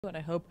and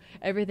I hope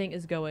everything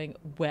is going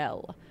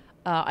well.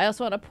 I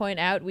also want to point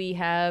out we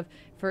have,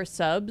 for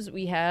subs,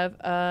 we have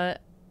a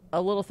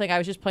little thing I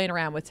was just playing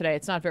around with today.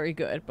 It's not very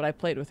good, but I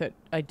played with it.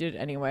 I did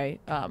anyway.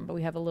 But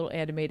we have a little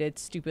animated,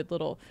 stupid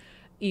little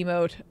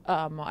emote.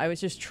 I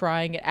was just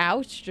trying it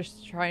out,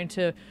 just trying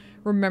to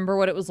remember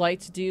what it was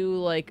like to do,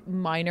 like,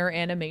 minor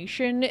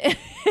animation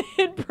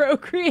in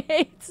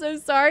Procreate. So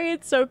sorry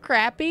it's so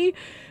crappy,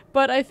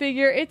 but I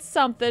figure it's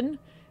something.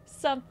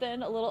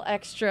 Something, a little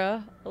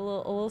extra, a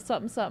little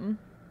something, something.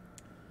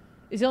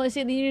 Is the only state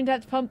in the union to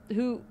have to pump,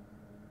 who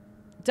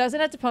doesn't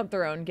have to pump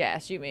their own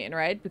gas, you mean,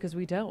 right? Because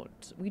we don't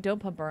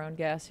pump our own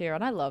gas here,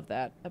 and I love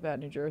that about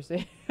New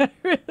Jersey. I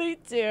really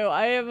do.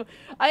 I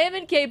am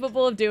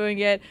incapable of doing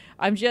it.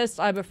 I'm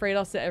afraid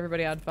I'll set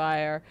everybody on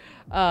fire.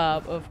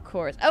 Of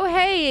course. Oh,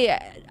 hey,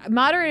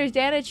 moderator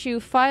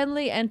Danichu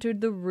finally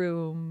entered the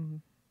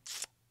room.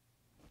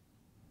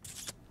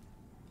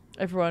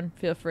 Everyone,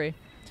 feel free.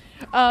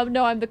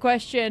 No, I'm the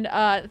question.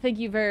 Thank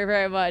you very,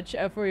 very much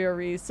for your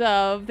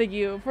resub. Thank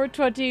you for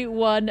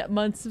 21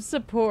 months of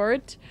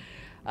support.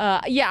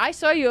 Yeah, I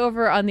saw you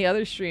over on the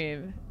other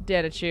stream,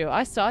 Danichu.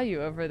 I saw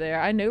you over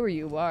there. I know where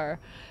you are.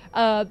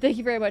 Thank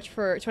you very much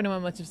for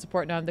 21 months of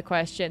support. Now I'm the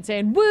question.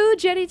 Saying, woo,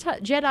 Jedi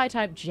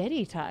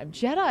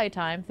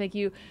time. Thank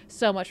you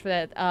so much for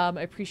that.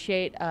 I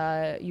appreciate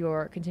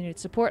your continued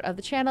support of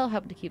the channel,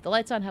 helping to keep the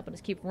lights on, helping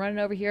us keep running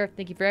over here.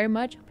 Thank you very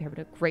much. Hope you're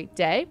having a great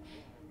day.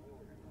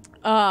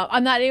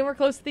 I'm not anywhere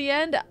close to the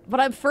end, but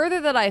I'm further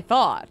than I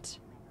thought.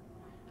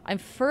 I'm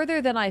further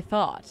than I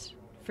thought,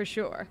 for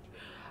sure.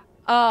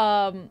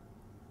 Also,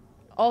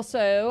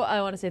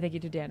 I want to say thank you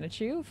to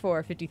Danichu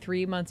for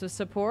 53 months of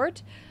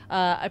support.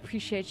 I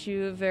appreciate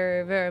you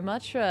very, very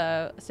much.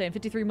 Saying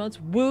 53 months,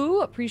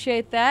 woo,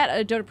 appreciate that.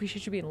 I don't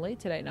appreciate you being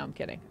late today. No, I'm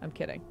kidding. I'm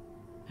kidding.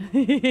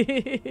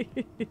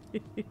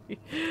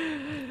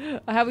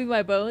 Having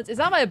my bones, it's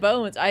not my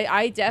bones.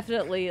 I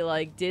definitely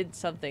like did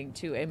something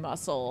to a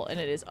muscle, and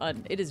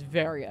it is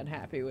very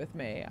unhappy with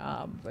me.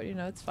 But you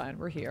know, it's fine.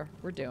 We're here.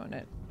 We're doing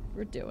it.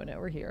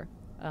 We're here.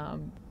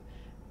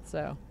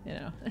 So you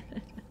know.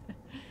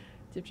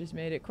 Tiff just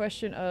made it.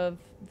 Question of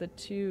the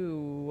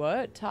two.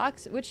 What?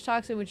 Which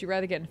toxin would you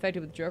rather get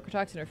infected with? Joker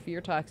toxin or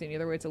fear toxin?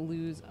 Either way, it's a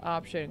lose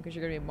option because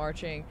you're going to be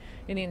marching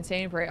in the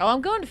insane parade. Oh,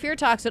 I'm going to fear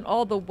toxin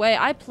all the way.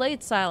 I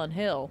played Silent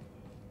Hill.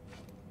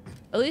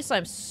 At least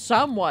I'm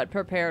somewhat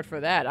prepared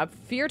for that. I'm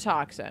fear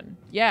toxin.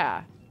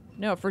 Yeah.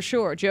 No, for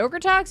sure. Joker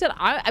toxin?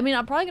 I mean,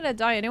 I'm probably going to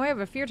die anyway,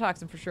 but fear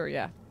toxin for sure,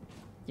 yeah.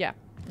 Yeah.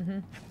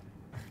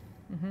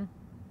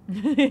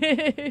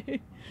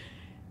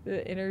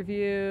 The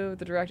interview,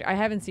 the director. I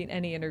haven't seen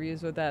any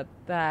interviews with that.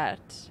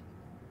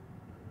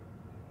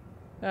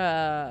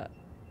 No,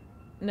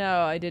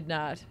 I did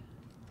not.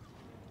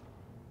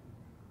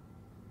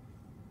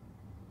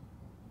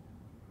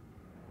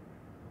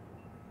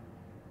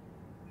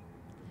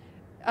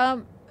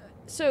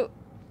 So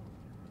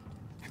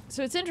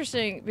it's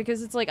interesting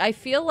because it's like, I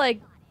feel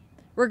like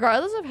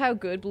regardless of how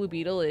good Blue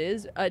Beetle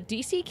is,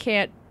 DC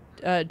can't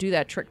do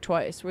that trick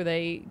twice where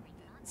they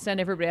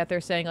send everybody out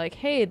there saying like,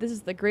 hey, this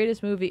is the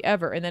greatest movie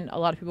ever, and then a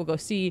lot of people go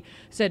see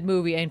said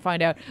movie and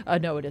find out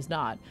no, it is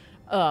not.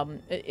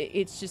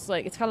 It's just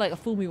like, it's kind of like a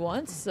fool me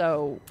once.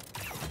 So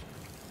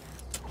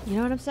you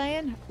know what I'm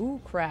saying?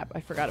 Ooh, crap, I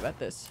forgot about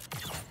this.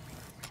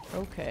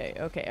 Okay,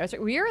 I was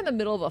like, we are in the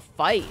middle of a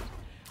fight,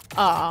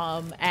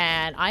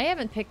 and I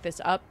haven't picked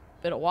this up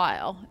in a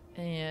while,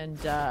 and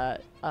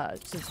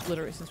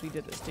since we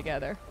did this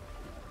together.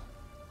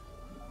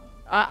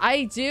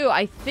 I do.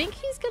 I think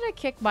he's gonna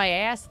kick my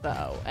ass,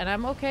 though, and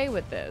I'm okay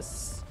with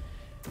this.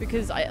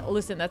 Because,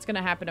 listen, that's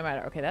gonna happen no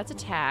matter. Okay, that's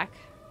attack.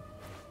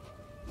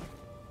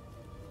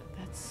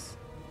 That's...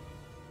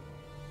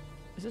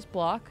 Is this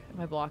block?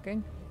 Am I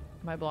blocking?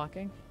 Am I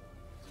blocking?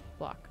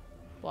 Block.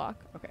 Block?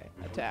 Okay,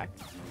 attack.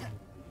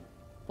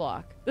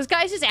 Block. This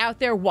guy's just out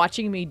there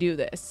watching me do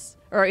this.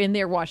 Or in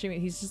there watching me.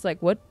 He's just like,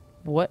 what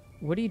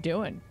are you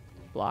doing?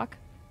 Block.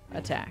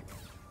 Attack.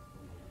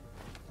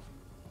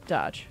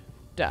 Dodge.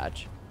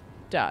 Dodge.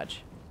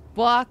 Dodge.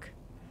 Block.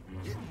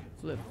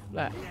 Flip.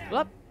 Flap.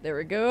 Flip. There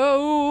we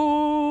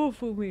go.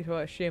 Fool me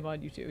twice. Shame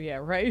on you too. Yeah,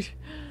 right?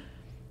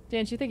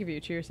 Dan, thank you for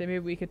your cheers. Maybe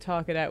we could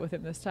talk it out with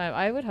him this time.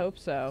 I would hope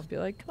so. Be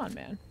like, come on,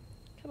 man.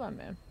 Come on,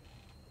 man.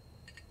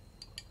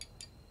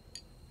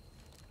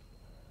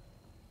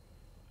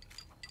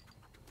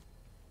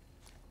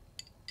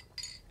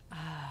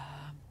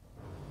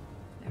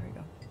 There we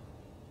go.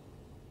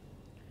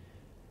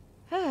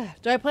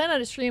 Do I plan on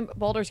to stream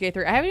Baldur's Gate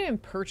 3? I haven't even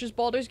purchased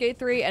Baldur's Gate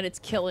 3, and it's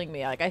killing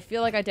me. Like, I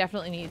feel like I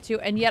definitely need to.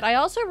 And yet, I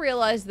also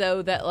realize,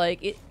 though, that,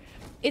 like,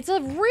 it's a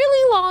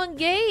really long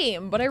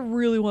game, but I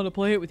really want to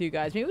play it with you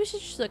guys. Maybe we should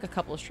just, like, a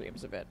couple of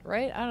streams of it,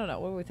 right? I don't know.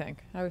 What do we think?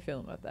 How are we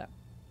feeling about that?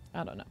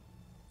 I don't know.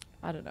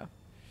 I don't know.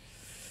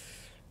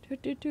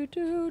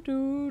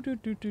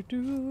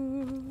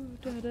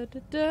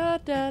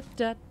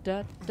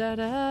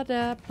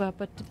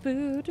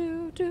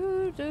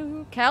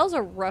 Cal's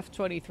a rough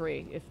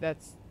 23, if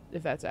that's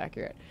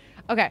accurate.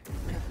 Okay.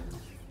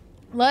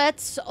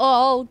 Let's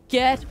all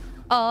get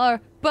our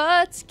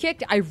butts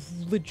kicked. I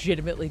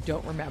legitimately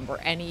don't remember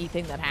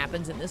anything that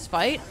happens in this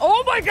fight.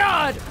 Oh my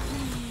god!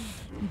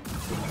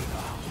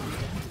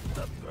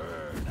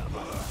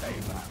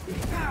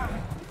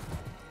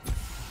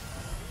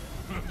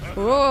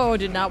 Oh,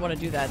 did not want to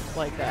do that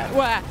like that.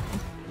 Wah.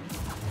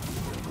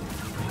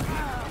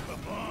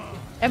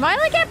 Am I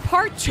like at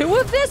part 2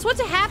 of this?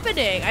 What's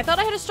happening? I thought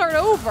I had to start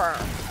over.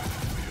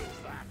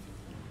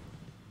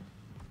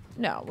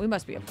 No, we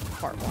must be at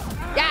part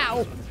 1.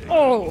 Ow!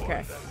 Oh,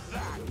 okay.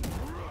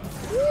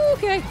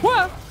 Okay.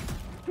 Whoa!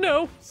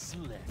 No.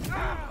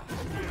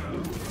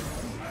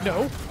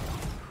 No.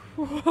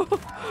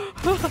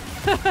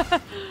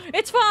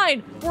 It's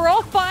fine. We're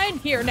all fine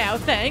here now,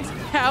 thanks.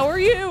 How are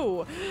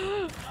you?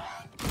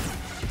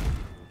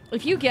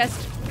 If you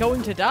guessed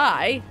going to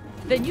die,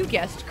 then you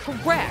guessed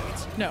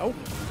correct. No.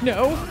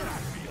 No.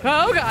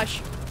 Oh,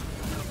 gosh.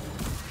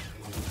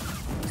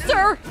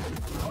 Sir!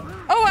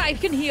 Oh, I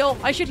can heal.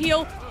 I should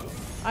heal.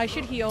 I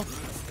should heal.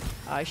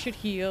 I should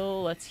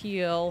heal. Let's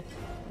heal.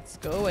 Let's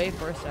go away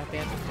for a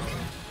second.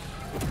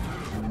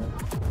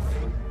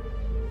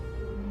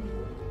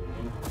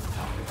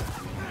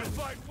 You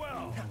fight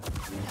well.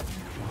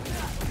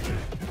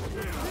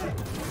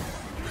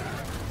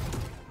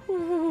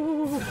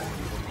 Ooh.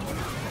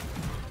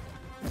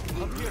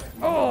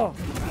 Oh!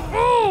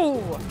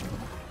 Oh!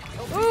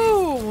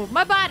 Ooh!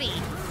 My body!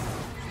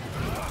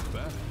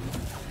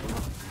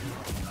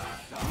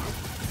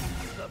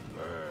 The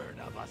burn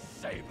of a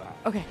saber.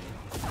 Okay.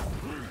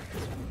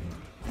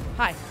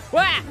 Hi.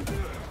 Wah!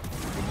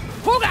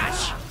 Oh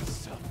gosh!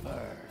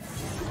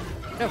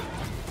 No.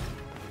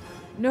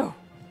 No.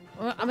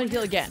 I'm gonna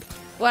heal again.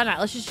 Why not?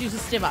 Let's just use the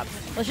stim up.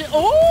 Let's just.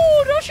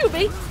 Oh! Don't shoot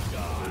me!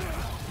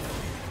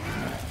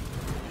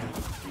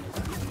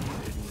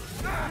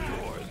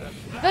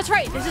 That's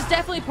right. This is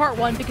definitely part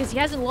 1 because he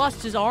hasn't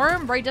lost his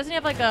arm, right? Doesn't he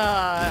have like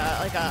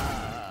a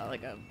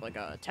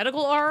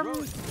tentacle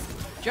arm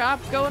job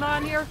going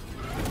on here?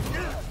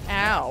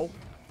 Ow.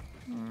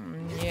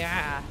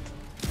 Yeah.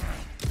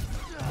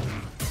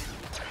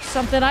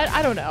 Something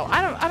I don't know.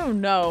 I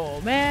don't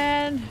know,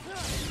 man.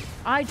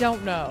 I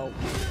don't know.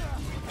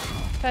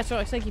 Pastor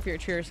Alex, thank you for your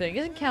cheer saying.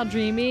 Isn't Cal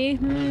dreamy?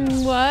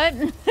 What?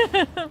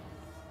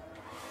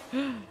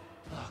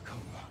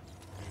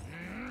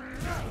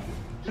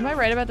 Am I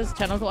right about this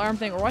tentacle arm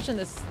thing? We're watching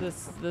this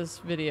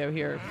video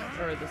here,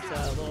 or this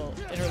little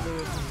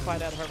interlude to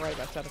find out if I'm right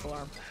about tentacle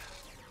arm.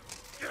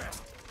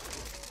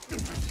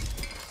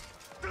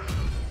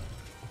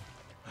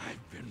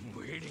 I've been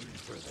waiting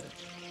for this.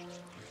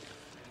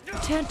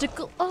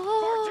 Tentacle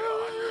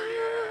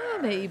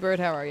arm! Hey, Bird,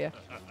 how are you?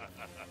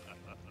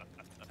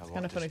 It's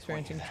kind of fun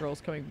experiencing trolls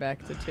coming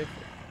back to Tiff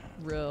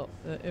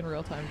in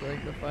real time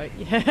during the fight.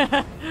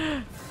 Yeah.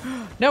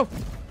 No.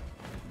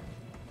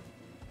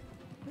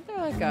 Isn't there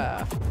like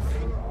a?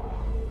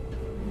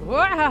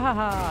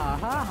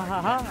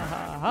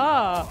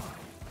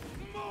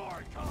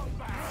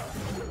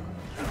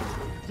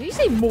 Did you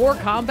say more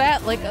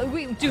combat? Like,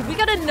 dude, we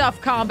got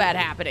enough combat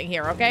happening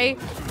here, okay?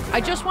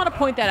 I just want to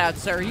point that out,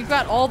 sir. You've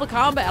got all the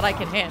combat I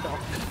can handle.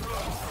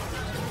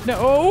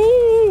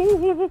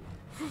 No!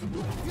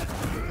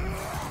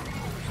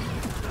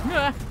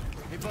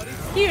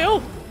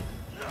 Heal!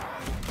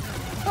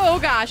 Oh,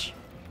 gosh.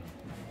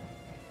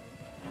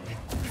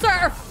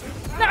 Sir!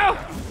 No!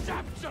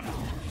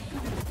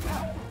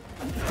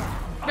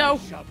 No.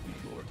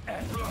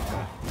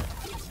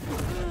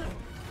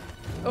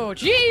 Oh,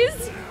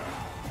 jeez!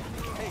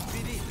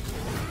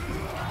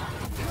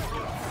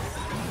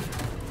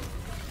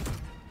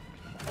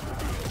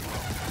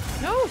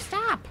 No,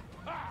 stop!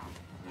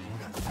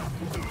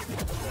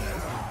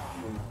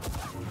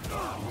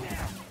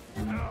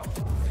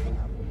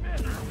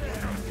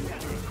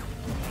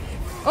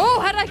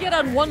 Oh, how did I get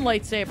on one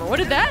lightsaber? What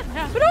did that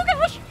happen? Oh,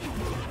 gosh!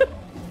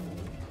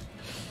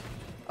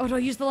 Oh, do I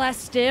use the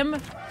last stim?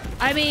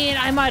 I mean,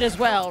 I might as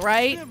well,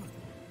 right?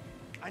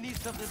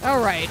 All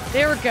right,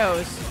 there it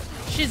goes.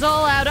 She's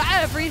all out of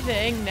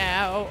everything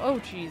now. Oh,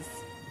 jeez.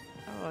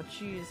 Oh,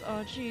 jeez.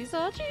 Oh, jeez.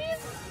 Oh, jeez.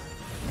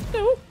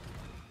 No.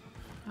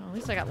 Oh, at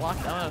least I got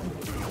locked on.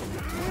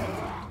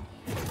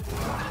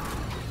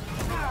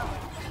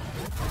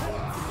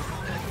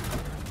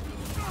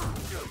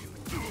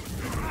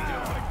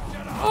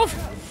 Oh,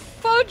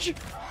 fudge!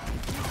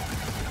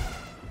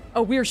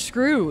 Oh, we're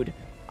screwed.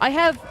 I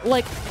have,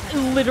 like,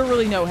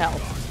 literally no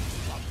health.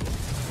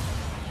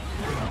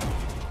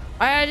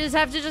 I just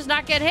have to just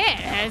not get hit.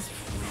 It's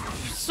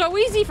so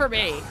easy for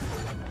me.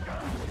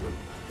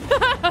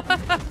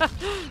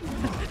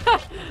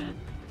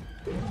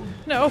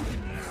 No.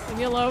 Leave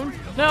me alone.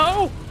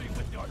 No!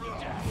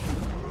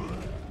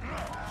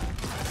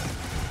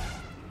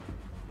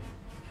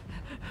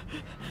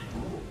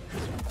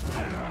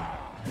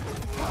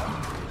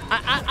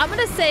 I'm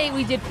gonna say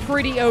we did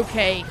pretty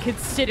okay,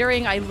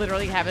 considering I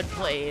literally haven't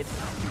played.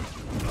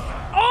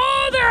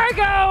 Oh, there I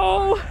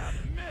go!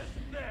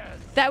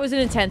 That was an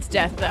intense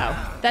death, though.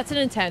 That's an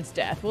intense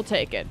death. We'll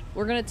take it.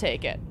 We're gonna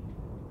take it.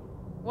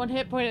 One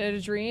hit point at a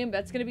dream.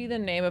 That's gonna be the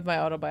name of my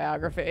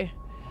autobiography.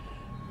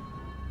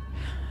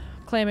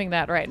 claiming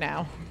that right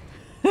now.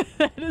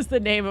 That is the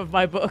name of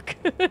my book.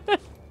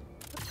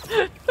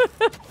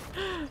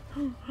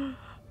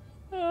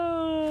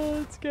 Oh,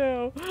 let's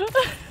go.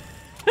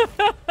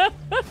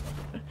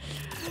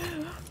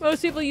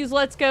 Most people use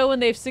 "let's go"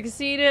 when they've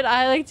succeeded.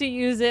 I like to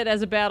use it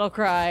as a battle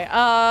cry.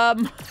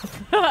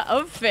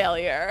 Of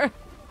failure.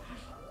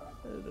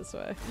 This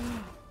way.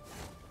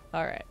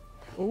 All right.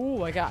 Oh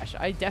my gosh,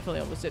 I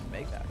definitely almost didn't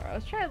make that. All right,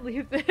 let's try and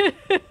leave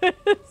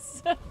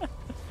this.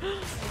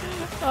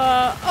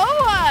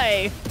 Oh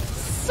my,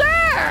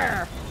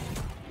 sir!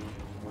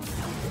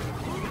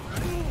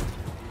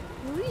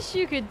 The least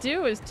you could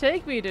do is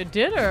take me to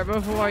dinner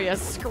before you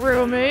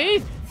screw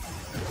me.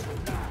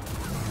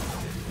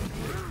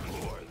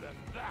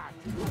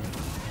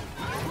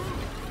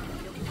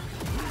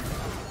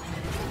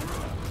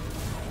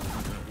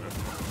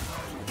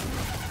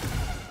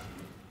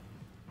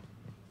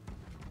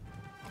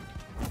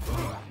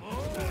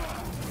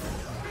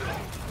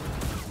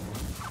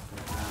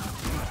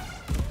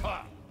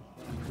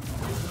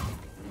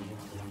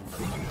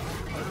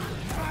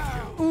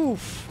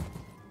 Oof.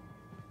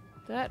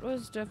 That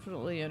was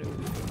definitely an oof.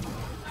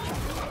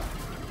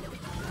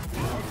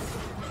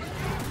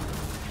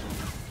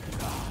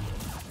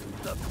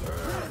 The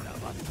burn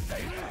of a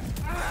saber.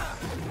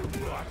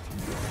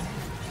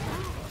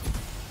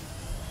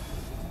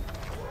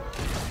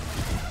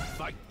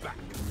 Fight back.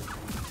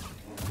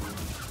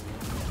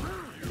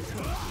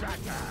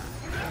 Shatter.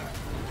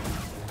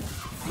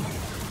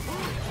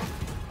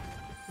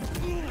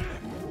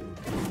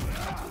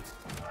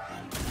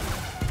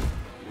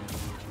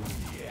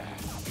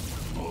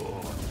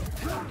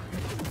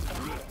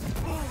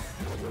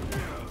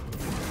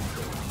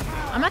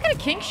 I'm not gonna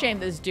kink shame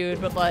this dude,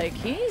 but like,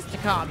 he needs to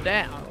calm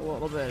down a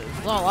little bit.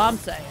 That's all I'm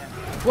saying.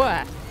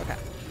 What? Okay.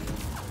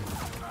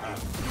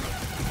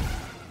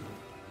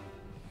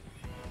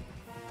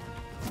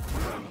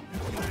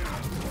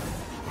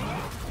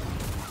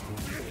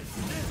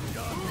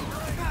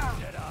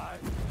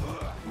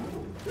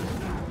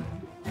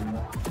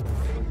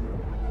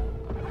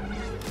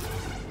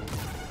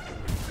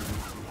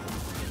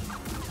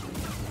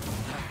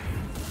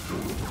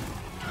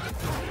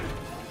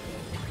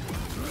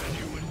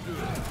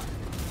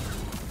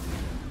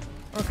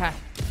 Okay.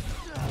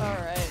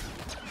 Alright.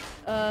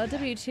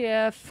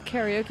 WTF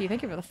karaoke,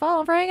 thank you for the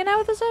follow, for hanging out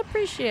with us. I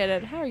appreciate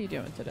it. How are you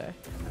doing today?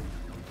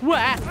 What?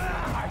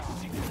 I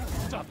seek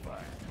supper.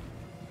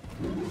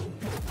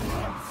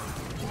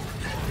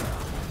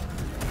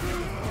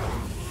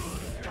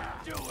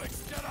 Do it,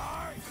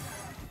 Jedi.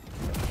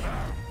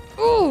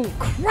 Ooh,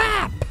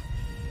 crap!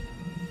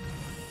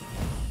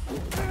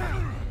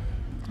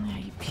 Ah,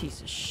 you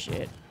piece of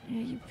shit.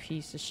 Yeah, you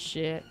piece of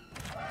shit.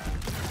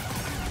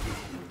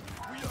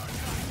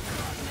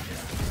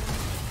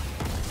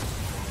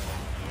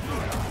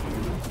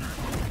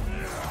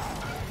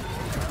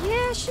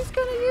 Yeah, she's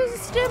gonna use a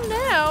stim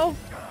now.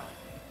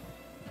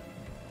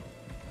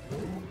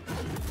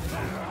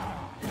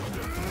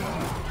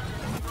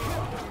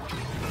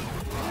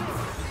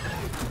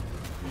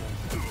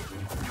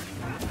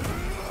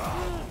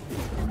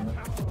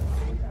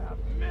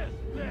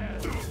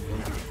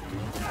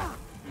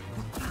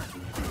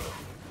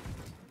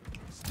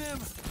 Stim.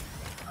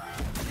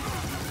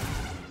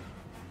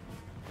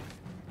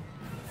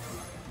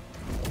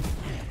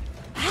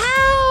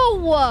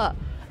 How?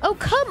 Oh,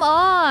 come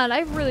on. I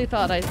really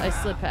thought I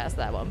slid past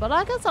that one, but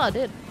I guess I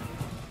didn't.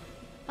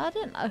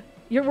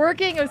 You're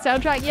working on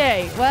soundtrack?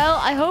 Yay. Well,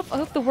 I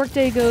hope the work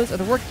day goes, or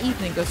the work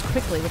evening goes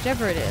quickly,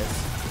 whichever it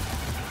is.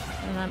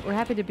 And we're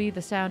happy to be the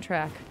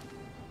soundtrack.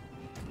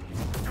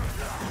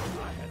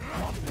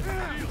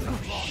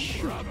 Oh,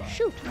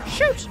 shoot.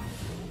 Shoot!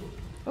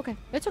 Okay,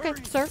 it's okay.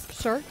 Sir.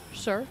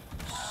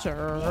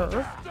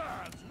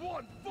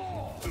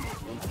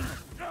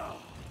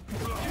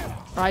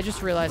 I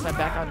just realized I'm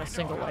back on a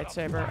single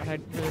lightsaber, and I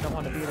really don't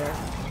want to be there.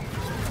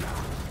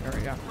 There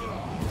we go.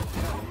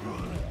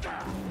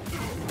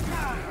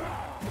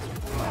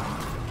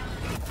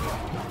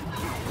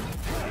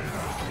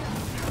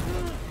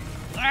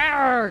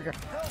 Arrgh!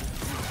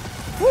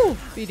 Woo!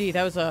 BD,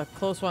 that was a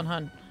close one,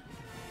 hun.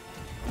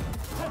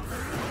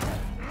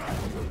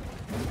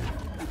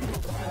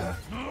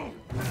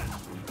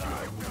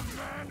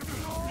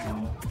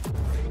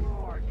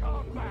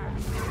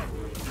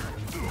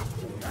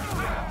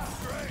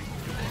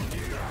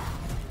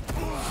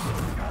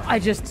 I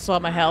just saw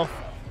my health.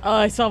 Oh,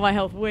 I saw my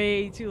health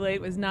way too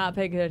late. Was not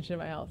paying attention to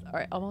my health. All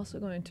right, I'm also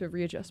going to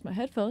readjust my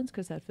headphones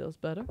because that feels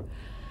better.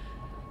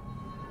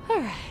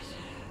 All right.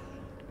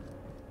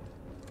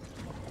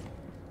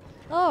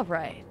 All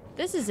right.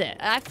 This is it.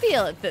 I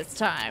feel it this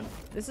time.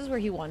 This is where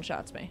he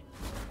one-shots me.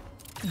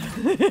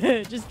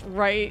 Just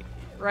right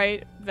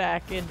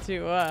back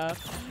into my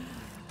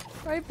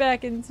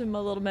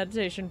little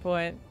meditation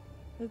point.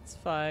 It's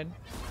fine.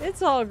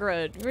 It's all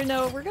good. You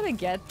know, we're gonna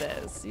get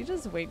this. You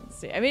just wait and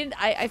see. I mean,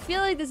 I feel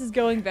like this is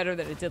going better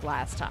than it did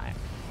last time.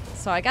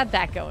 So I got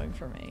that going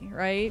for me,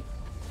 right?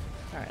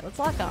 All right, let's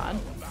lock on.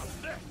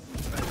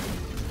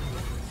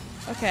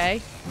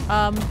 Okay.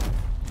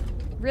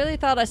 Really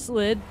thought I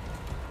slid.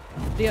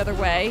 the other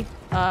way,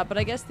 but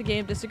I guess the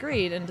game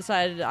disagreed and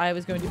decided I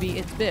was going to be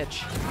its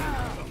bitch.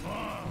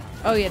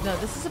 Oh yeah, no,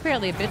 this is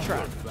apparently a bitch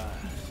run.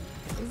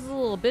 This is a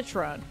little bitch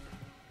run.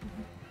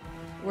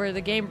 Where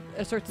the game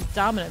asserts its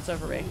dominance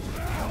over me.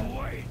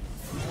 Wait.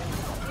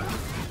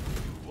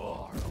 You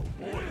are a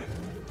warrior.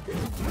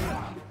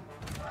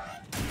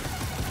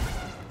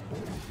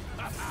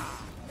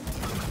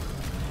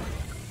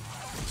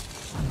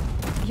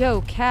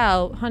 Yo,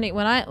 Cal, honey,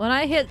 when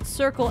I hit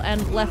circle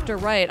and left or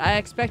right, I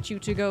expect you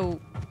to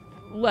go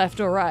left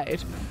or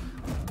right.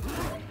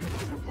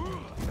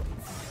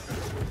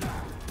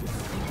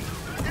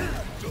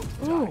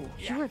 Ooh,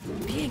 you are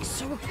being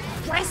so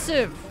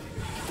aggressive.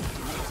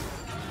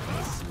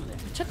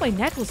 I took my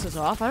necklaces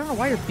off. I don't know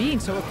why you're being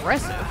so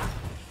aggressive.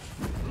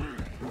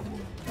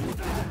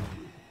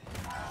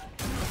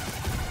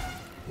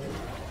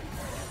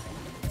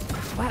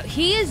 Wow,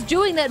 he is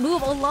doing that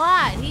move a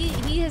lot.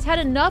 He has had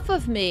enough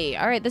of me.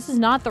 All right, this is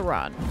not the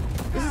run.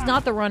 This is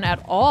not the run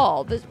at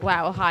all.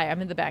 Wow, hi,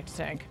 I'm in the back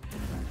tank.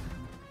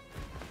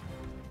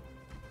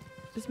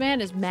 This man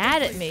is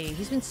mad at me.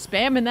 He's been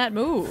spamming that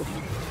move.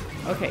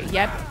 Okay,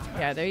 yep.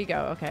 Yeah, there you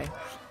go. Okay.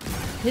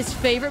 His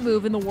favorite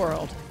move in the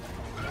world.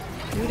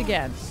 Do it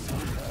again.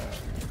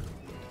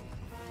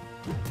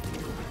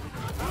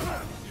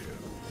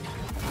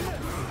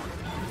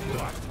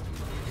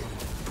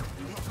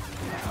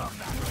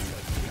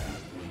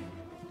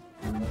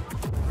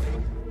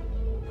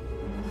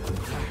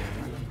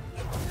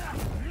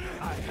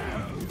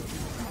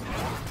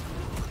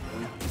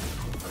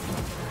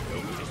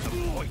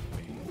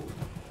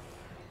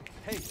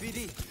 Hey,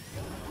 BD.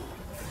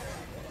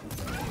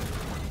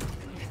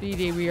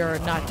 BD, we are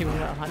not doing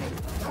well, honey.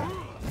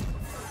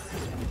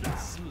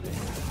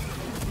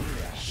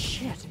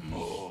 Shit.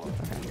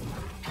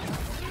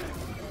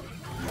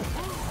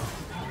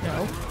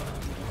 No.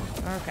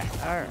 Okay,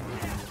 alright.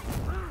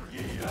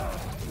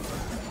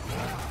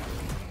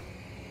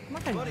 I'm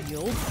not gonna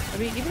yield. I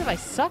mean, even if I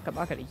suck, I'm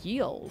not gonna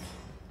yield.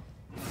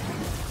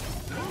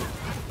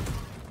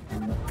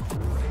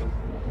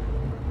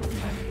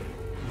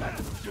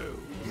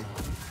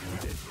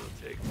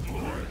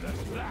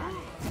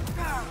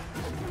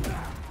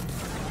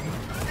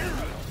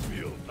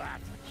 Feel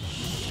that.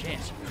 Shit.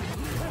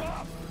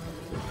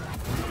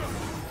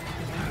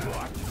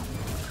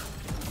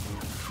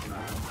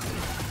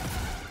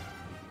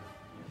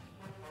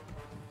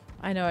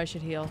 I know I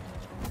should heal.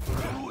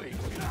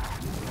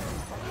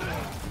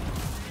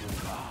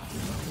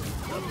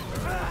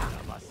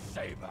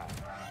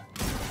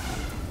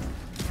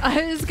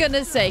 I was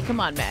gonna say, come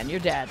on, man, you're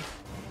dead.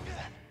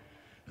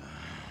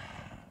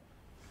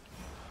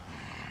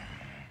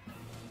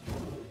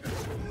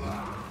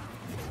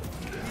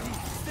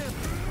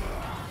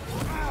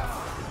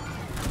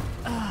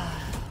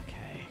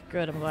 Okay,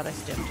 good, I'm glad I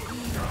stimmed.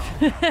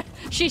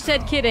 She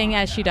said kidding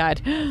as she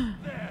died.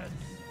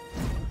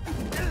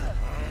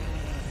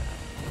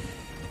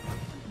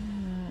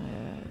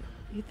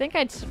 You'd think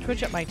I'd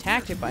switch up my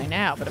tactic by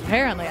now, but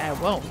apparently I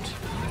won't.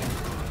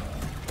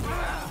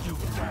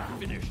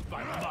 Finished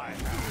by my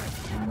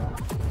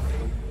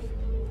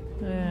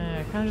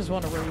I kind of just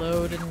want to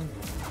reload and...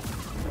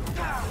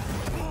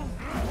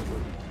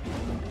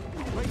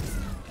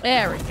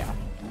 There we go.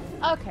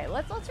 Okay,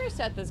 let's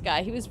reset this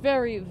guy. He was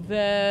very,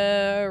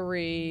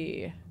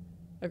 very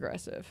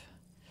aggressive.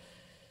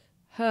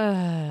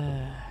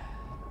 I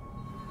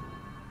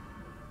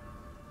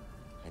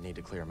need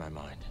to clear my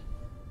mind.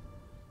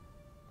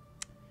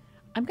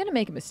 I'm going to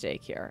make a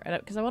mistake here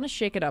because I want to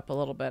shake it up a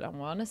little bit. I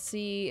want to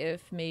see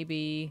if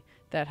maybe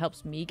that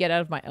helps me get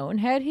out of my own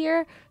head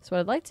here. So what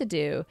I'd like to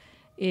do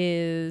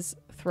is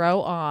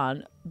throw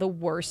on the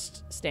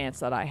worst stance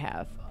that I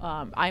have.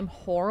 I'm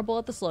horrible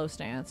at the slow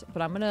stance,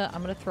 but I'm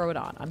gonna throw it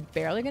on. I'm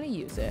barely going to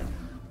use it.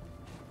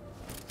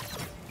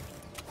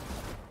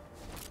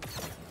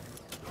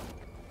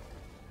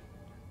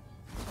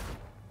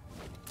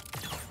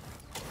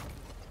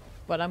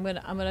 But I'm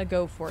gonna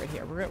go for it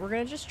here. We're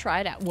gonna just try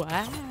it out.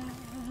 Wow!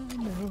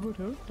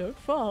 No, don't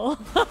fall.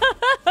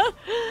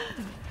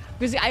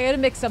 Because I gotta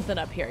mix something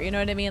up here. You know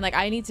what I mean? Like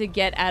I need to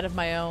get out of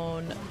my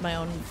own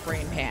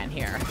brain pan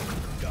here,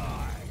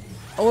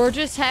 or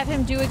just have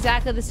him do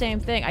exactly the same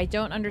thing. I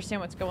don't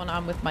understand what's going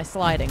on with my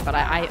sliding, but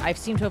I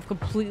seem to have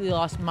completely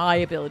lost my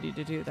ability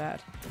to do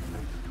that.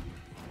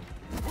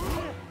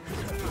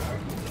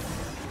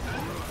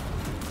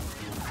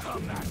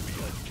 come at me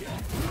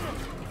again.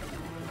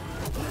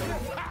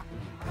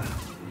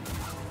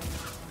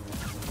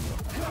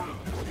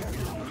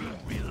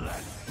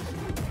 Relent.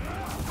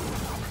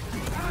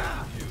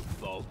 You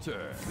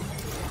falter.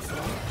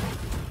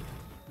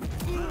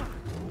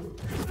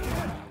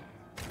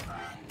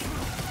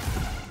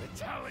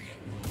 Italian.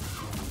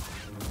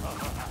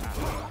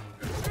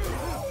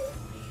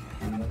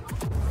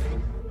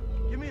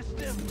 Give me a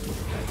stim.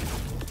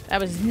 That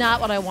was not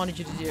what I wanted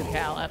you to do,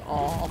 Cal, at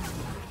all.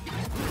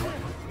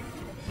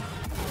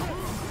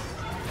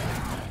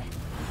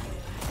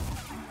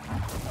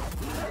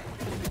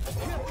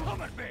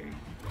 Come at me.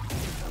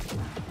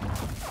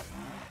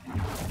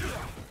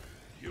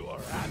 You are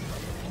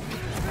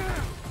admirable.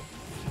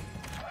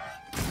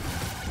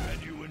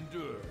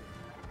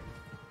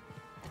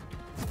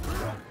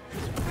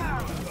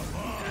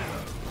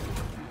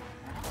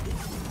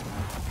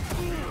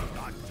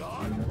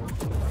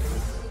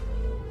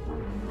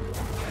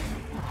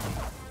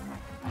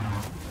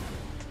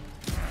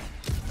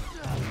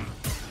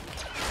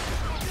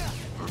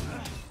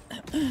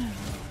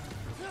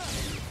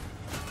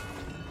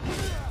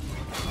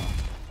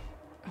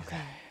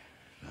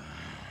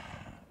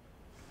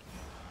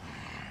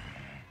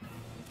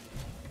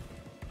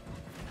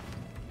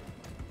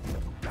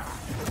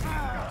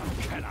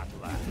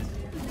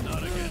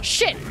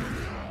 Shit!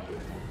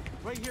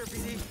 Right here,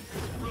 BD.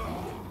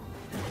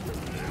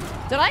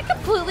 Did I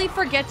completely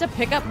forget to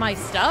pick up my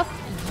stuff?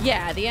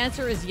 Yeah, the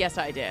answer is yes,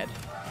 I did.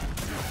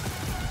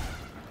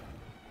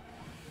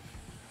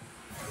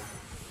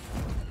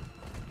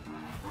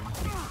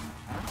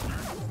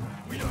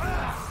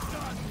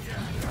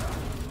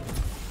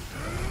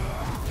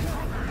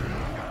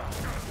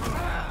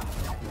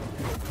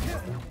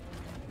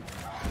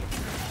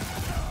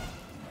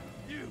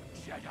 You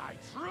Jedi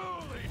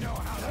truly know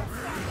how to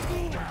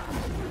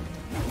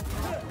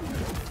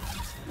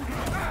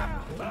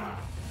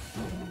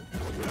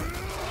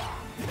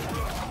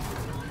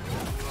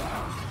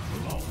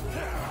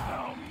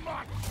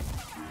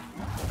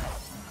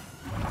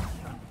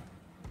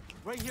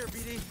Right here,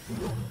 BD.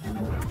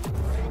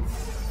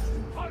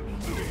 I will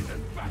see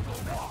this battle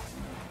won.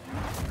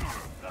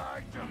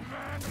 I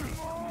demand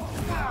more.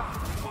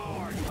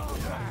 More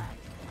combat.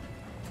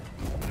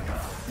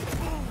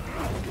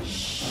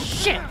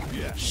 Shit!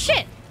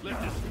 Shit! Let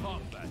this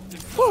combat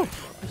Whew.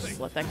 I just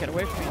let that get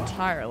away from me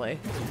entirely.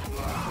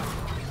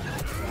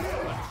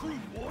 true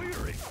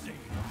warrior instinct.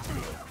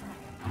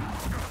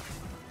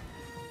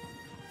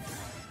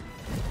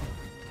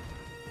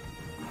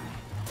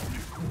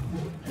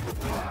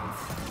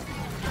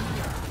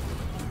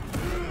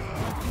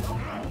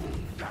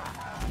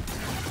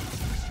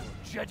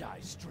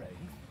 Jedi strength.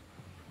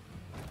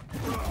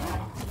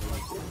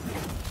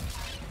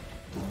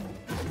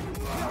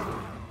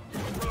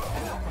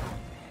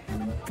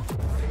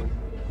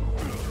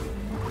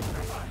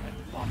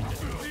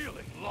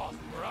 Feeling lost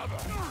forever.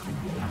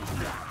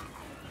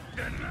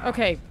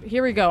 Okay,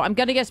 here we go. I'm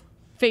gonna guess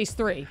phase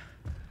 3.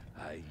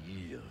 I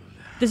yield.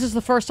 This is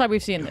the first time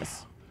we've seen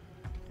this.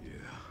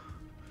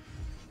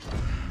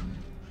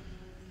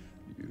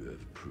 You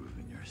have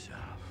proven yourself.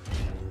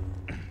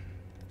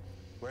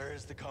 Where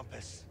is the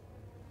compass?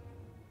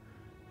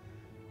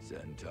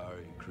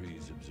 Centauri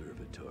Kree's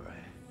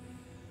observatory,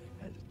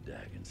 as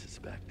Dagon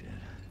suspected.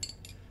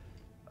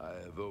 I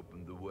have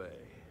opened the way.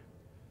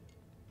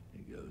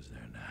 He goes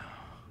there now.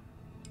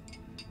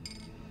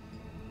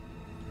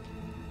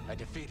 I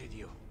defeated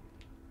you.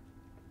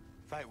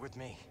 Fight with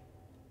me.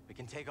 We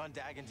can take on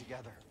Dagon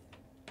together.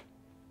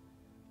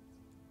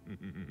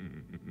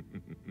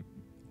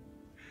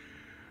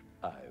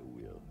 I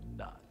will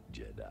not,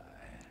 Jedi.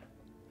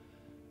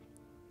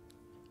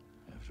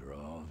 After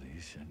all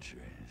these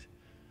centuries,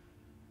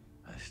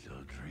 I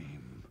still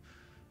dream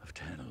of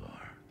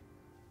Tanalor.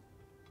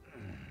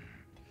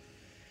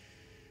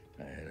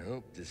 I had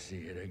hoped to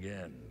see it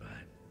again,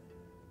 but...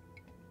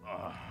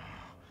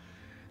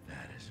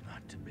 that is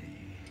not to be.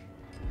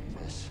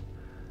 This.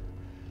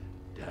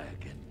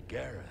 Dagon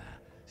Gera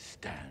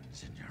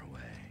stands in your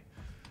way.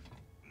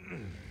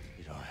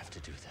 You don't have to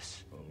do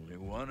this. Only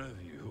one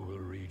of you will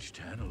reach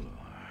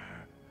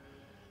Tanalor.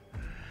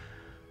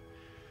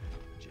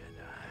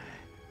 Jedi,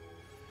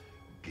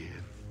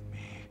 give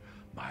me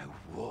my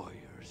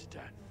warrior's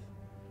death.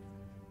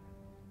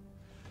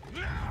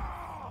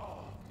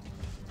 Now!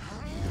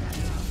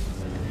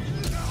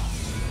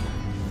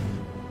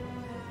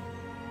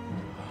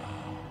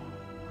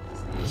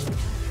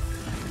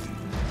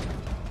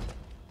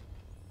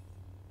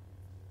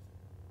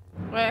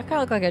 I kind of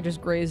look like I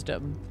just grazed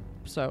him,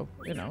 so,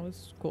 you know,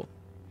 it's cool.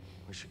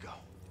 We should go.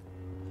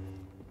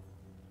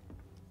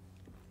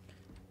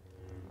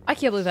 I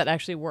can't believe that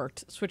actually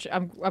worked.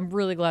 I'm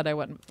really glad I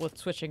went with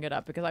switching it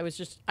up because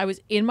I was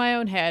in my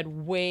own head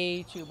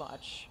way too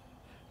much.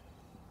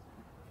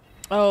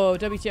 Oh,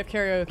 WTF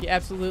karaoke,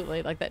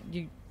 absolutely. Like that,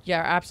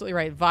 yeah, absolutely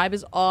right. Vibe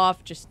is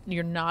off, just,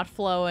 you're not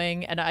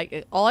flowing,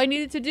 and all I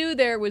needed to do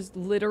there was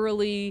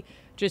literally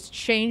just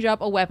change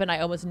up a weapon I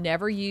almost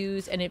never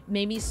use, and it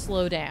made me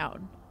slow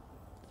down.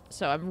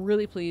 So I'm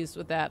really pleased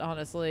with that,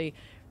 honestly.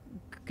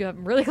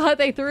 I'm really glad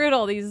they threw in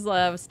all these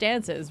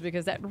stances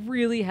because that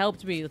really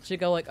helped me to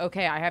go like,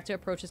 okay, I have to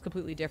approach this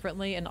completely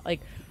differently and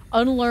like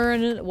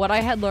unlearn what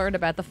I had learned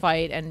about the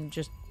fight and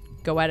just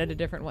go at it a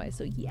different way.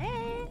 So yeah,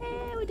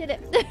 we did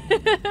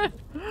it.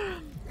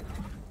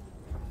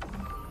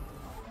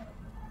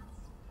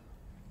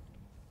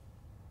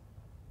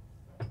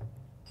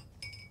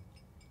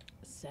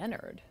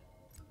 Centered.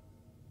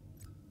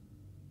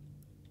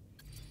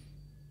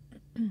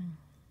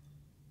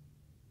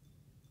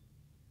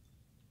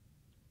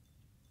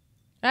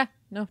 Ah,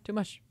 no, too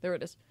much. There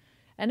it is.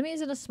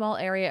 Enemies in a small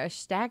area are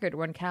staggered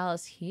when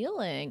Callus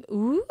healing.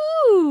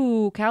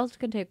 Ooh, Callus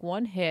can take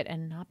one hit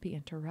and not be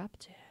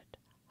interrupted.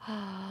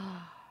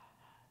 Oh,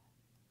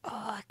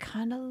 I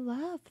kind of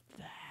love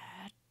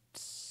that.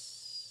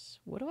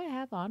 What do I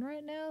have on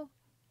right now?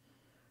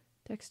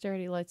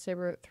 Dexterity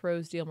lightsaber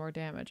throws deal more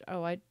damage.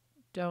 Oh, I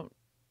don't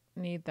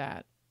need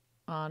that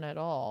on at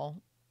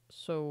all.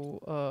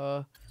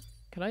 So,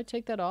 can I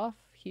take that off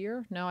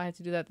here? No, I have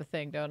to do that the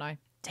thing, don't I?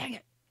 Dang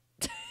it.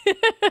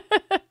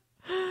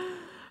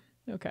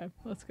 Okay,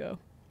 let's go.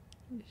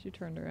 She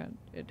turned around.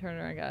 It turned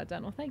around and got it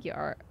done. Well, thank you,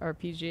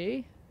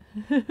 RPG.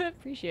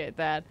 Appreciate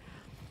that.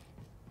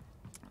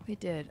 We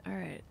did. All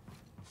right.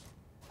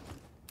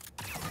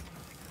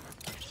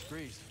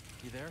 Grease,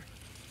 you there?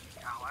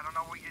 Cal, I don't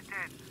know what you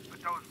did,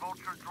 but those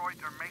vulture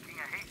droids are making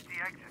a hasty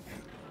exit.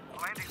 The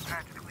landing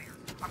pad's clear.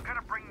 I'm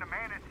gonna bring the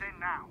Mantis in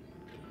now.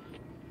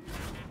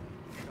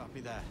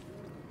 Copy that.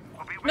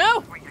 We'll be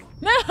No! waiting.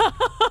 No!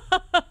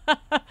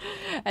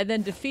 And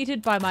then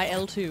defeated by my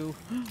L2.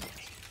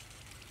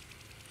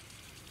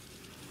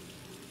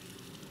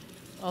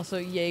 Also,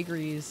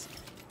 Jaegers.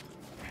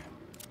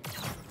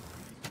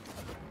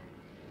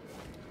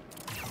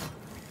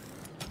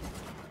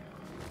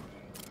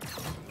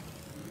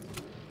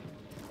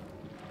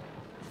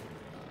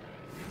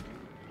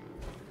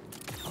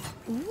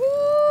 Woo!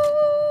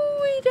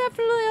 We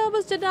definitely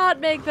almost did not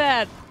make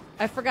that.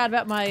 I forgot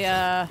about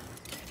my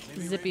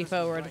zippy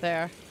forward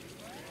there.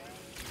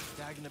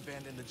 Dagon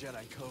abandoned the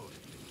Jedi code.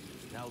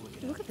 Now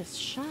Look at this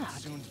shot.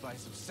 consumed by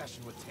his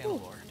obsession with Ooh,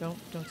 Tanalorr.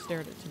 don't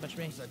stare at it too much,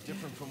 me. Is that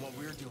different from what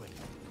we're doing?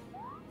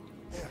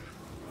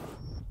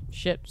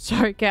 Shit,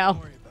 sorry, Cal.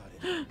 Don't worry about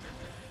it.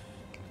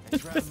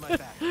 And grab my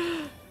back.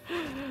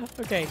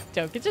 Okay,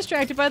 don't get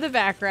distracted by the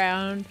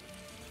background.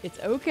 It's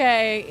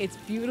okay. It's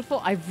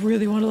beautiful. I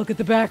really want to look at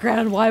the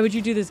background. Why would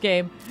you do this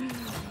game?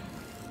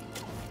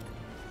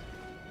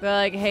 They're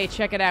like, hey,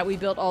 check it out. We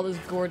built all this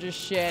gorgeous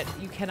shit.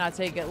 You cannot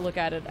take a look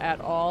at it at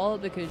all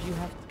because you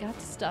have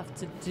got stuff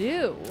to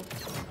do.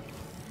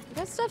 You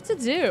got stuff to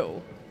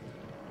do.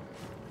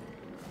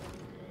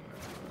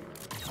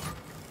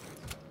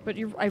 But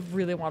I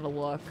really want to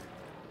look.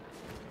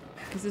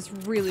 Because it's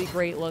really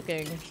great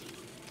looking.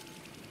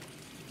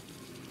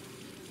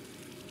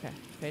 Okay,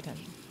 pay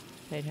attention.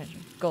 Pay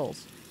attention.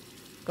 Goals.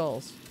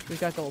 Goals.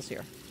 We've got goals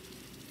here.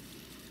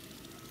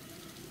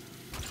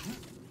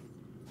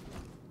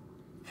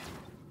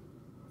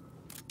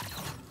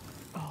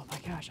 Oh my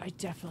gosh, I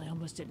definitely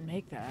almost didn't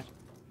make that.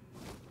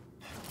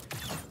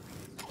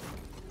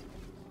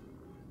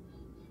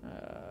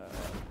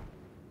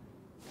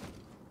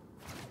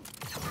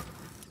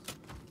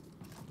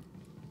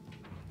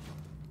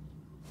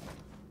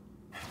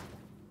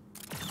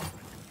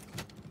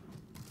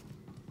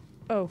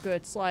 Oh,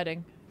 good.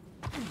 Sliding.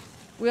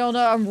 We all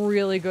know I'm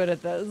really good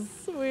at this.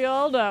 We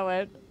all know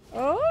it.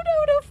 Oh,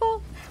 no, don't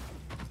fall.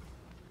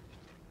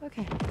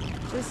 Okay.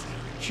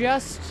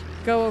 Just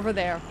go over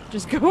there.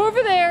 Just go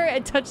over there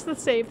and touch the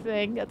save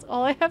thing. That's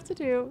all I have to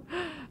do.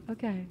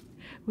 Okay.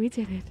 We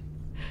did it.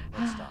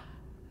 Stop.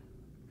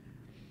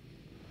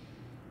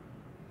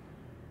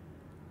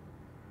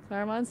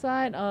 Saruman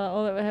sign.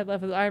 All that we had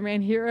left was Iron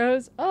Man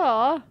heroes.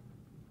 Aw.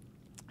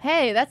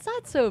 Hey, that's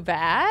not so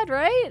bad,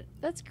 right?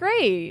 That's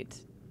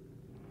great.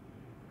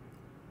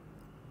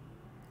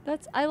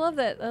 I love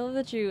that. I love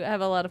that you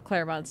have a lot of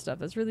Claremont stuff.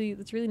 That's really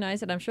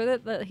nice, and I'm sure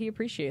that he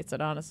appreciates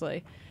it,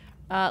 honestly.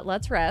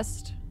 Let's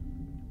rest.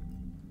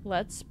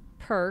 Let's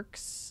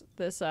perks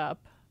this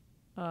up.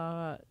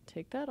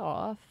 Take that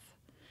off.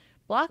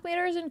 Block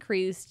meter is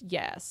increased.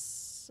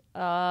 Yes.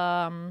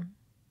 What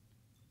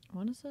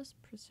is this?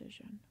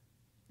 Precision.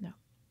 No.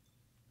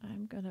 I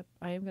am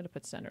gonna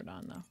put centered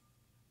on though.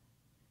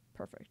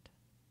 Perfect.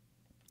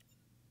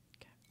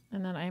 Okay.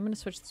 And then I am gonna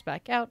switch this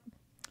back out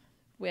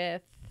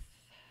with.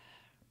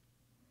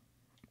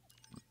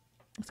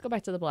 Let's go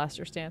back to the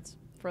blaster stance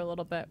for a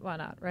little bit. Why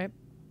not, right?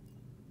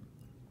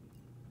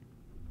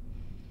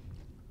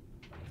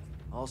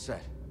 All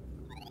set.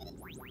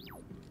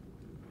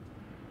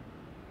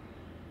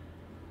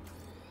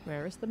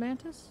 Where is the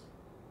mantis?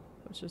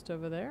 It's just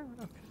over there?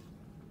 Okay.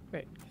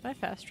 Wait, can I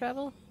fast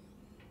travel?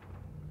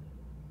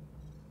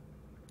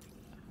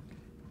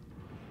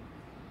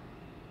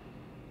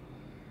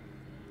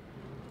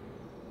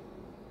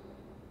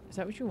 Is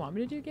that what you want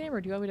me to do, game?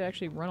 Or do you want me to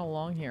actually run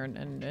along here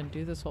and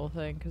do this whole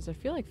thing? Because I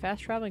feel like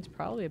fast traveling is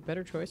probably a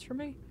better choice for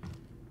me.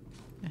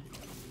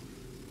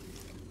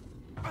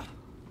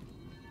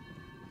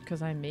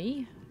 Because I'm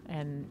me,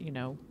 and, you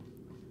know,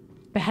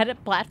 bad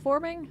at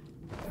platforming.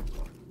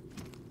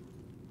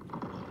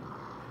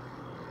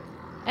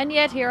 And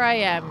yet here I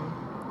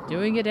am,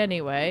 doing it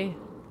anyway.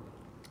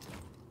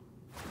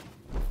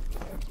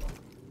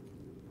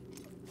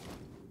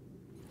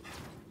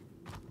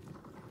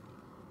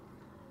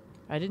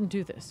 I didn't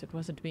do this. It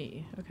wasn't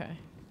me. Okay.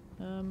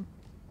 Oh.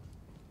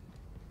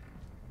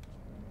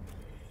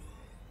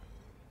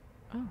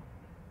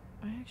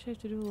 I actually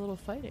have to do a little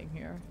fighting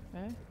here.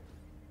 Okay.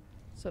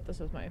 Set this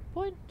as my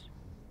point.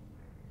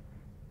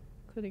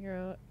 Including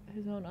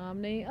his own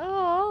Omni.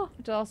 Oh!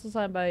 It's also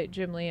signed by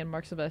Jim Lee and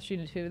Mark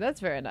Sebastian too. That's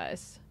very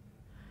nice.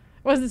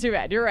 It wasn't too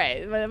bad. You're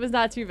right. But it was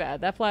not too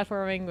bad. That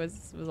platforming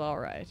was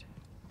alright.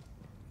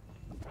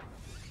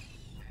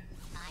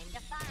 Time to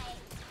fight.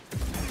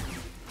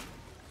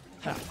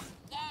 Huh.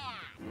 Yeah,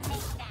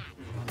 take that.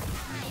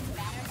 I'm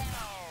better than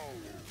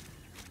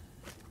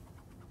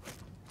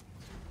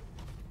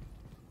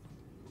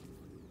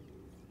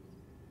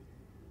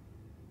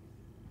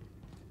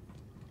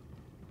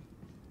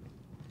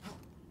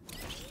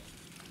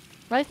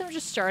I like them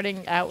just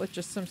starting out with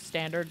just some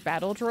standard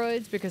battle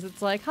droids because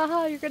it's like,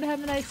 haha, you're gonna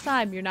have a nice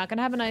time. You're not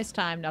gonna have a nice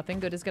time. Nothing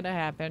good is gonna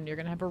happen. You're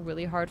gonna have a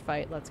really hard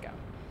fight. Let's go.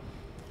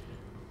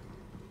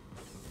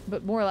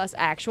 But more or less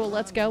actual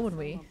let's go when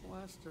we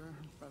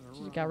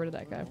just got rid of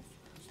that guy.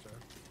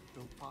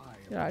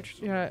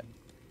 Yeah,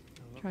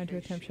 trying to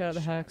attempt Shadow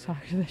the Hedgehog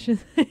mission.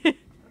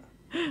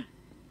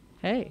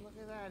 Hey. Look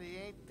at that, he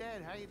ain't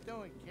dead. How you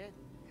doing, kid?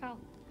 Hell,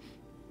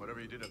 Whatever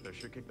you did up there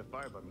sure kicked the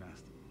firebug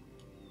nest.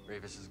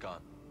 Ravis is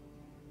gone.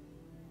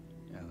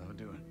 Yeah, that'll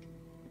do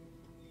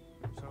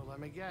it. So let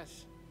me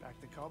guess. Back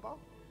to Kobo?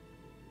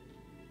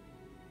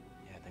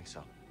 Yeah, I think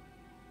so.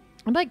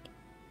 I'm like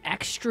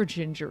extra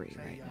gingery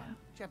Say, right now.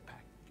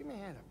 Jetpack, give me a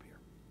hand up here.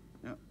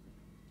 Yeah.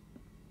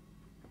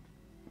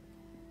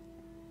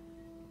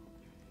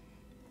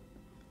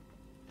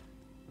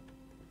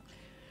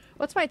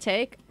 What's my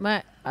take?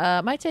 My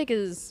take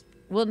is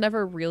we'll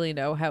never really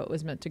know how it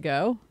was meant to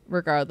go,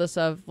 regardless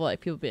of like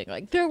people being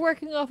like they're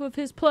working off of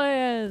his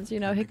plans.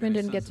 You know, Hickman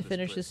didn't get to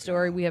finish his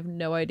story. We have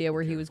no idea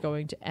where he was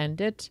going to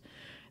end it.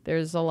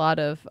 There's a lot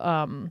of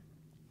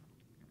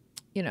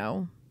you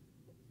know,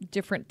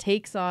 different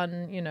takes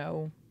on, you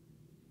know,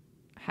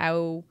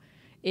 how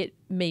it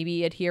may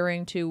be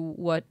adhering to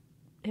what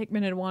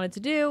Hickman had wanted to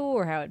do,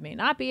 or how it may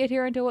not be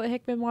adhering to what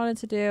Hickman wanted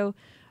to do.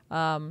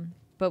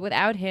 But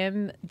without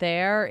him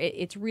there,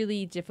 it's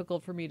really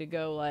difficult for me to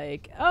go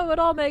like, oh, it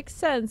all makes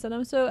sense, and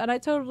I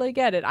totally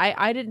get it.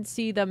 I didn't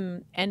see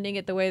them ending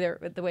it the way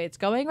it's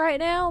going right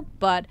now,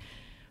 but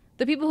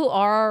the people who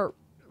are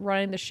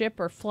running the ship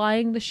or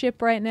flying the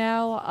ship right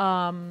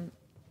now,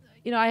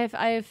 you know, I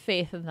have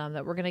faith in them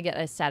that we're gonna get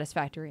a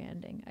satisfactory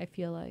ending. I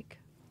feel like.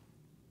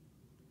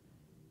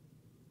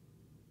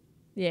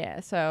 Yeah,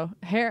 so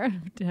hair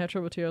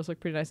natural materials look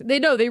pretty nice.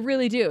 They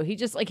really do. He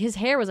just like his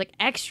hair was like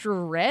extra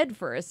red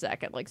for a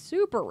second, like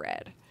super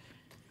red.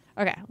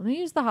 Okay, let me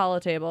use the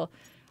holotable.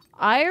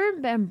 I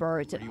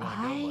remember did do you wanna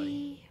go,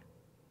 buddy?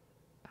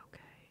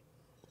 Okay.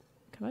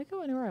 Can I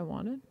go anywhere I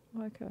wanted?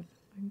 Oh, I could.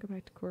 I can go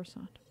back to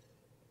Coruscant.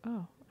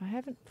 Oh, I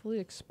haven't fully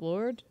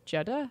explored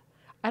Jeddah.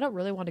 I don't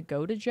really want to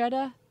go to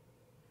Jeddah.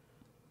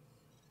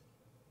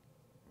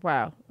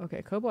 Wow.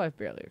 Okay, Kobo I've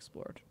barely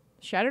explored.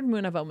 Shattered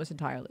Moon I've almost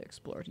entirely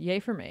explored. Yay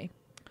for me.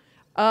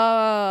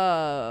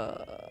 Bound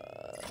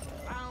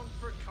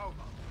for Kobo.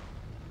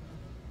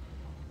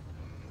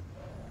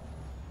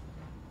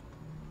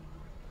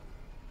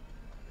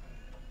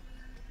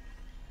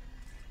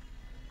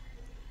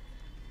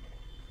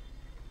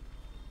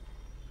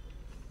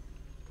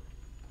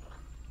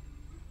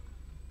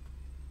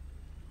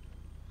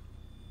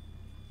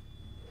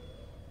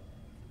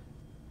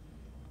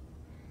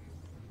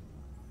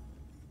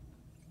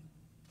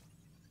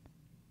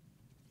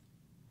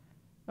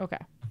 Okay.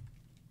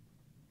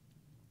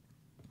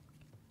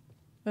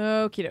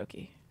 Okie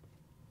dokie.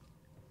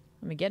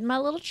 Let me get in my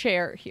little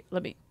chair here.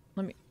 Let me.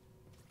 I'm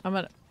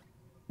gonna.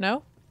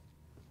 No?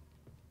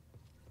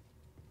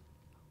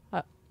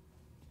 Hi.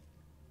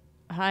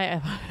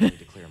 I need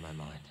to clear my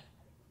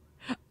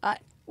mind.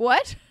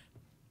 What?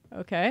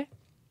 Okay.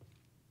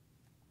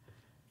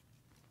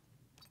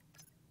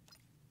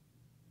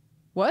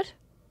 What?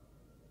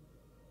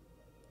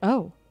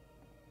 Oh.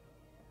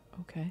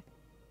 Okay.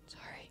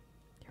 Sorry.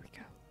 Here we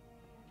go.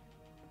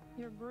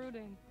 you're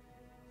brooding.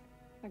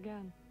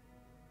 Again.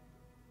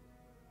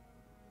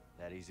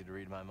 That easy to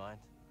read my mind?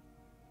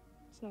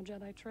 It's no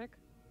Jedi trick.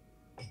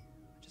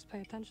 Just pay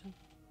attention.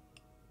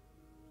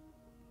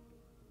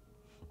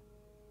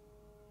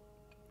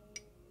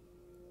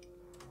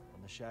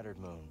 On the Shattered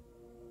Moon,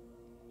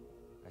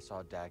 I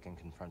saw Dagon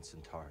confront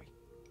Centauri.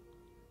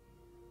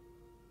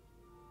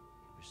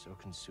 He was so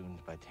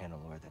consumed by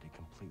Tanalorr that he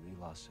completely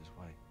lost his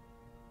way.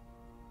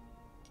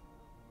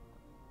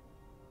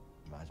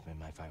 Reminds me of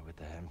my fight with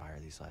the Empire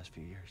these last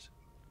few years.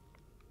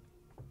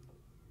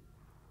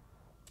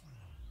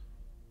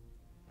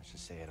 Let's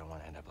just say I don't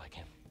want to end up like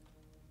him.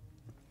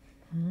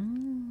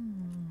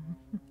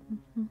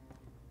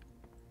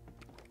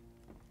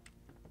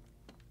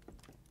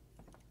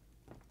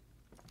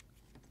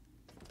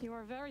 You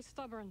are very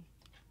stubborn,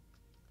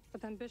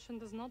 but ambition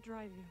does not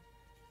drive you.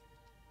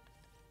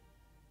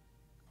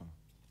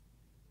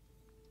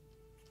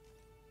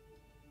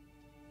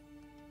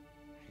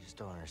 I just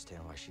don't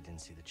understand why she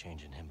didn't see the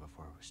change in him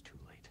before it was too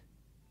late.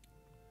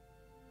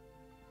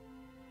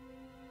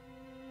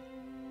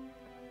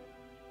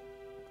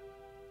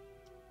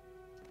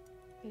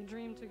 They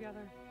dreamed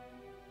together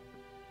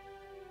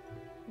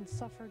and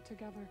suffered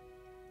together.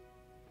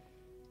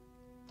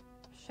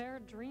 A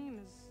shared dream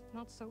is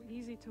not so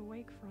easy to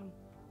wake from.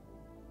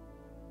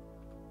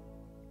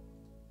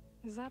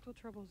 Is that what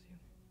troubles you?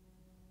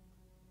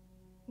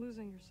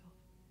 Losing yourself?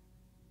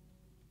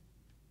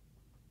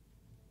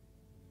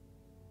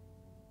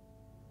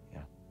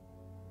 Yeah.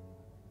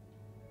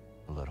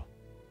 A little.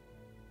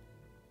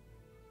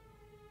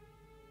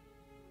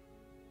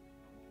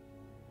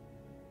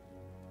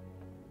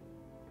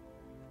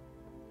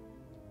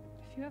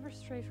 If you ever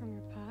stray from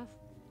your path,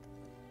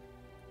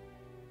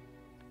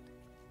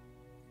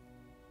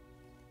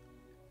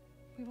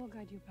 we will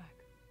guide you back.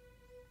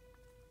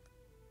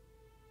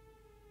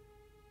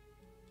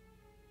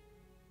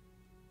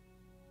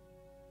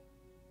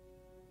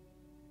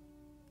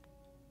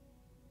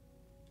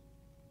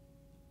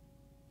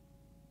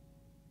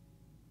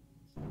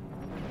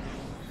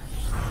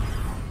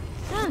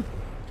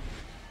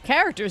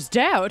 Character's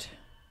doubt?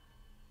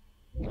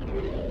 Well,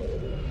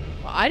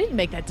 I didn't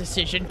make that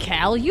decision,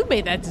 Cal. You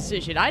made that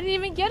decision. I didn't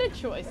even get a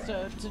choice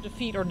to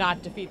defeat or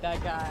not defeat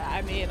that guy.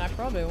 I mean, I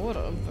probably would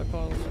have if it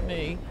was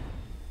me.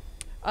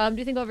 Do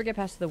you think we'll ever get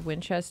past the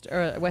Winchester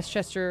or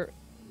Westchester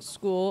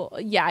school?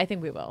 Yeah, I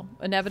think we will.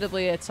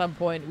 Inevitably, at some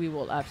point, we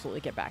will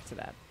absolutely get back to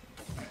that.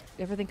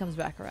 Everything comes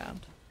back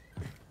around.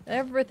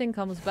 Everything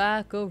comes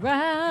back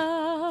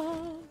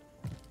around.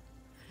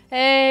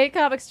 Hey,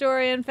 Comic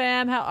Storian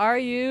fam, how are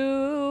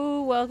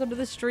you? Welcome to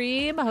the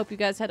stream. I hope you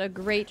guys had a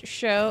great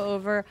show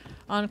over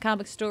on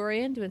Comic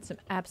Storian, doing some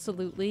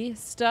absolutely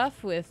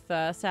stuff with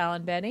Sal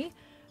and Benny.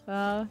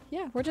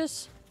 Yeah, we're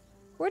just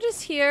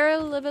here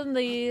living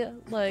the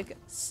like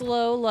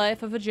slow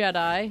life of a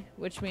Jedi,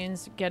 which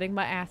means getting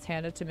my ass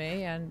handed to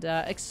me and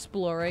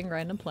exploring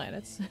random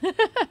planets.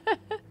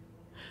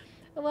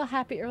 Well,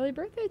 happy early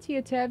birthday to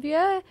you,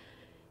 Tevya.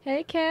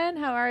 Hey, Ken,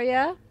 how are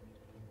ya?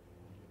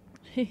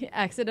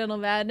 Accidental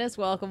Madness,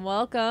 welcome,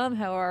 welcome.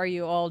 How are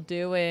you all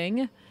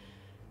doing?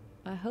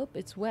 I hope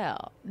it's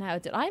well. Now,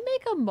 did I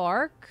make a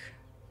mark?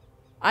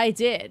 I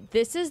did.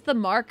 This is the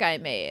mark I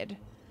made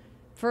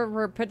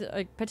for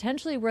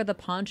potentially where the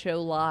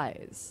poncho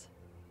lies.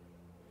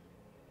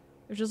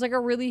 Which is like a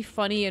really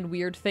funny and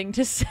weird thing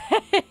to say.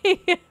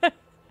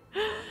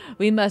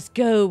 We must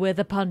go where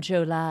the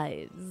poncho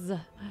lies.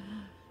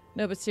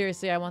 No, but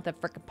seriously, I want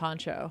that frickin'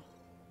 poncho.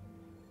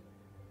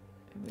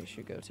 We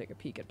should go take a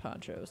peek at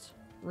ponchos.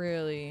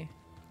 Really.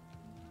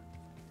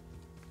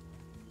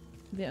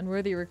 The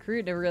unworthy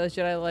recruit never realized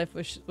Jedi life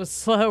was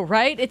slow,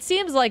 right? It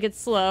seems like it's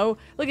slow.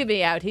 Look at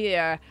me out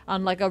here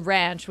on like a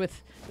ranch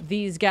with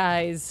these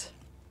guys.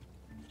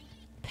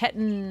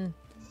 Petting,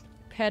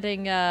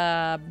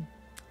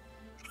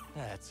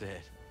 That's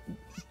it.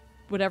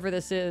 whatever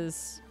this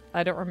is.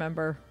 I don't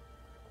remember.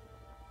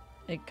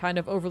 A kind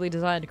of overly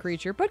designed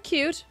creature, but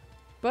cute.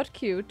 But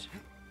cute.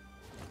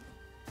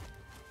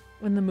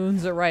 When the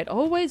moons are right.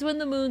 Always when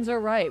the moons are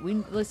right.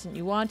 Listen,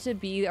 you want to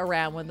be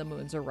around when the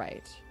moons are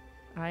right.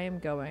 I am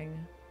going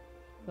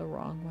the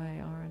wrong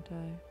way, aren't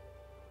I?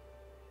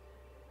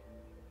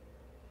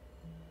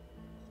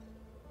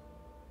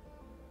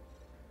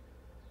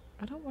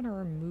 I don't want to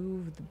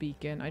remove the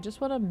beacon. I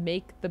just want to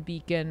make the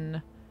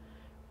beacon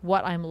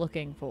what I'm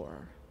looking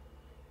for.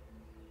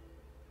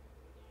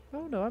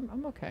 Oh no,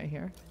 I'm okay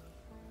here.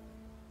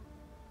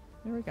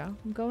 There we go.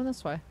 I'm going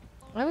this way.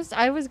 I was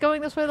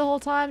going this way the whole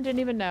time, didn't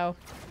even know.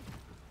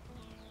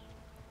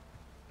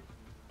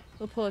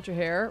 We'll pull out your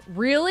hair.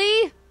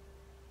 Really?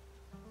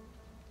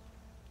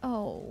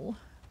 Oh.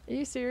 Are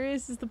you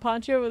serious? Is the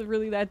poncho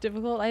really that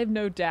difficult? I have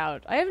no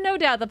doubt. I have no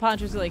doubt the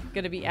poncho's like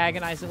gonna be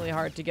agonizingly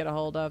hard to get a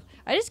hold of.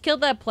 I just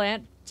killed that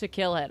plant to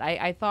kill it.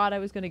 I thought I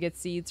was gonna get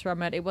seeds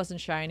from it. It wasn't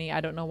shiny.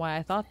 I don't know why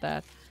I thought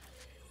that.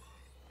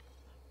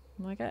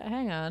 I'm like,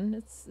 hang on.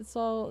 It's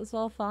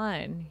all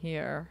fine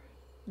here.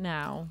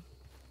 Now.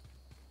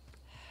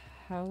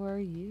 How are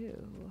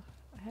you?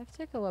 I have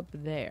to go up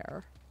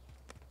there.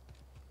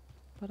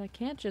 But I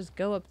can't just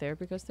go up there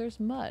because there's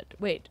mud.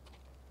 Wait.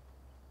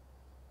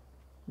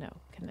 No.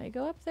 Can I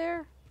go up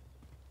there?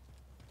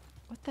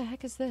 What the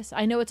heck is this?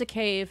 I know it's a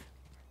cave.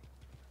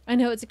 I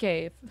know it's a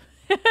cave.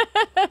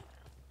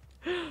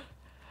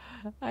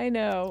 I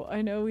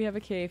know we have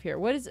a cave here.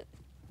 What is it?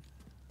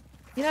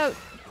 You know,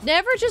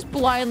 never just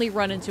blindly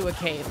run into a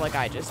cave like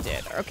I just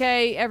did.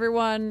 Okay,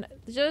 everyone?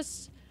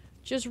 Just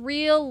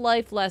real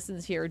life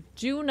lessons here.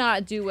 Do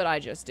not do what I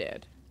just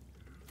did.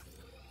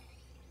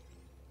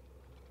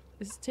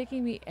 Is it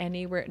taking me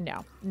anywhere?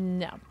 No.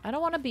 No. I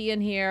don't want to be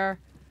in here.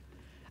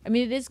 I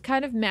mean, it is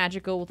kind of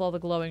magical with all the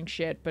glowing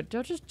shit, but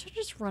don't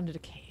just run to the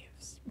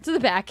caves. To the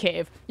back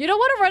cave. You don't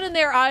want to run in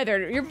there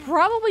either. You're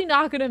probably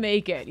not going to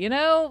make it, you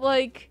know?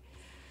 Like,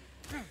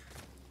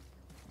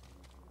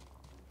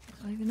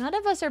 none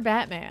of us are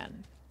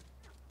Batman.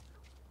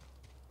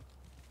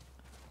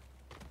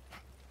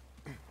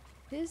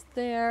 Is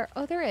there?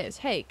 Oh, there is.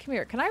 Hey, come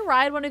here. Can I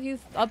ride one of you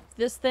up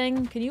this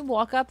thing? Can you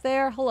walk up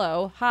there?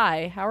 Hello.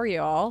 Hi. How are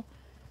you all?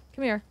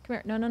 Come here. Come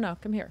here. No.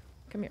 Come here.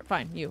 Come here.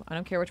 Fine. You. I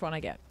don't care which one I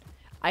get.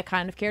 I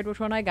kind of cared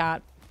which one I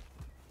got.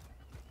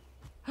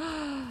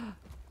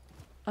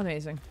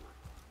 Amazing.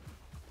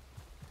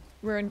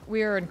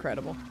 We are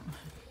incredible.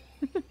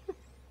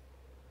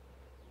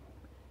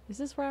 Is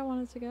this where I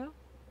wanted to go?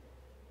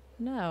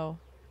 No.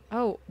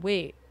 Oh,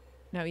 wait.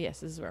 No, yes,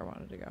 this is where I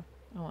wanted to go.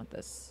 I want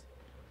this.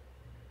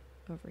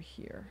 Over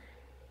here.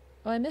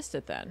 Oh, I missed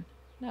it then.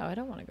 No, I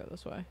don't want to go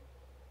this way.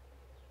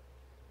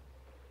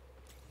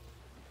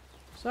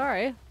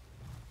 Sorry.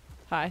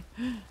 Hi.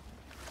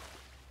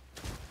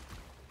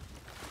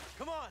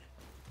 Come on.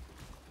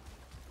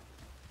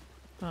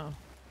 Oh.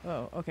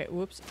 Oh, okay.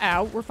 Whoops.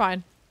 Ow. We're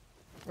fine.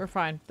 We're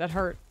fine. That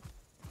hurt.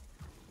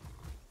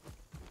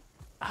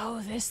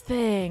 Oh, this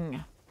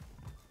thing.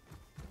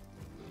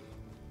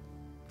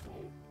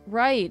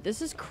 Right.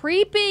 This is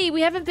creepy.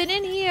 We haven't been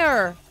in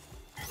here.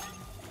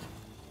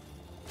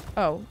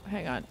 Oh,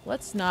 hang on.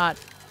 Let's not.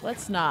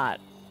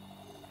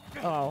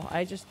 Oh,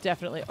 I just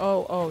definitely.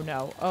 Oh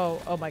no.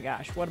 Oh my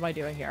gosh. What am I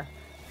doing here?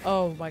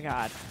 Oh my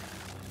god.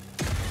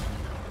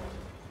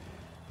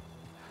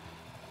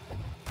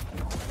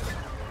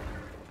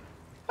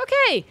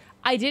 hey,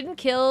 I didn't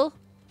kill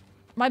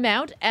my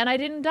mount and I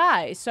didn't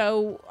die.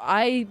 So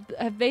I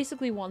have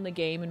basically won the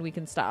game and we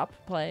can stop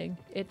playing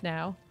it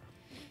now.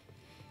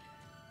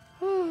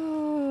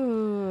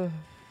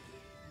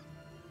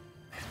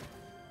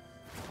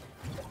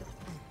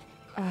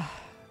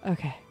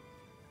 Okay.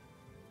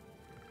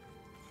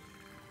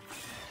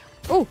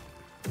 Oh!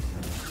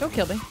 Don't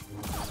kill me.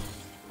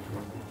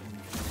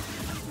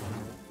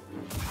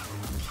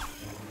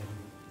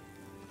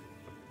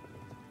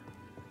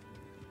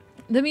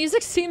 The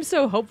music seems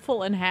so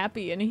hopeful and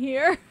happy in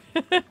here.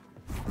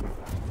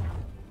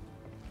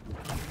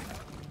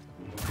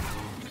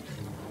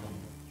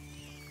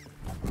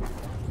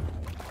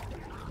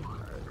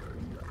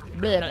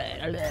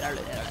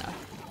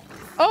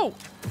 Oh!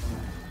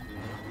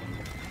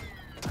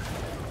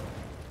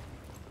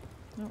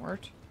 That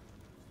worked.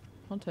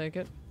 I'll take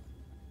it.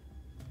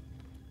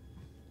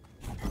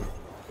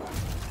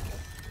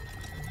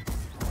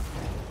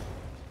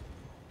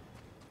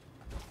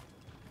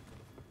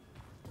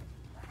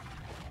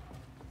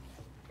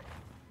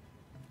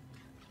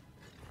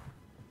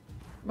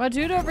 My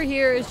dude over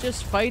here is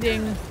just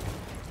fighting.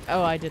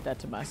 Oh, I did that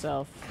to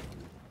myself.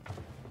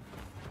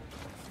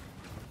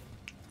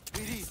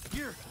 BD,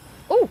 here.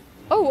 Oh!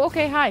 Oh,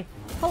 okay, hi.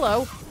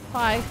 Hello.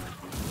 Hi.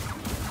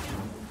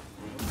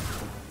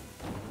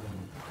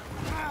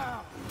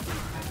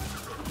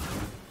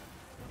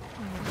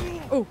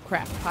 Oh,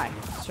 crap. Hi,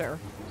 sir.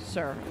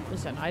 Sir,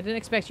 listen, I didn't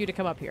expect you to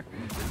come up here.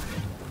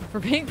 For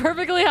being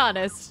perfectly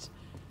honest.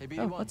 Hey, BD,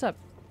 Oh, what's up?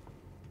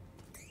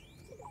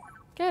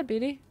 Go ahead,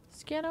 BD.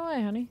 Scan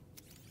away, honey.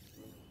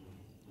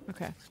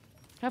 Okay.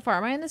 How far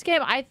am I in this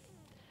game? I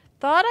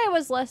thought I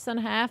was less than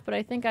half, but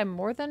I think I'm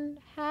more than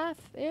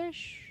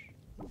half-ish.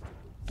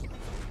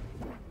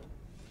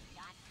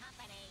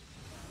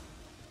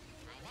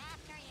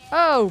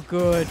 Oh,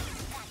 good.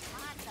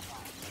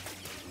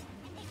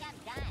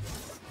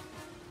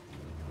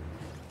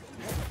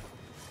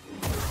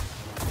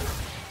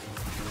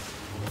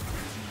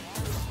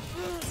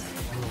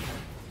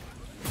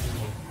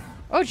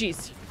 Oh,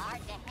 jeez.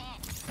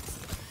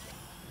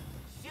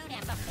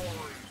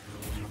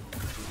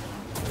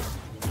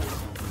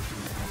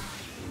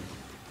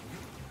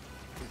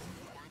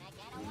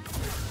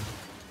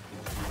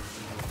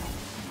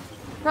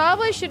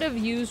 Probably should have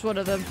used one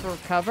of them for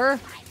cover.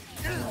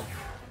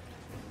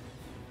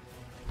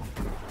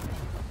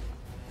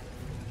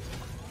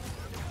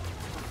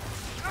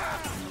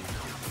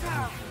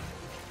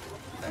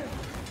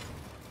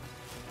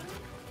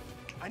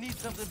 I need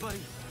something, buddy.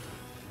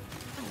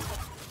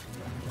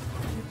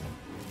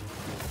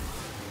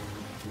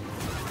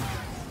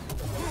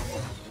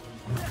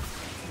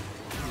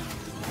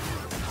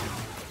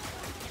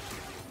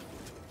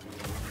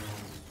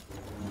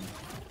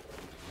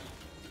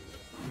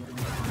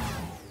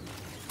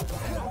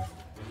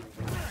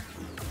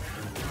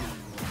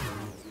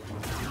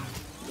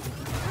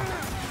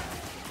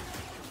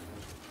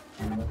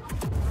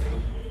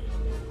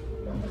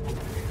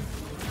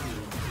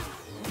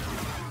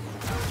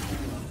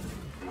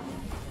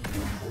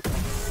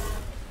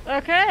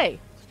 Okay.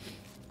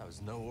 That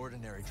was no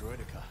ordinary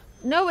droideka.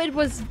 No, it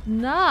was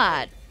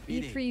not.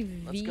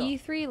 BD, let's go.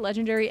 B3V3,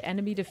 legendary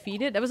enemy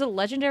defeated. That was a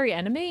legendary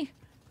enemy?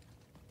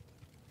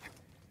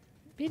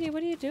 BD,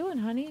 what are you doing,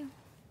 honey?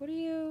 What are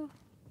you...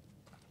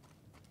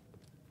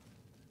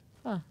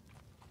 Huh.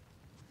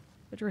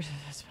 The droid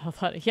spell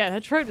thought. Yeah,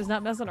 that droid was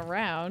not messing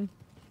around.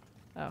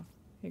 Oh, here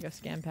you go,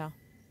 scan pal.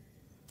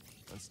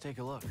 Let's take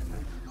a look.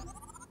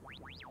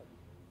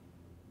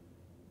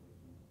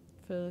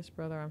 Phyllis,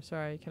 brother, I'm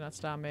sorry, you cannot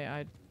stop me.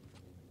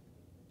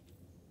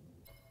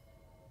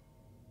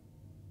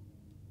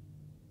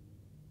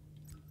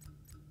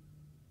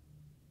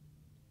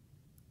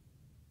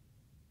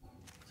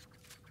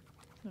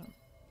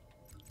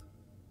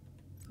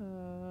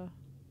 No.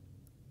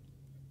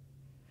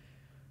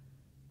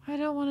 I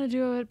don't want to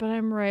do it, but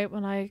I'm right.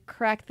 When I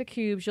crack the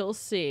cubes, you'll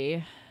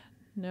see.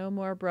 No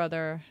more,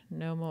 brother.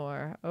 No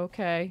more.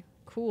 Okay.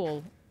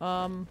 Cool.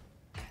 I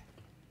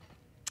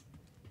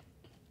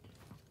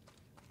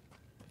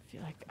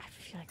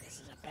feel like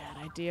this is a bad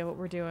idea what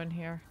we're doing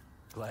here.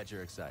 Glad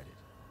you're excited.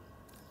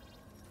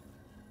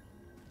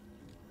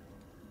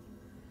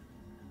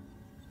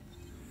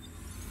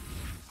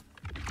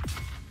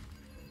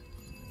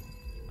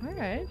 All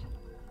right.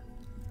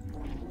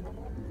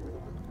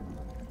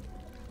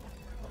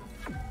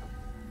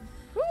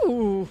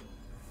 Ooh.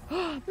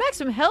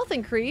 Maximum health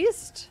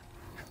increased.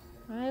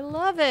 I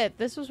love it.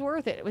 This was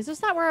worth it. Was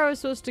this not where I was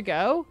supposed to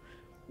go?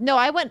 No,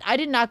 I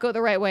did not go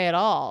the right way at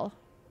all.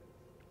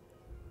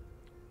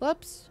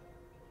 Whoops.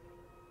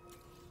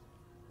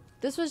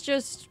 This was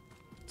just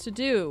to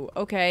do.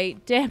 Okay,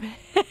 damn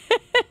it.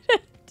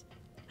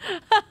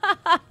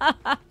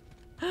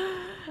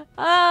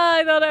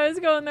 I thought I was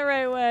going the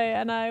right way,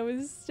 and I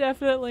was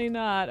definitely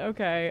not.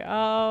 Okay,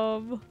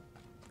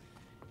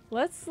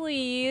 let's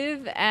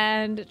leave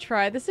and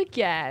try this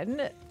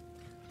again.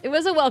 It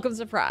was a welcome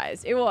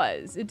surprise. It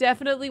was. It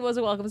definitely was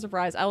a welcome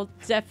surprise. I will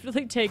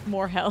definitely take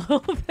more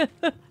health.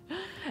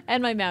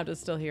 And my mount is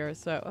still here,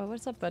 so... Oh,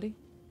 what's up, buddy?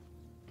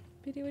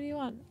 BD, what do you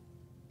want?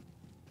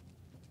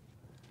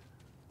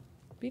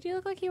 BD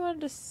looked like he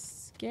wanted to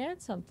scan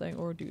something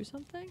or do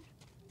something.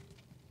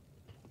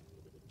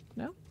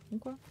 No?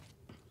 Okay.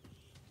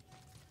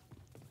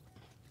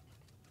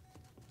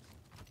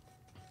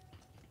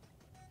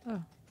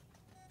 Oh.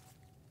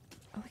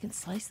 Oh, we can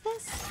slice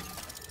this?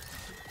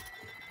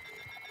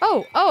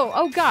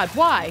 Oh God,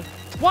 why?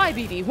 Why,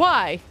 BD?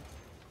 Why?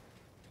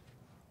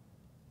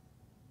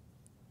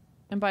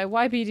 And by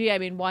why BD, I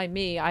mean why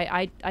me?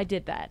 I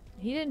did that.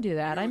 He didn't do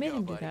that. I made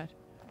him do that.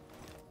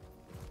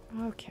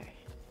 Okay.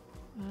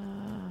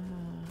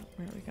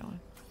 Where are we going?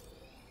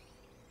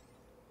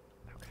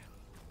 Okay.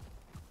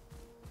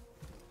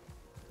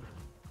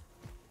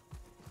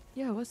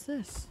 Yo, what's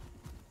this?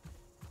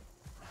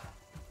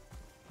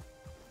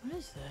 What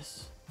is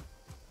this?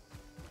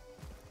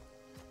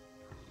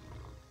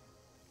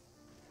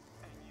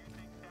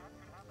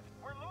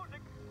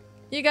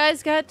 You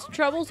guys got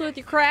troubles with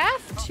your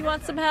craft? You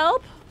want some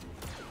help?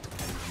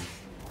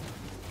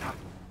 Can't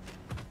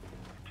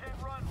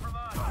run from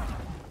us.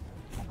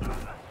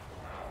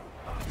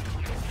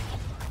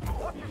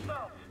 Watch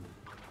yourself.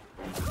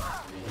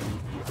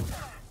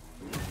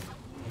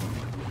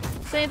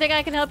 Is there anything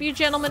I can help you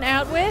gentlemen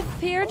out with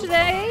here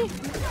today?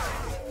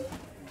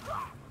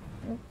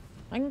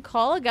 I can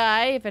call a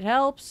guy if it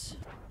helps.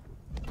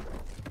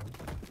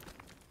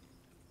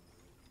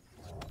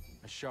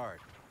 A shard.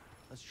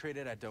 Let's trade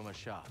it at Doma's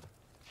shop.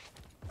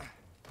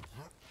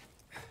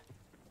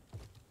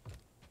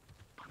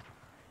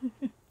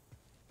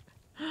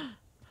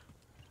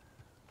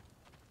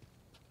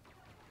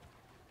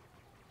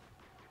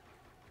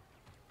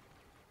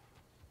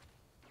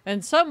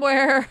 And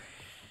somewhere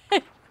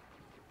a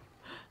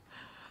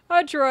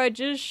droid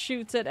just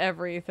shoots at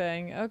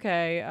everything.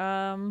 Okay,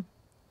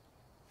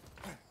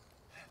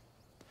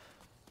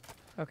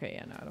 okay,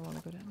 yeah, no, I don't want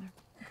to go down there.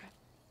 Okay.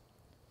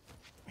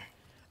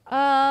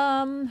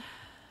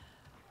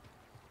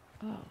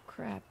 Oh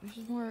crap, there's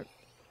more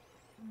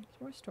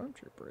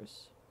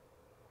stormtroopers.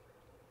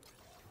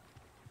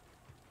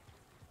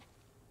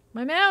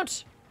 My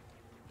mount!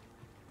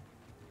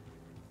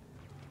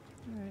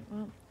 Alright,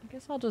 well, I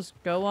guess I'll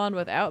just go on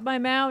without my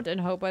mount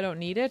and hope I don't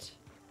need it.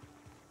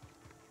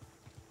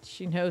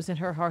 She knows in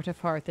her heart of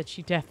heart that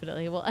she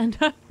definitely will end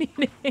up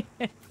needing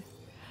it.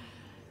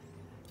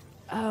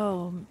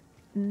 Oh,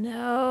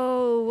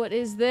 no. What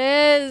is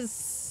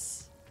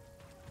this?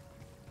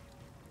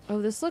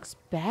 Oh, this looks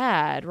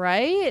bad,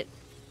 right?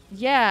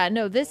 Yeah,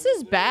 no, this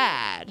is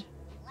bad.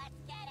 Let's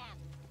get him.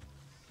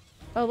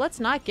 Oh,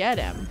 let's not get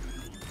him.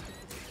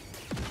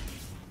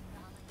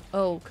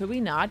 Oh, could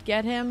we not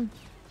get him?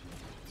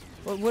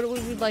 What would we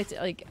like to,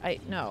 like,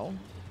 no.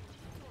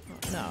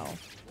 No.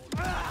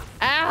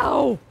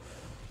 Ow!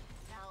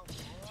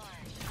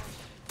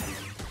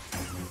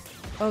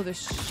 Oh, there's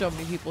so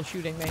many people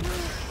shooting me.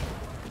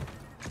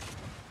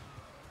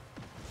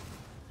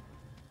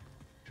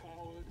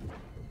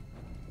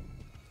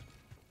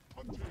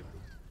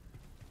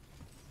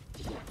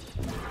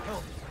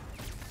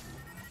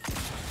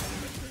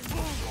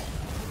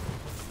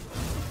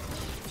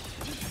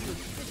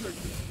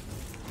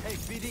 Hey,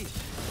 BD.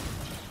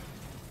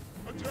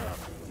 Attack!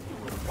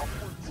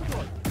 Upward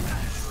strike!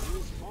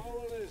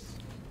 Follow this.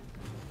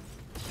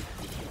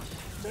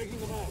 Taking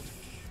them out.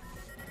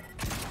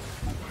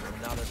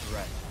 I'm not a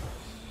threat.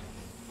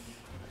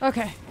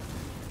 Okay.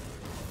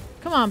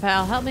 Come on,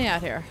 pal. Help me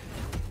out here.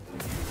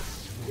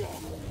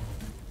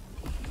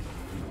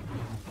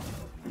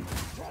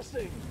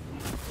 Trusting.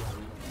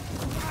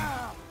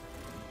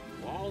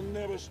 I'll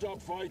never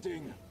stop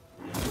fighting.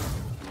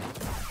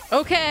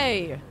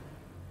 Okay.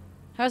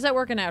 How's that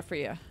working out for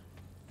you?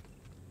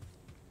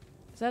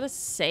 Is that a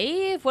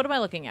save? What am I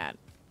looking at?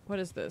 What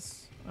is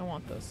this? I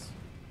want this.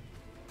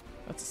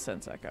 That's a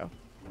sense echo.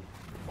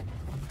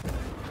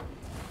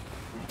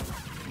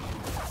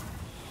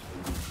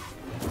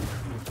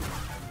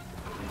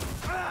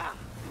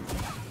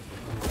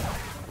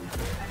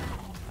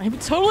 I'm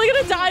totally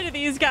gonna die to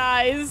these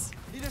guys.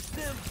 Need a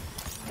stim.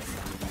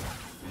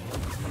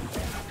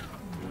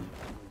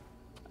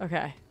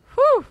 Okay.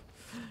 Whew.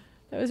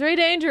 That was very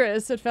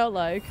dangerous, it felt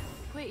like.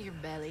 Quit your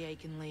belly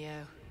aching,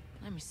 Leo.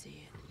 Let me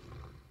see it.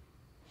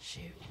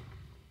 Shoot.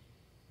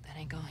 That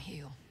ain't gonna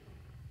heal.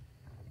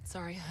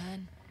 Sorry,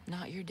 hun.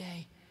 Not your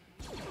day.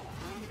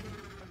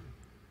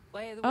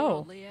 Way of the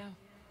world, Leo.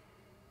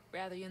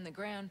 Rather you in the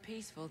ground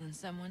peaceful than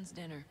someone's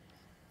dinner.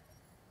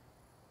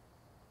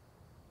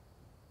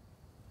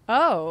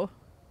 Oh.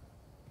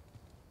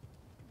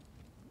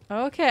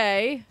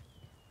 Okay.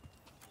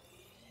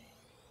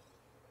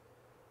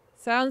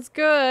 Sounds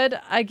good,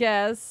 I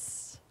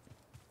guess.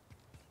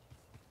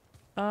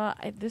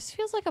 This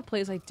feels like a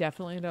place I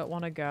definitely don't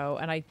want to go,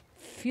 and I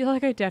feel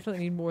like I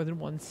definitely need more than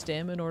one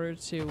stim in order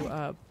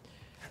to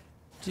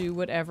do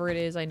whatever it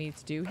is I need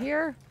to do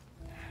here.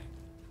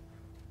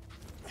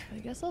 I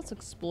guess let's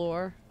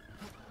explore.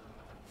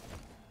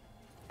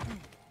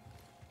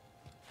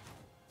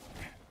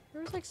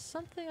 There's like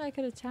something I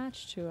could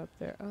attach to up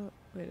there. Oh,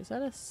 wait, is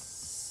that a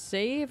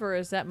save or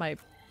is that my...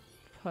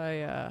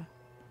 It's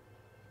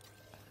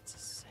a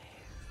save.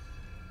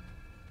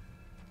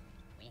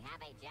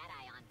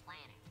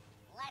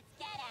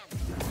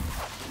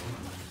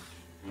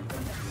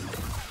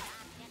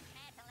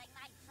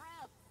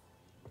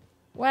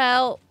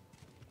 Well,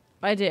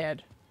 I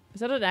did.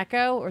 Is that an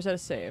echo or is that a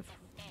save?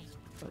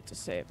 Oh, it's a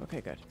save. Okay,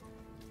 good.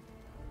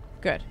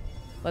 Good.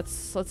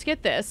 Let's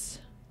get this.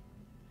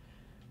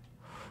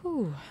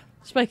 Whew.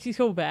 This makes me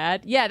so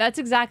bad. Yeah, that's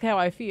exactly how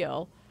I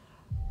feel.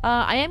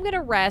 I am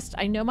gonna rest.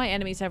 I know my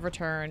enemies have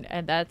returned,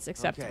 and that's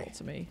acceptable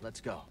to me.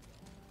 Let's go.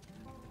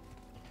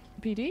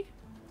 PD?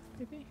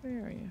 PD?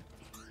 Where are you?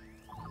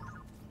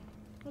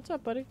 What's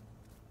up, buddy?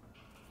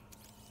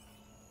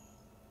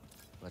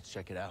 Let's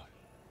check it out.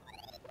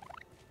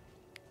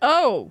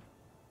 Oh!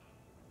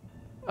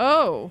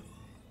 Oh.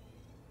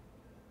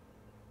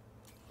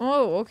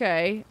 Oh,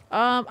 okay.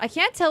 I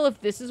can't tell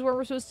if this is where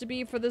we're supposed to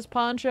be for this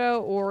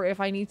poncho or if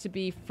I need to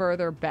be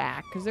further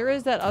back. Because there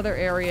is that other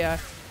area.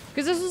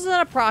 Because this is an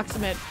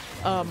approximate,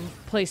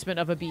 placement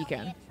of a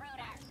beacon.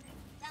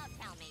 Don't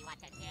tell me what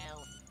to do.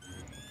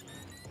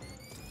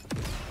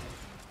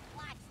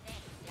 Watch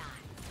this shot.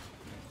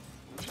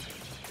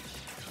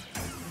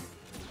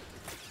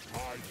 I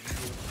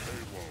yield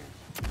payload.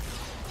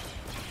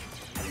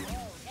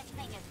 Ooh, this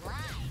thing is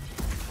live.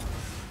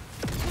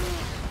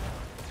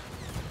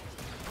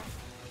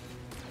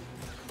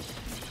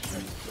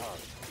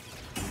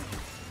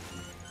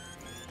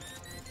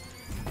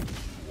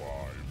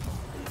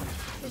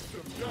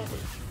 System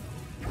damage.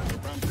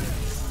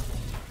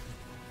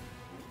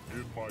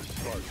 In my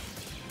sight.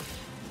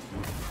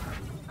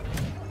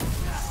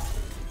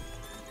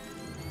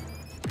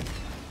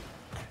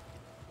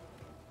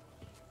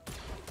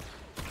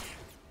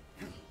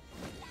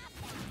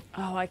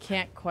 Oh, I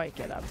can't quite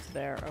get up to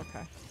there.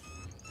 Okay.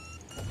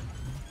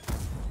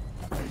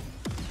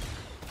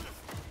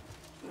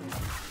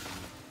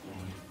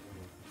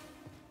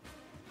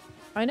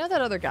 I know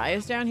that other guy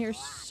is down here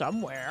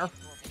somewhere.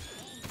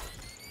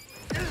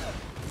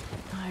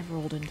 I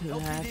rolled into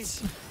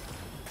that.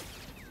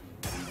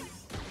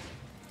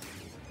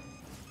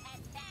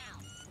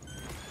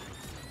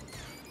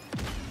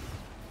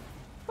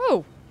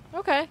 Oh,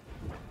 okay.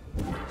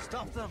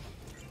 Stop them.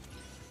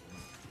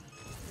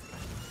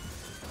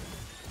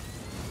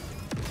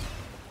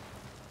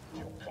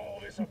 You call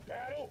this a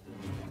battle?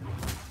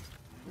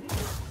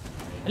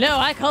 No,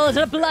 I call it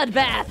a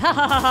bloodbath. Ha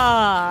ha ha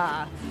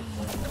ha.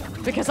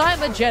 Because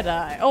I'm a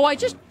Jedi. Oh, I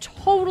just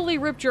totally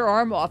ripped your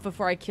arm off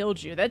before I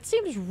killed you. That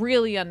seems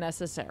really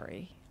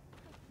unnecessary.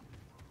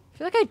 I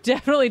feel like I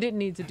definitely didn't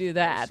need to do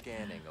that.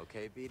 Scanning,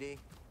 okay, BD?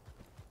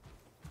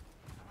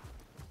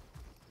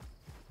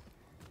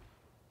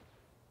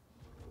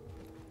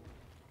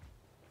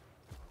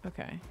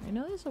 Okay, I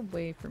know there's a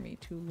way for me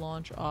to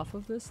launch off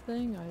of this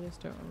thing. I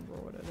just don't remember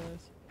what it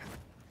is.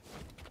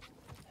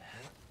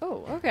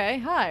 Oh, okay.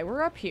 Hi,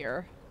 we're up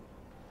here.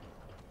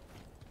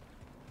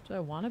 Do I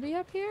want to be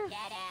up here?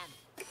 Get him.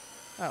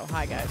 Oh,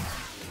 hi, guys.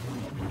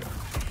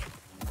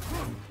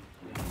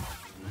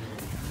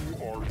 You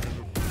are in a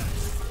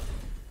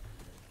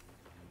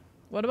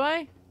What am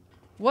I?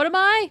 What am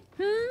I?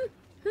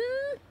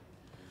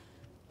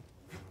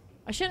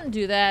 I shouldn't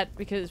do that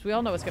because we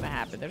all know what's going to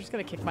happen. They're just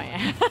going to kick my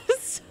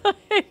ass.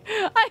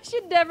 I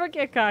should never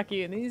get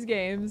cocky in these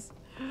games.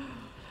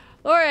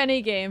 Or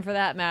any game for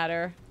that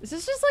matter. Is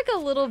this just like a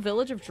little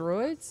village of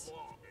droids?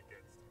 bomb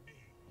against me.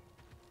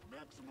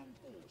 Maximum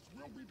force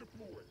will be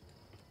deployed.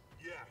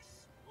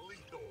 Yes,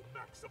 lethal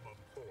maximum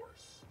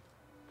force.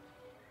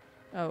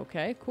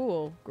 Okay,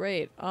 cool.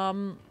 Great.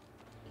 I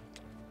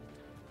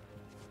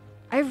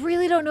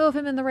really don't know if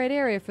I'm in the right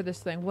area for this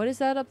thing. What is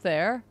that up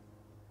there?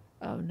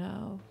 Oh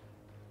no.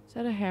 Is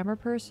that a hammer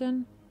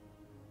person?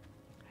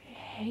 I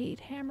hate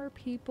hammer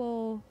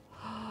people.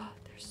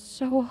 They're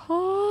so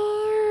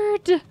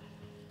hard.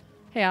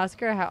 Hey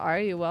Oscar, how are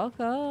you?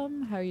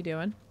 Welcome. How are you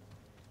doing?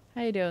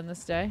 How you doing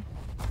this day?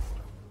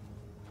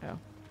 Oh.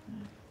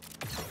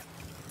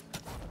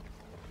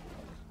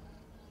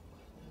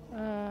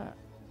 I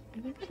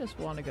think I just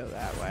want to go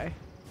that way.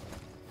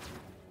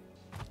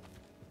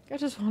 I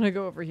just want to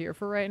go over here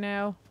for right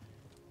now.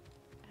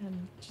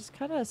 And just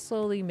kind of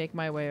slowly make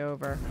my way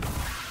over.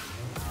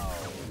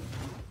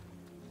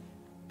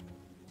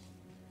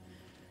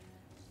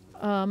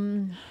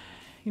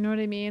 You know what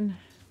I mean?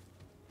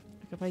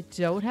 Like if I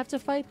don't have to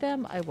fight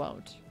them, I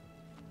won't.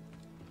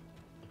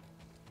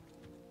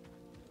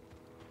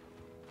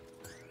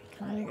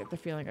 Kind of get the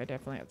feeling I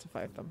definitely have to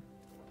fight them.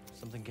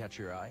 Something catch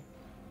your eye?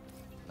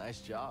 Nice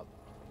job.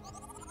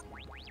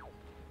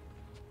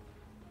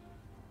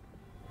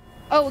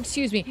 Oh,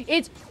 excuse me.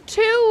 It's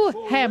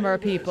two hammer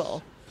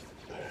people.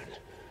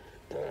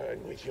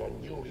 Burn with your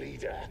new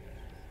leader.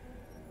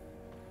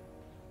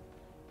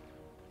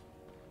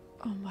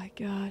 Oh my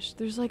gosh.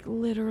 There's like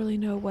literally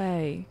no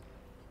way.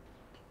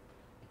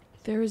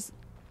 There's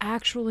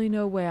actually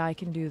no way I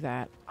can do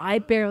that. I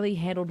barely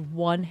handled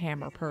one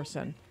hammer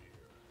person.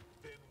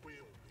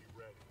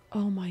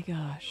 Oh my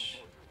gosh.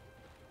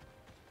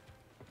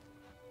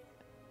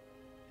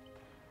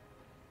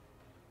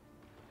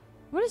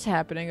 What is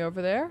happening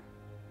over there?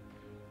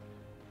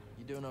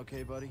 You doing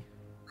okay, buddy?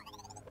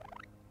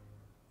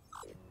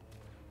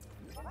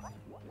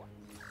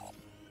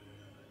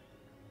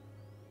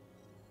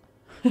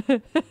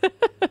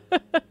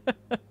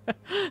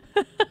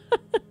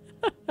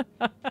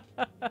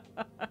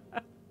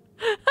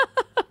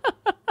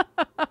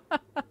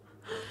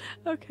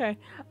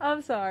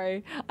 I'm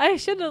sorry. I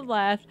shouldn't have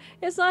laughed.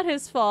 It's not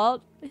his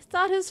fault. It's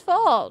not his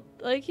fault.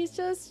 Like, he's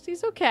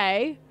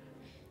okay.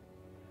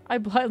 I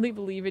blindly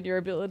believe in your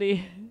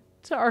ability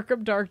to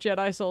Arkham Dark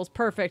Jedi Souls.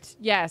 Perfect.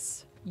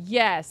 Yes.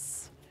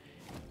 Yes.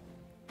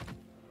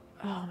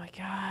 Oh my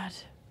god.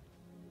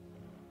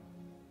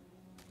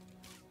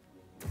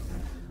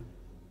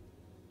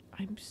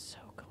 I'm so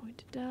going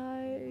to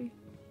die.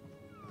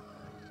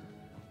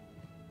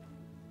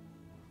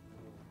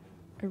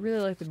 I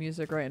really like the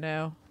music right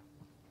now.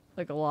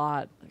 Like, a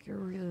lot. Like, I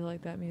really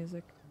like that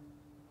music.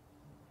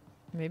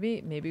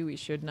 Maybe we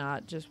should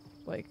not just,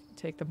 like,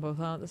 take them both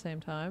on at the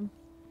same time.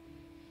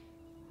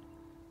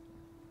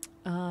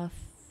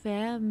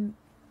 Fami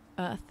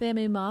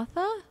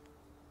Martha?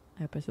 I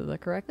hope I said that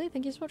correctly.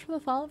 Thank you so much for the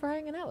follow, for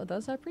hanging out with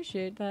us. I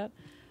appreciate that.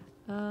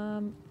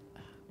 Great.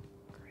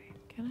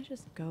 Can I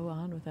just go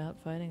on without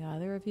fighting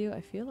either of you?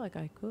 I feel like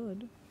I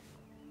could.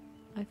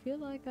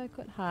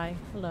 Hi.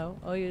 Hello.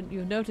 Oh,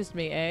 you noticed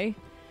me, eh?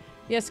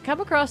 Yes, come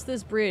across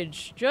this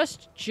bridge.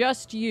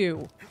 Just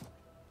you.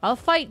 I'll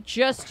fight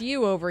just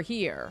you over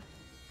here.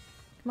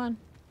 Come on.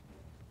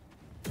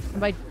 And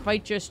by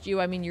fight just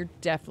you, I mean you're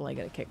definitely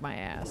gonna kick my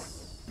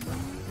ass.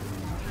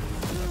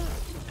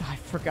 I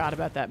forgot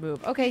about that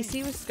move. Okay,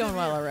 see, this is going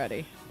well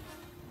already.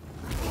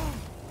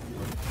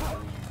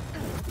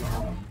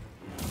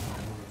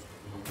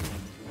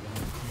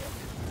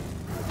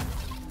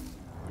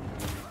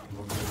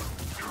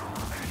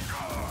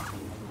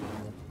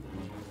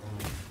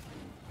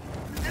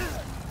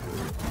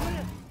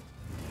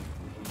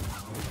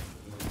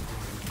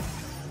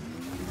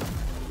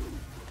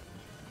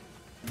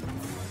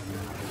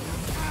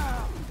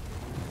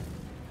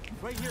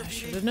 Right here,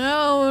 Should have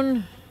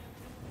known.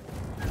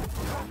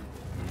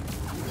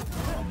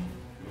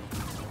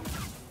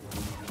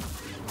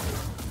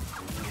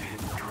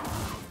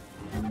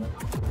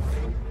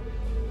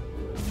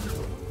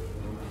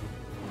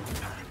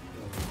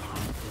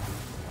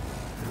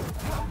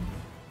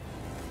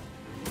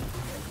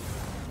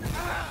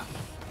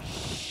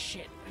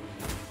 Shit.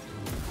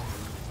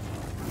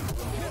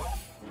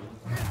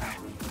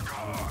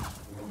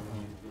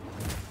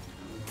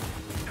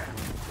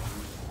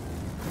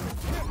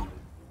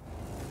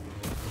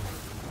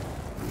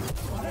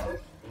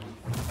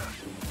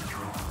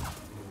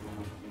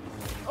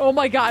 Oh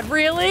my god,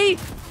 really?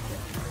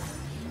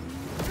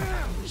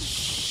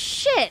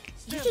 Shit!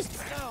 You're just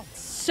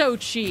so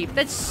cheap.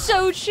 That's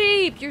so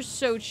cheap! You're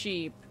so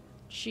cheap.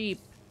 Cheap.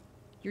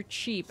 You're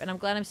cheap, and I'm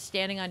glad I'm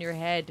standing on your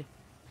head.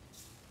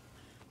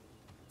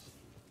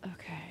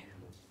 Okay.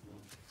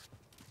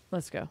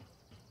 Let's go.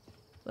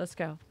 Let's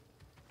go.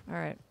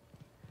 Alright.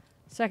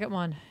 Second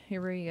one.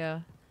 Here we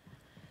go.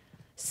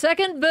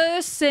 Second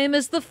verse, same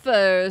as the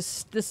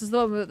first. This is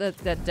the one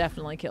that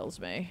definitely kills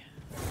me.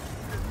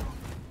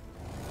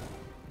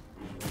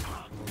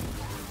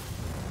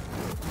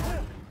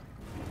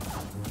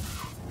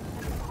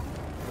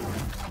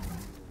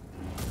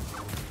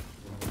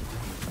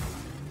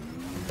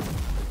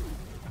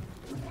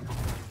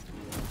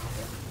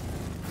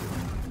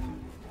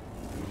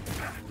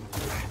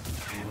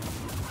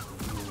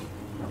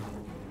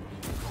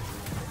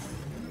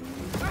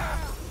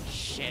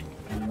 Shit.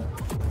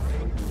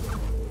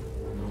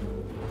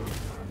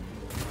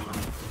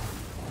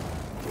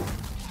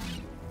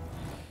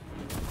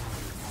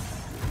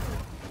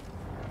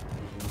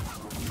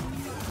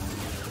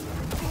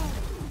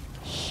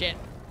 Shit.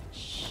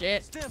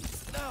 Shit.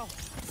 Stiff, no.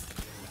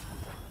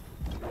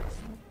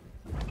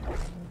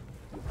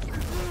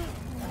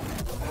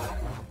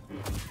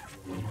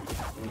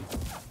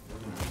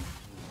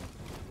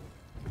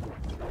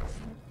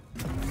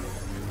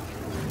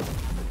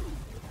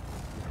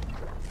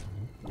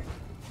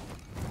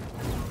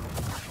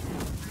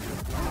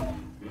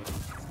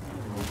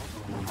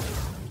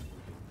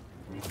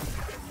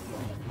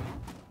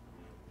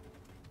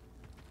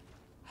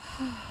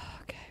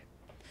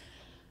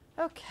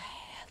 Okay,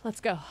 let's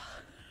go.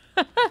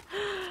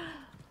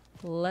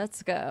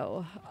 Let's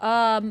go.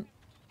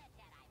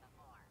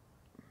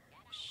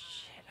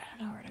 Shit, I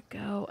don't know where to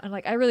go. And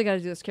like, I really gotta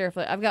do this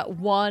carefully. I've got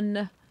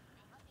one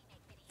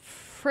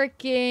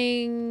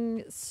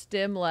freaking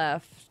stim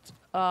left.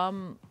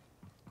 Okay.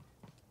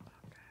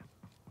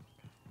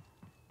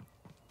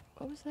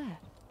 What was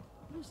that?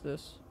 What is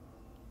this?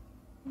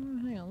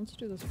 Hang on, let's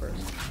do this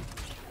first.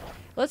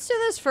 Let's do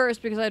this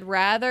first because I'd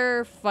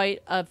rather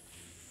fight a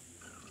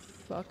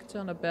fuck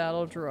ton of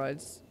battle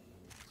droids.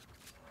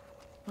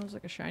 Oh, there's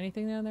like a shiny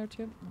thing down there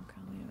too.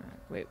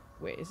 Okay,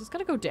 wait, is this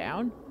gonna go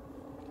down?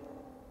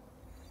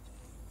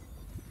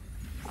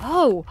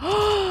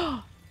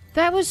 Oh!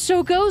 That was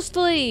so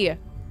ghostly!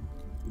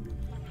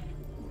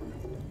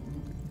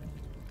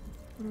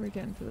 What are we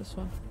getting for this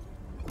one?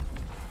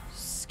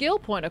 Skill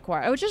point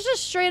acquired. Oh, just a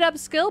straight up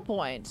skill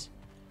point.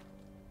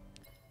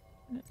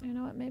 You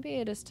know what? Maybe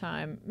it is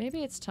time.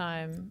 Maybe it's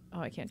time.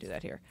 Oh, I can't do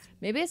that here.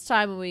 Maybe it's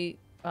time when we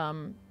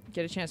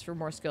get a chance for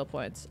more skill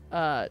points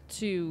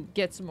to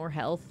get some more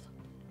health.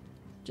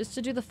 Just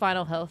to do the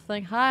final health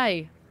thing.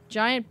 Hi,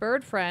 giant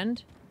bird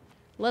friend.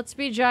 Let's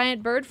be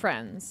giant bird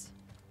friends.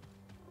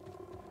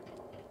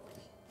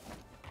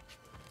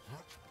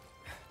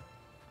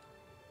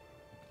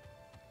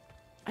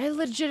 I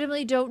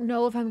legitimately don't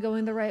know if I'm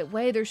going the right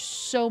way. There's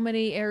so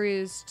many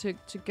areas to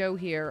go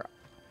here.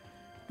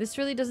 This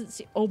really doesn't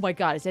seem... Oh my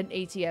god, is that an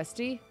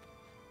ATSD?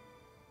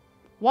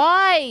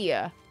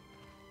 Why?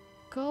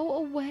 Go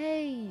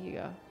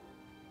away.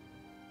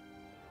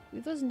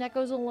 Leave those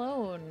Neckos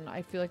alone.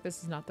 I feel like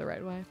this is not the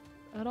right way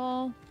at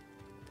all.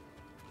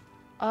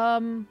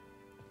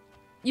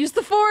 Use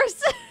the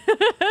Force!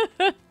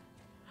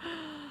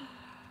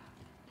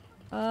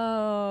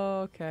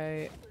 Oh,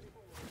 okay.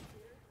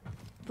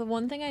 The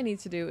one thing I need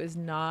to do is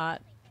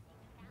not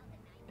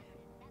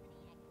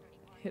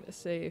hit a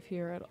save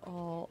here at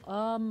all.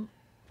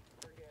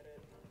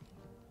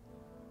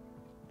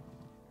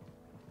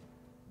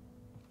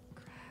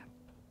 Crap.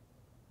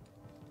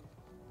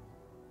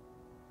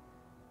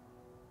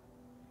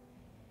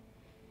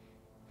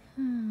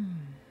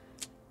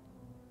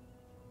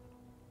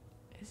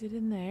 Is it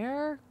in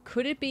there?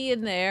 Could it be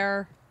in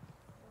there?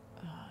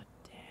 Oh,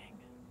 dang.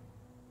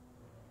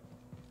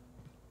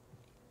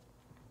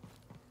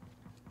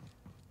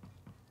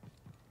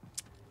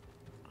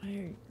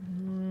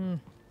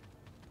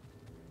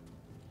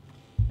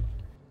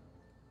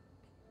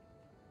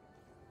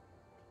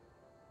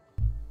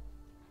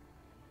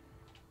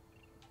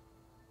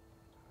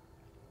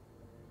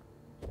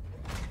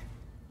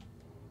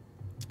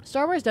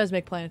 Star Wars does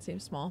make planets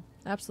seem small.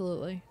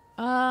 Absolutely.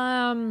 Okay.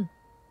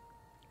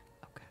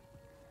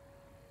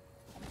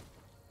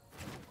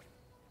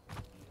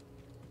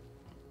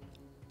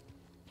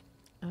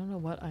 I don't know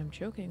what I'm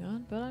choking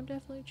on, but I'm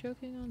definitely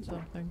choking on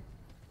something.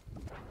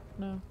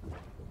 No.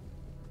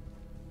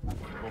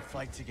 We'll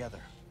fight together.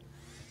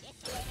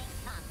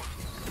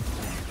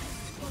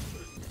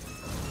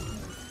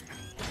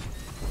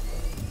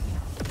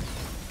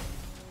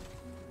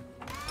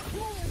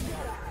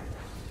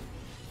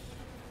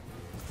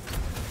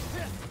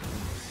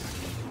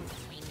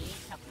 We need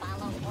to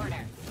follow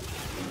orders.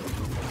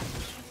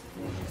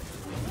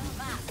 Move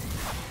up.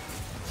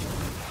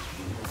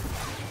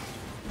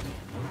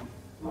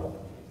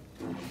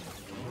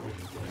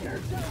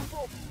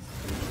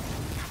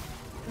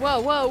 Whoa,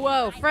 whoa,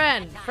 whoa.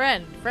 Friend. We're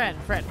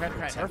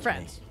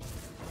friends.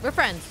 We're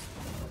friends.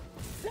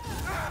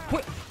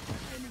 What?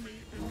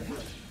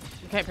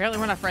 Okay, apparently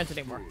we're not friends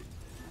anymore.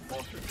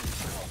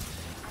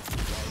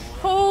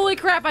 Holy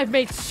crap, I've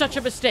made such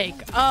a mistake.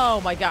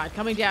 Oh my god,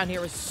 coming down here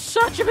was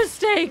such a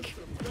mistake.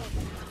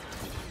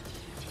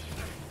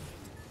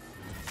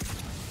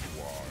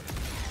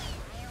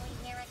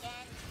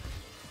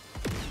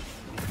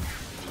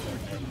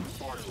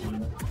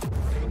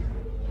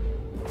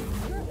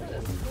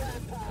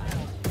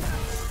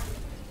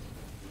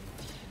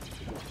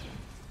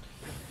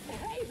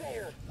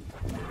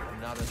 I'm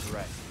not a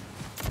threat.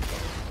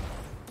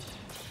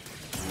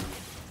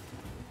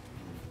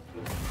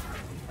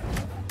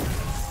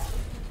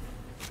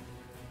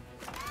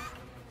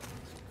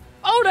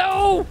 Oh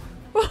no!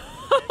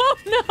 Oh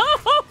no!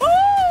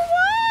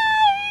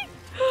 Why?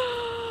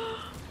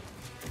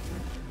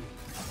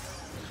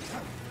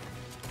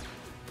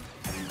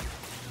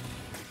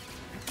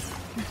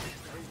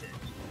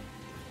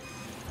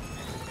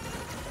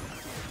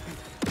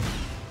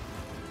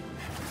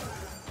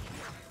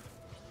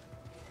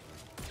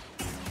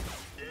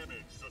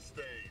 Damage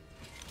sustained.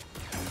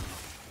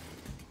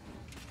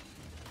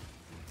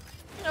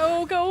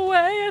 Oh, go away.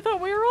 I thought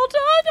we were all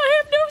done.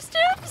 I have no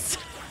steps.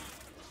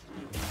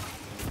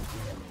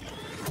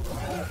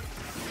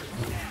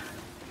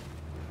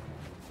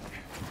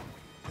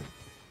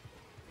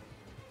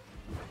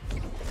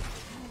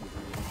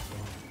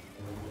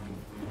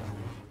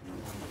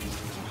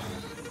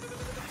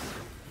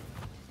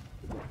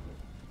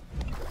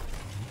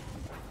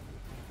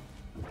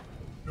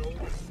 No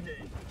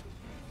escape.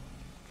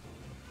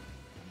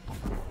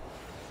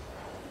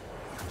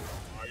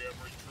 I am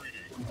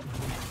retreating.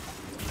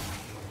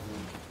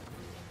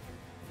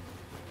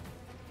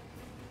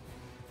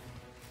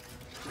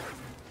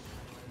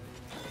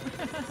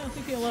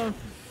 Leave me alone.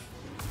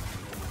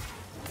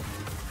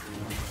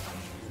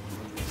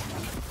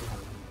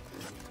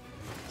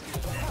 You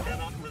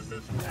cannot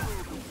resist.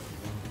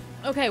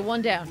 Okay,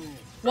 one down.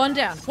 One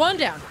down. One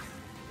down.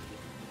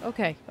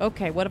 Okay,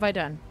 okay, what have I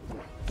done?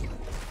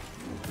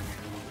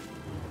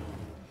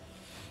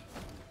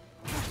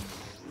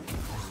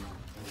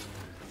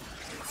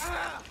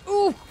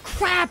 Ooh,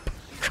 crap!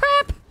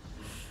 Crap!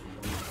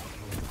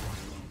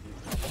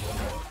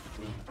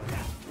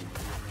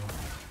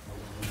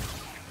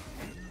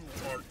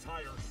 You are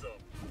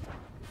tiresome.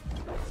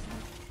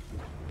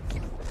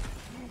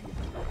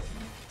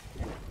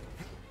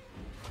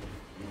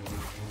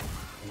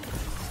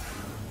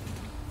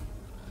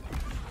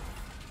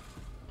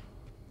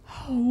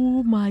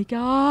 Oh my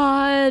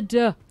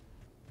god!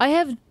 I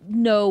have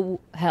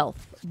no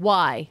health.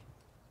 Why?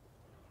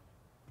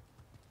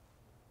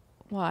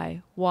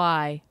 Why?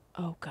 Why?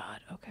 Oh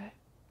god, okay.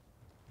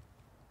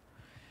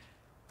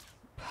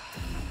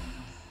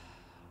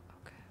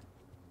 Okay.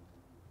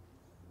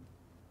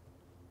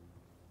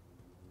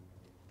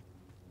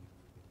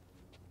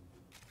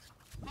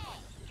 Hey,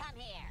 come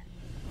here.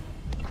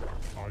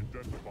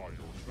 Identify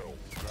yourself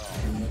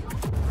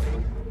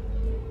now.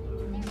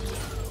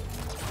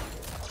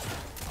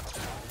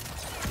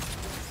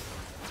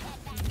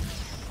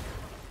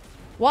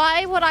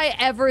 Why would I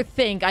ever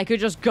think I could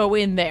just go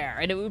in there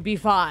and it would be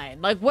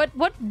fine? Like, what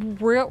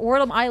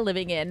world am I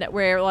living in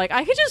where, like,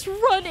 I could just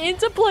run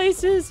into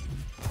places?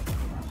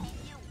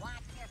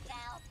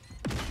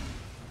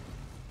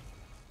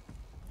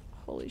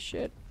 Holy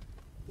shit.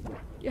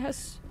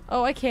 Yes.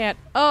 Oh, I can't.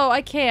 Oh,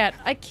 I can't.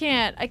 I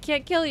can't. I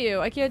can't kill you.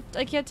 I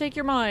can't take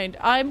your mind.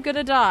 I'm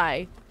gonna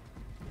die.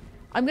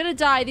 I'm gonna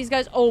die. These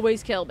guys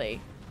always kill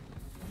me.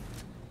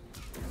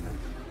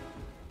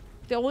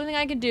 The only thing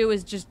I can do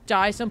is just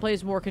die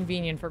someplace more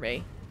convenient for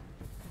me.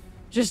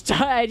 Just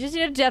die. I just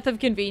need a death of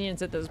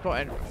convenience at this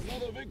point.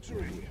 Another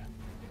victory.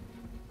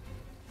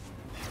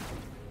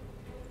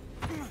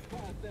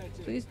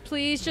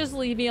 Please just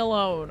leave me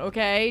alone,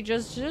 okay?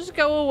 Just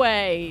go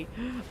away.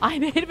 I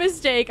made a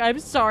mistake. I'm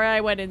sorry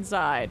I went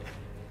inside.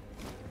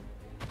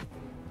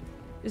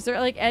 Is there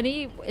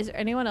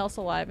anyone else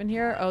alive in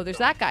here? Oh, there's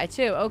that guy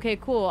too. Okay,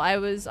 cool.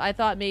 I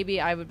thought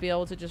maybe I would be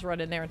able to just run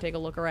in there and take a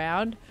look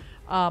around.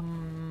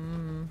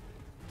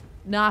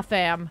 Nah,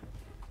 fam.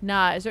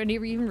 Nah, is there any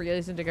even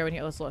reason to go in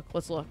here? Let's look.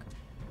 Let's look.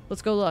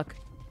 Let's go look.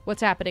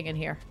 What's happening in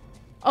here?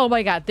 Oh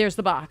my god, there's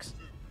the box.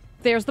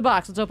 There's the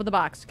box. Let's open the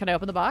box. Can I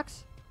open the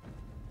box?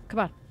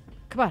 Come on.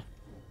 Come on.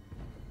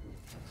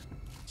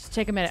 Just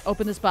take a minute.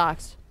 Open this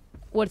box.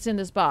 What's in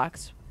this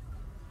box?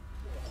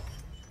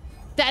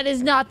 That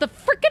is not the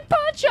freaking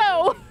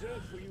poncho!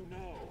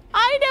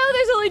 I know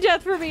there's only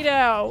death for me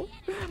now.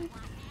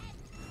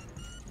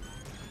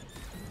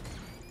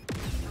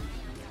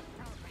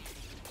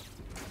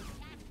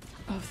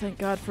 Oh, thank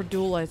God for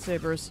dual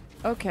lightsabers.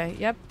 Okay,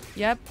 yep.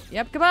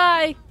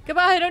 Goodbye!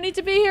 Goodbye, I don't need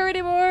to be here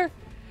anymore.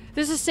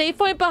 There's a save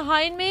point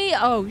behind me?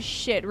 Oh,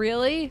 shit,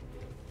 really?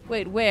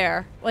 Wait,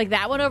 where? Like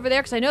that one over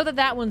there? Because I know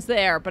that one's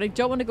there, but I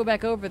don't want to go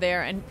back over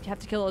there and have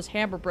to kill those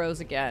Hammer Bros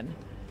again.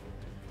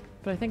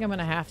 But I think I'm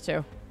gonna have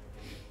to.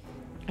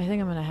 I think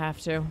I'm gonna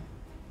have to.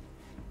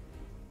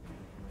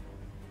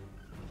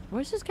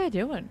 What's this guy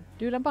doing?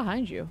 Dude, I'm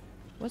behind you.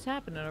 What's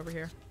happening over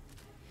here?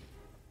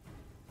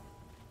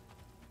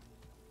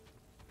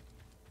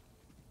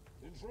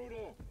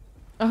 Intruder.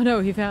 Oh no,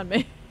 he found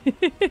me.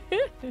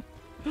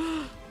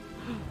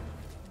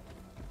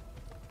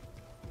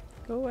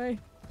 Go away.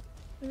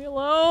 Leave me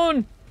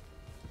alone.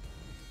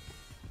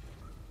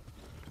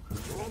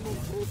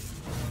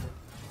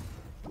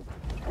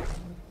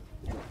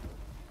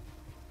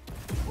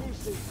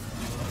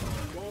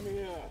 Come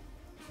here.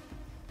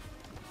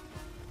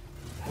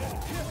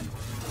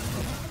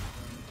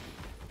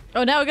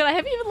 Oh, now we're gonna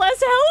have even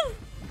less health?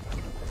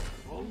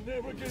 I'll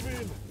never give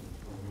in.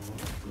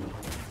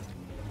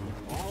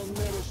 I'll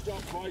never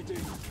stop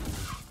fighting.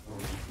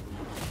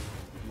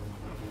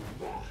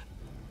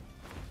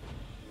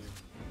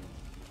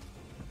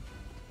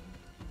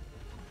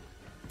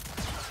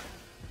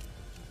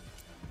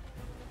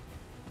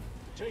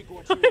 Take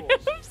what's yours.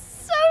 I'm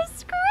so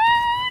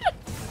screwed!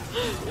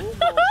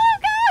 Oh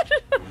god!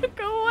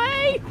 Go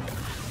away!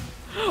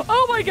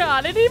 Oh my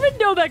god, I didn't even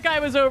know that guy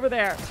was over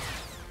there.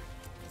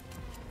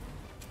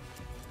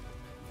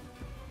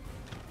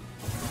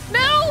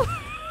 No!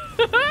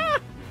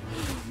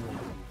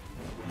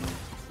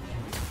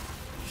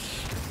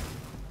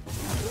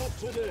 Not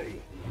today.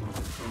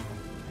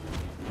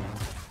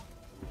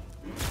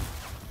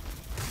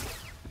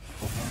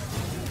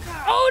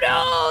 Oh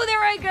no!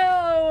 There I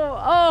go!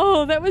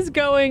 Oh, that was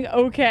going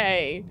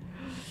okay.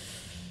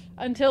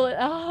 Until it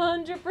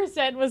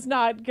 100% was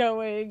not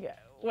going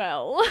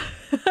well.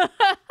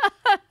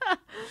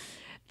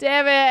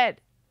 Damn it!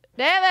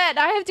 Damn it!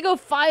 I have to go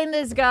find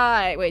this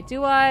guy. Wait,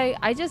 do I?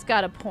 I just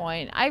got a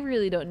point. I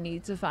really don't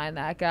need to find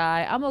that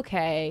guy. I'm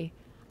okay.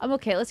 I'm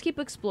okay. Let's keep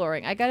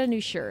exploring. I got a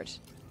new shirt.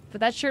 But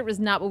that shirt was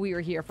not what we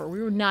were here for.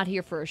 We were not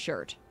here for a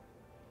shirt.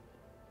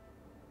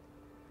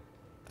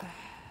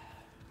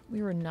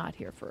 We were not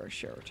here for a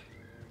shirt.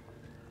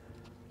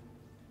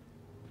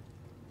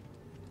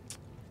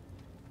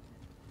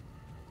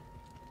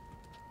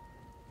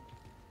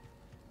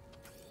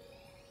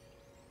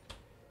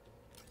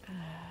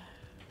 Alright,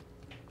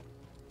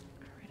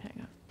 hang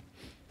on.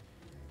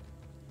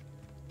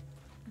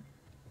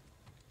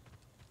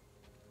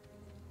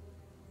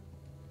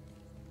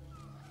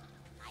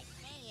 I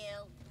see you.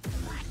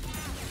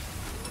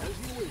 As you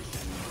wish.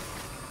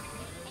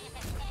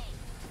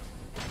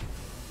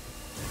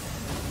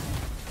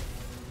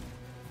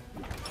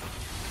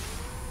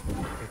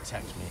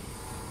 Protect me.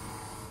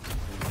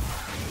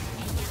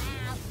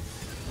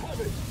 Have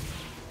it.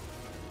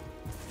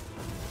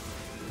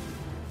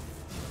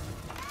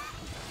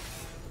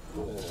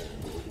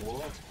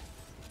 What?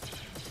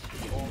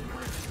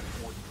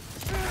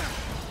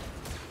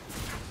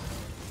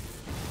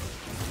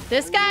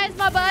 This guy's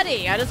my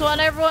buddy. I just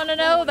want everyone to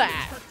know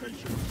that.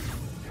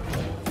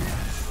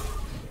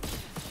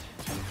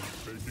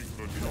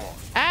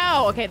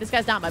 Ow! Okay, this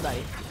guy's not my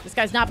buddy. This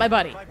guy's not my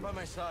buddy. Right by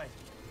my side.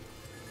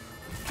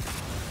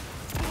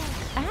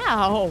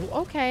 Ow!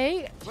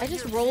 Okay. I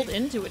just rolled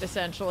into it,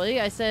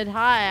 essentially. I said,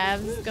 hi,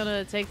 I'm just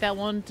gonna take that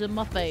one to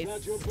my face.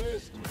 Not your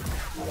best.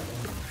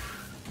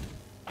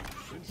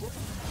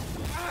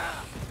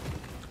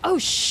 Oh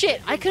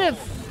shit, I could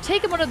have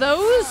taken one of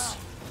those.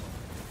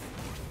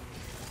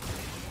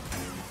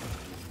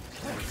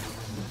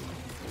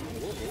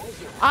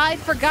 I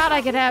forgot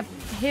I could have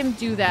him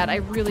do that. I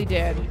really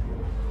did.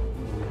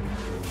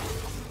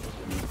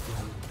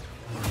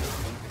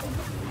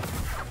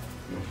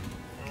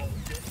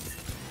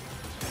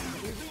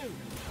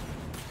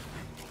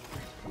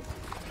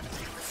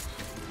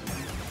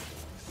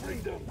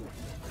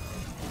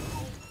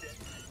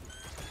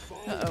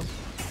 Uh-oh.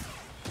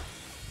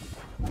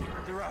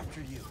 They're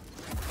after you.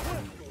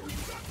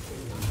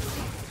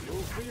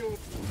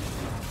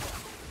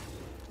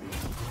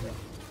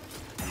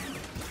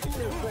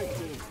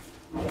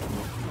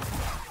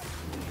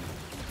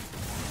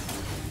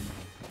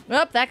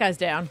 Oh, that guy's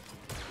down.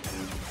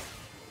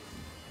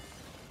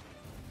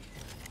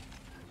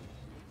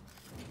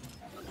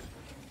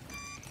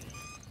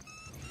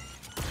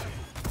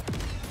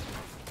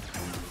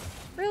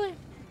 Really?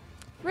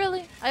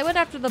 Really? I went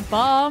after the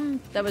bomb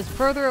that was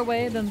further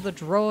away than the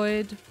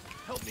droid.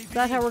 Is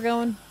that how we're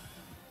going?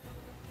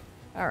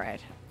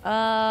 Alright.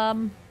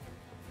 Really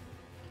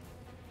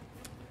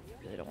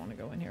don't want to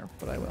go in here,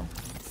 but I will.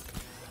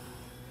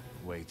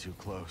 Way too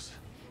close.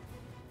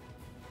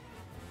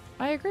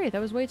 I agree, that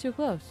was way too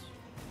close.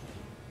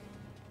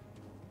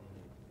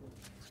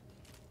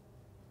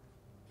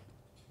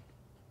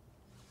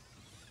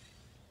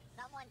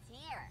 Someone's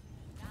here.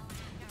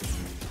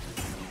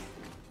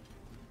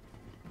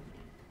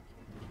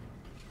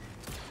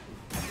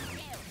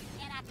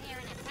 Get up here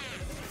and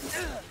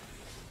attack.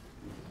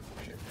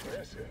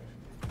 Impressive.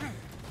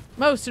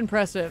 Most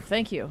impressive.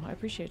 Thank you. I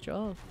appreciate you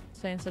all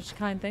saying such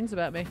kind things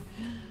about me.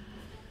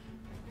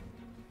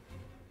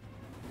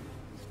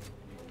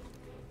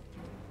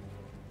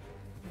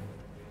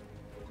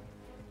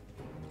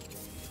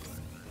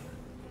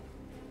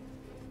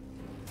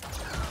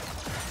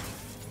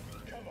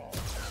 Come on,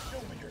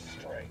 show me your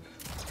strength.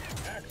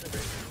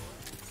 Activate.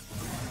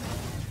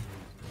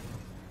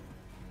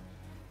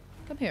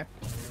 Come here.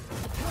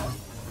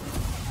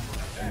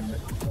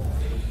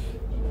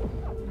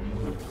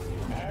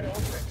 I don't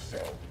think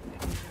so.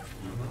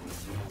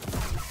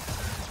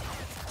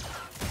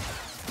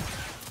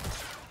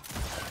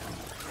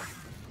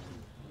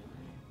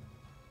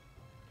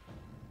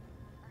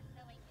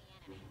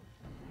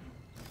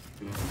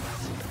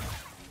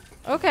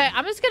 Okay,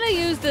 I'm just gonna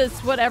use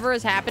this whatever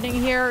is happening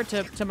here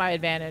to my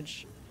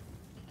advantage.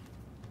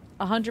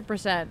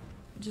 100%.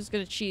 Just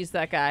gonna cheese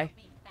that guy.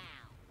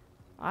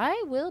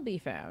 I will be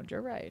found.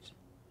 You're right.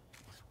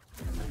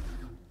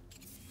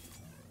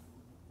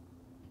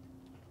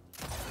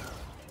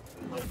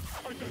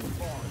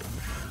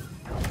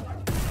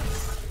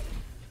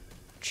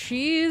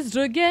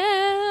 Cheesed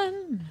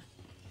again.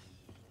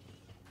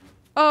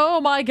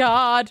 Oh my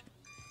god.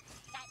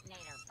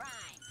 Detonator prime.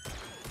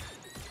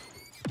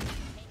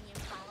 Continue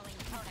following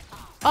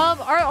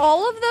protocol. Are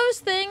all of those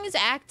things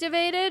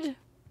activated?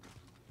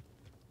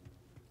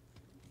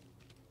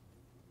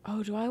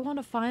 Oh, do I want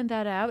to find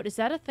that out? Is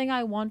that a thing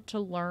I want to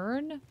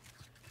learn?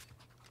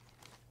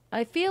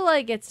 I feel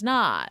like it's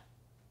not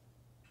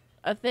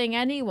a thing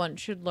anyone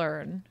should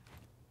learn.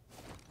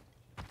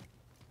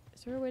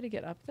 Is there a way to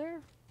get up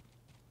there?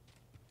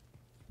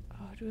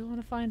 Oh, do we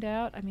want to find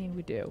out? I mean,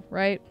 we do,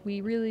 right?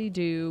 We really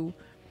do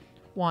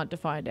want to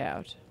find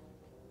out.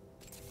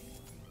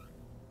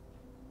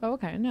 Oh,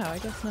 okay. No, I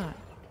guess not.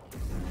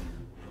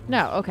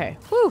 No, okay.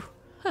 Whew.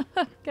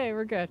 Okay,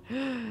 we're good.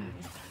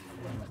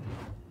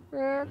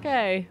 We're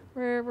okay.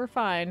 We're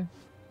fine.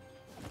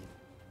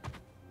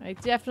 I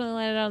definitely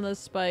landed on those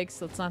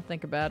spikes. Let's not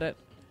think about it.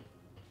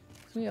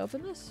 Can we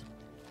open this?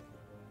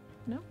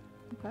 No?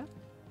 Okay.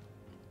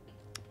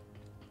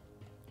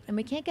 And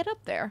we can't get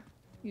up there,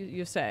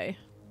 you say.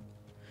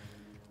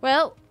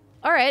 Well,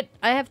 alright.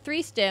 I have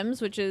 3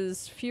 stims, which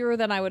is fewer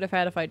than I would have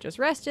had if I just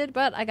rested,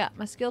 but I got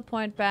my skill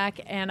point back,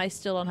 and I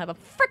still don't have a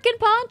frickin'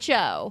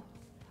 poncho!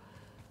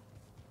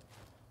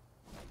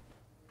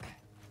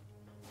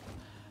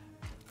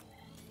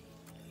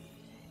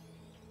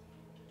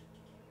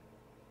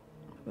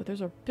 But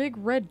there's a big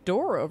red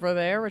door over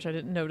there, which I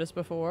didn't notice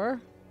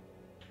before.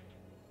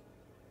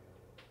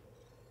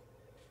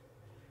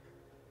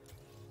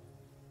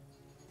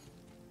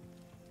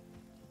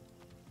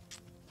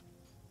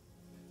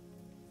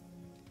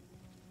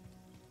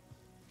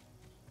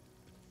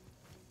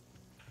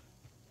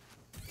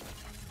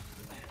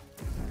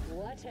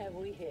 What have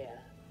we here?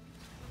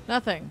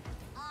 Nothing.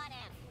 On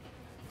him.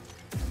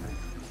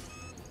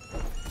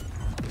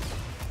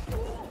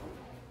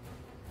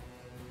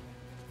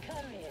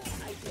 Come here,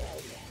 I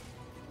tell you.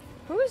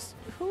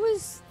 Who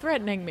is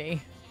threatening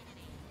me?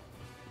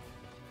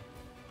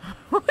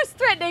 Who is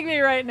threatening me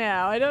right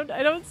now? I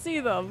don't see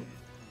them.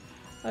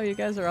 Oh, you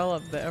guys are all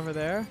up there, over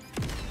there.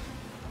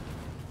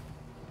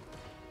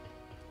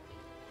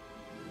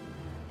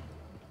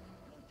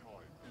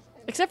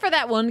 Except for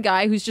that one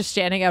guy who's just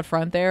standing out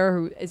front there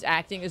who is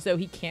acting as though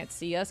he can't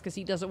see us because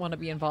he doesn't want to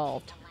be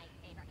involved.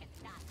 Lightsaber can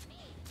stop me.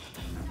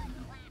 Good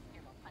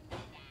blaster will put them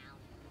down.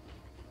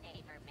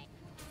 Saber makes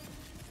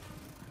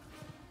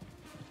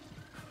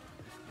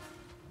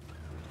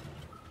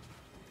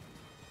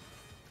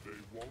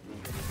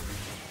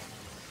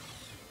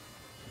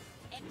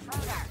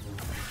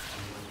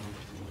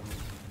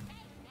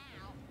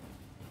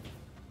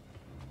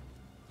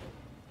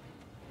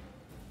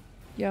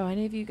Yo,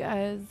 any of you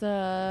guys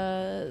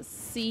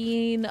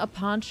seen a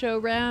poncho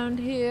round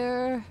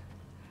here?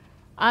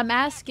 I'm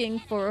asking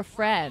for a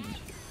friend.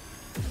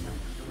 I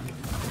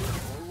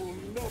will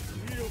not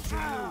yield to you.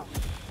 I'll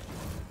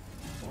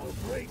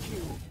break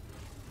you.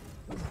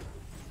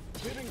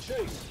 Giving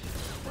chase.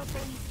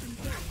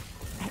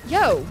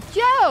 Yo,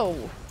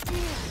 yo!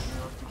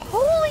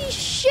 Holy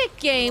shit,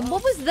 game!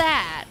 What was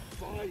that?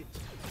 Fight.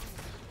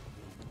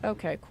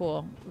 Okay,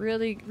 cool.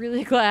 Really,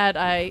 really glad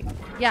I...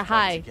 Yeah,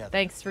 hi. Together.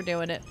 Thanks for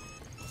doing it.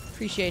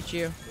 Appreciate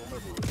you.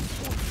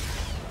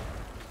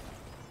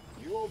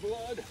 Your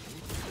blood.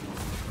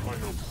 I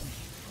know.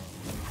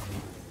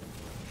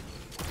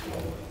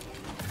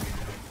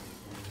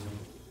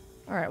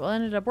 Alright, well, it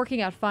ended up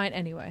working out fine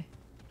anyway.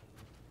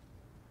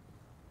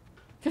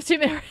 15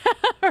 minutes.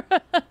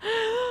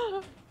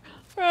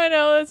 I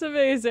know, that's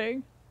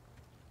amazing.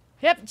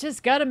 Yep,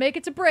 just gotta make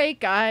it to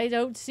break. I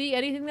don't see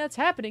anything that's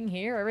happening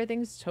here.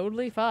 Everything's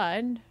totally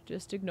fine.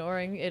 Just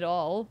ignoring it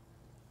all.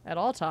 At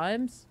all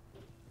times.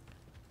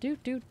 Do.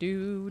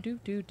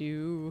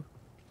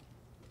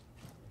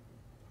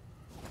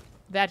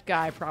 That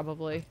guy,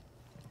 probably.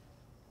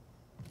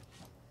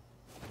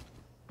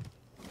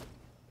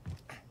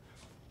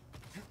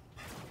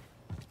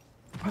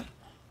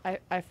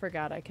 I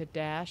forgot I could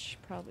dash.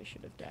 Probably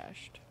should have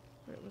dashed.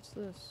 Wait, what's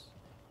this?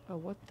 Oh,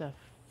 what the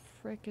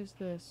frick is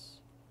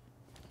this?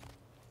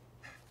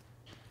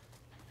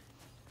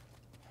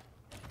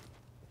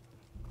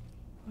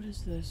 What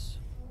is this?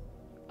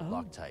 Oh.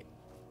 Lock tight.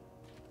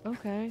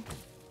 Okay.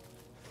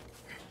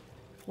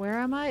 Where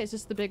am I? Is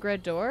this the big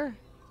red door?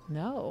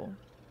 No.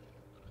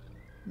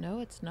 No,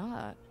 it's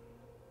not.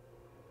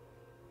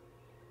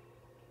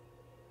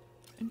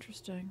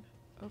 Interesting.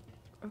 Oh,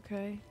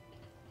 okay.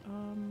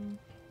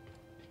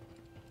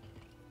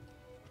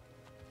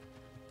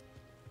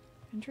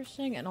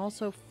 Interesting and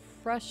also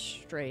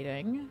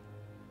frustrating.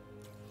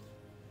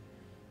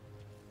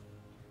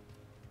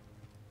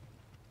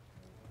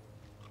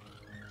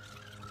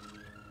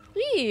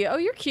 Eee! Oh,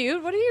 you're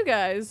cute. What are you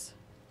guys?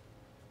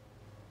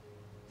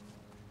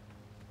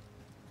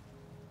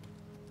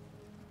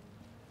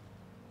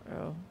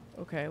 Oh,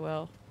 okay,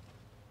 well.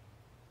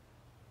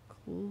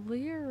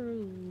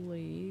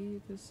 Clearly,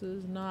 this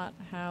is not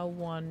how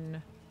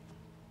one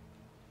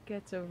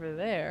gets over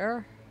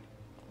there.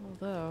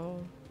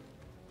 Although...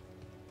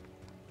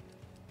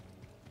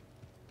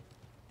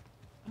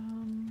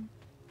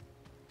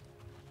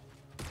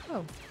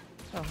 Oh.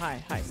 Oh,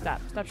 hi. Hi,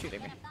 stop. Stop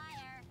shooting me.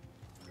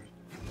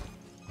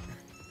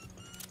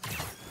 Kill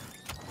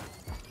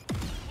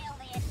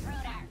the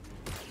intruder.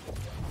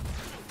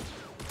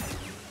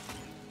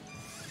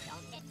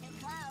 Don't get too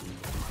close.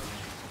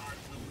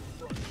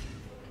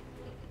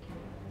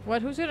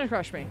 What? Who's gonna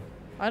crush me?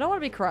 I don't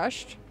want to be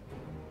crushed.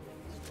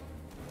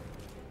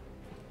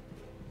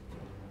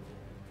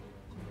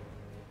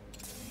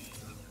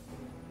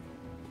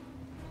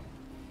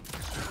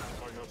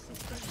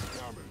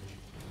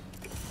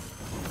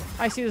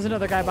 I see there's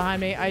another guy behind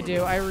me. I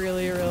do. I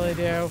really, really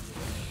do.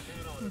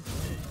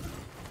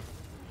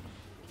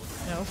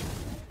 No.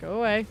 Go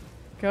away.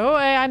 Go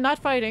away. I'm not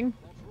fighting.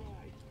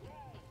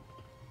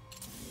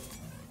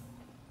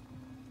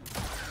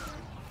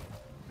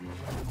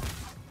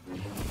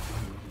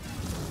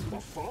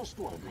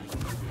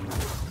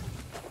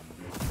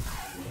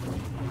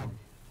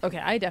 Okay,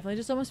 I definitely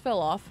just almost fell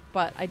off,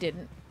 but I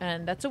didn't.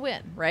 And that's a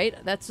win, right?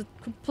 That's a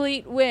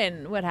complete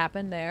win, what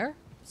happened there.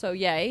 So,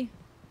 yay.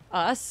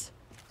 Us.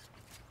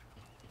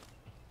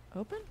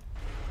 Open?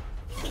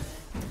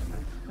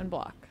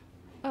 Unblock.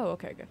 Oh,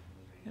 okay, good.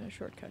 Got a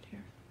shortcut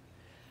here.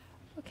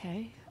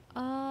 Okay.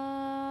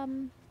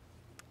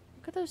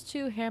 Look at those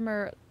two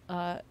hammer,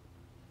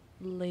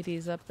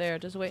 ladies up there,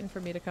 just waiting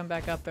for me to come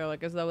back up there,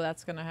 like as though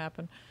that's gonna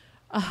happen.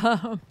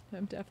 I'm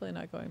definitely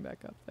not going back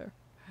up there.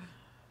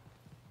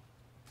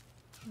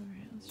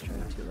 Alright, let's try 2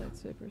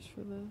 lightsabers for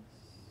this.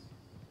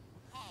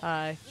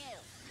 Hi. You.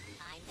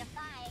 Time to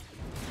fight.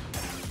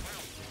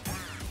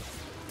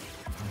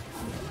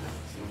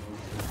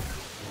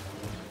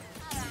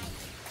 Alright,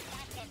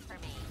 that's it for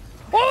me.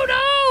 Oh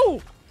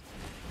no!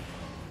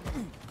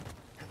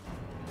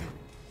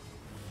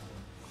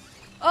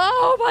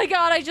 Oh my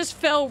god, I just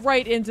fell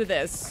right into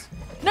this.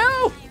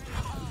 No!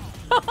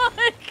 Oh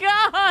my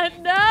god,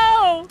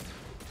 no!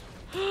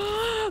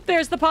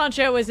 There's the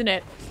poncho, isn't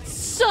it?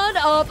 Son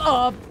of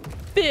a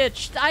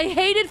bitch. I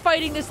hated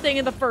fighting this thing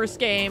in the first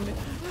game.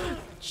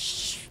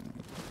 Shh.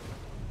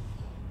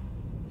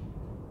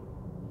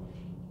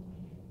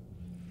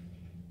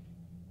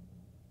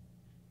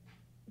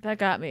 That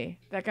got me.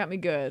 That got me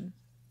good.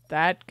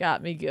 That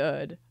got me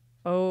good.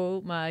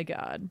 Oh my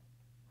god.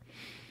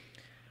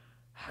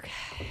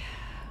 Okay.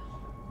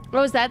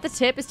 Oh, is that the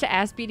tip? Is to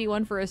ask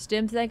BD1 for a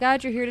stim? Thank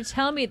God you're here to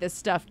tell me this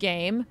stuff,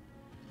 game.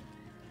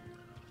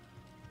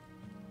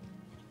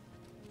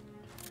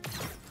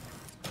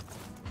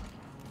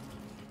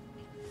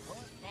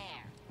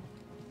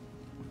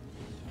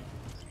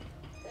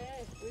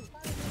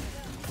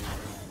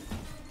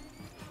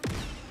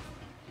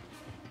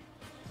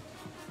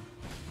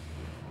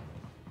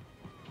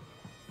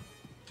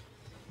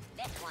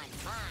 This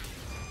one's mine.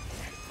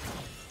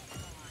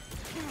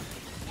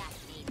 Just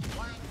need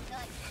one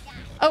good shot.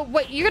 Oh,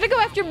 wait, you're gonna go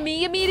after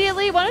me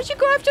immediately? Why don't you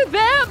go after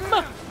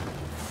them?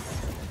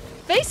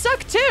 They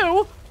suck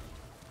too.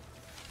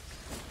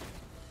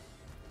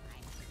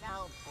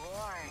 So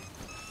bored.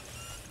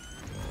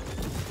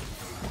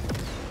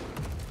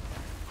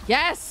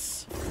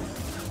 Yes.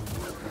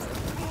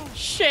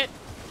 Shit.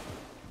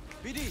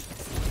 BD.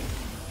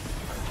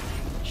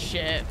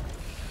 Shit.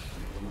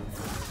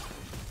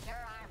 Sure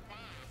are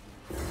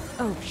fast.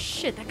 Oh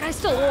shit, that guy's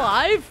still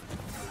alive?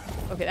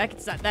 Okay, that can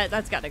stop.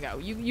 That's gotta go.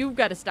 You've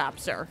gotta stop,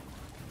 sir.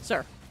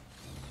 Sir.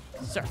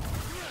 Sir.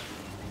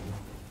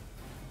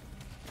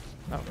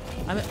 Oh,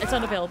 it's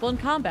unavailable in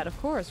combat, of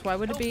course. Why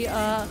would it be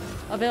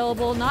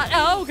available not?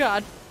 Oh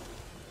god.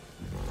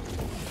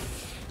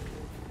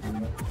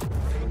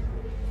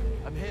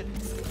 I'm hit.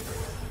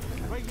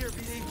 Right here,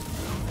 BD.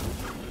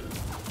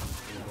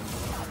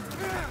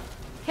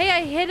 Hey,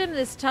 I hit him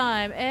this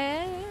time.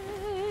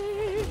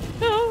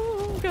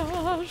 Oh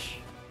gosh.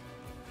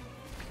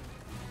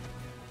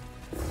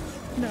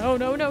 No,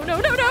 no, no, no,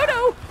 no, no,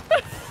 no!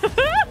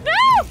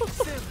 No!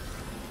 Stim,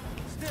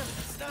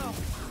 no.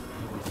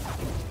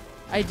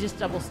 I just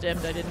double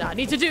stimmed. I did not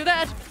need to do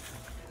that.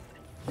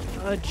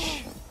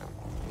 Fudge.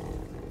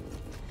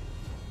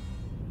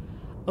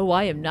 Oh,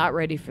 I am not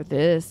ready for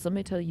this. Let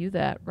me tell you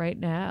that right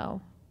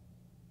now.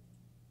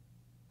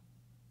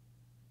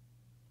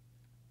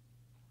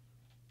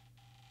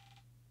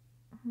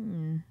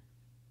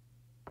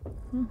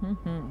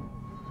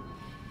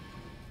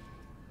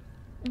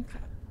 Okay.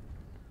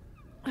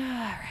 All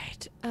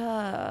right.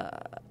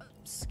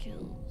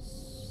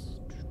 Skills.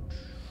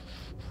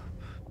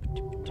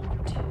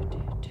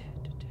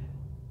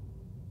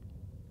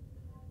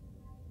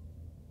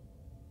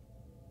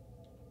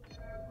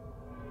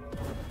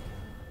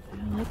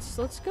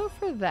 Let's go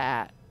for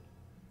that.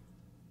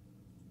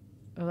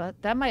 Oh,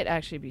 that might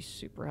actually be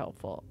super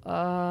helpful.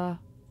 Power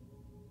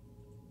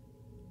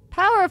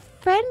of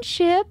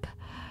friendship.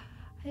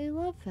 I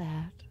love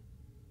that.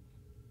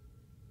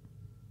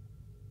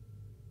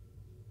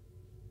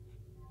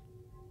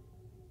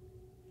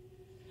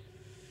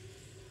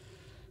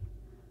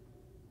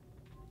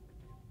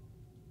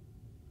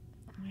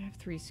 I have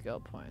 3 skill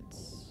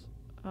points.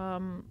 I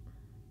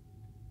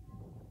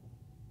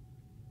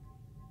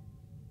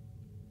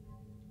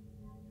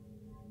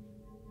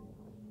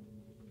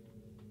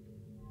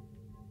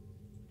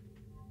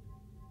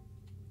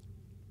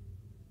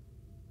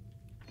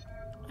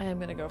am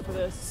gonna go for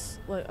this.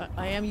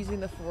 I am using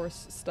the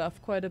Force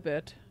stuff quite a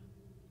bit.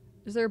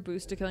 Is there a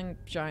boost to killing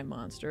giant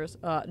monsters?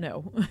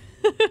 No.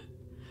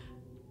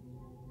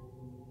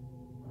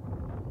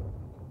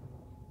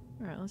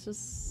 Alright, let's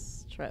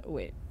just try.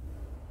 Wait.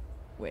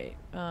 Okay.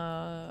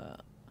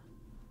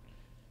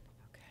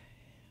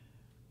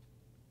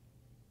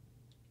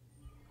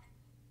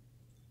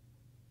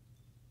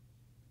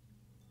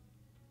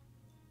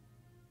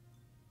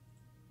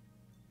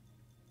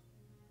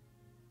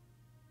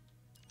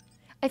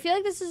 I feel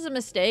like this is a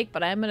mistake,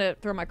 but I'm gonna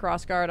throw my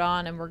crossguard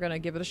on and we're gonna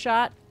give it a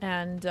shot,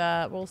 and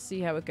we'll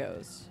see how it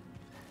goes.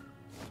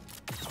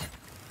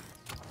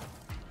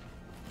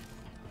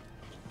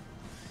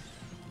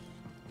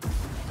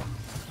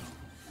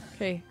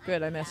 Okay,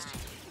 good, I missed.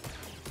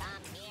 Come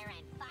here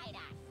and fight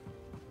us.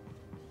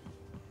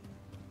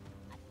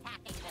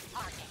 Attacking the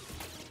target.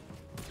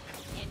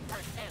 In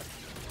pursuit.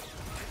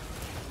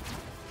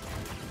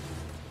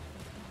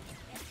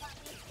 Is what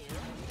we do.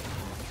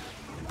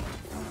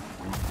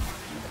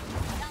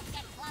 Don't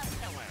get close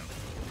to her.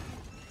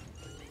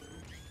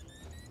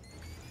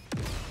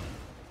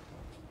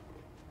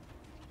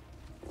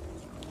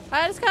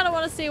 I just kind of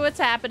want to see what's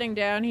happening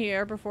down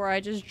here before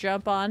I just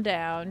jump on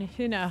down.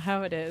 You know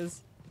how it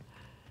is.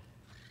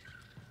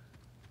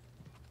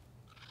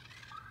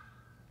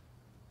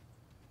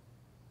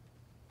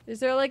 Is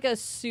there like a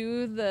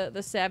soothe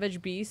the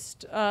savage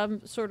beast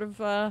sort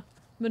of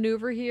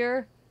maneuver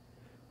here?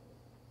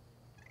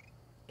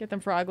 Get them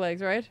frog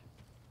legs, right?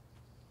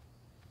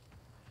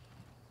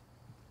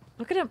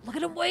 Look at him! Look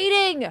at him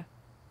waiting! Look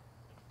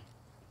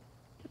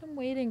at him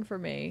waiting for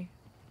me.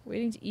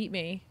 Waiting to eat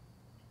me.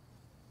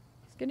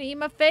 He's gonna eat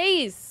my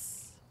face!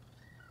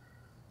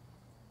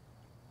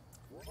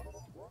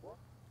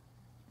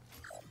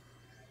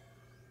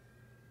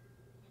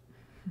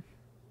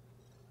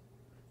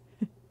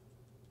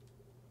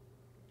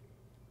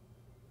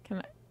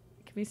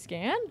 Can we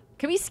scan?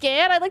 Can we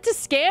scan? I'd like to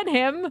scan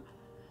him.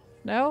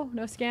 No?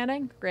 No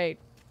scanning? Great.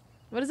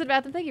 What is it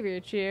about them? Thank you for your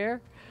cheer.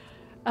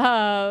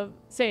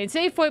 Saying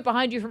save point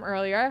behind you from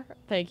earlier.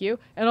 Thank you.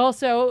 And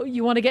also,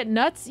 you want to get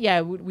nuts? Yeah,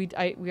 we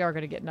are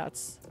going to get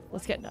nuts.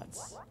 Let's get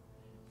nuts.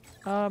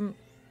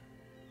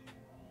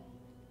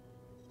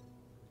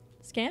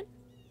 Scan?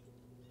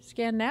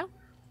 Scan now?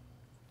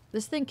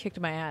 This thing kicked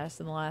my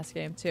ass in the last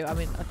game, too. I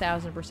mean,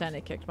 1000%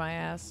 it kicked my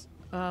ass.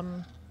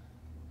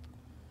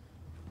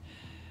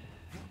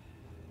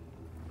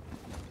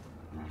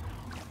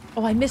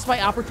 Oh, I missed my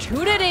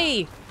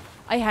opportunity!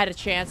 I had a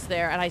chance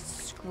there, and I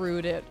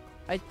screwed it.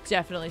 I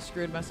definitely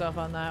screwed myself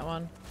on that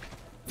one.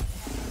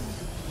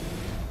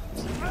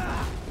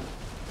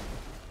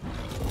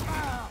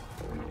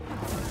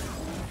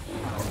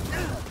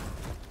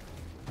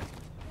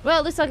 Well,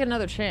 at least I get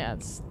another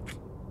chance.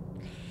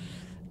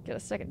 Get a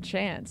second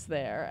chance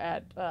there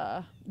at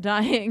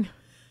dying.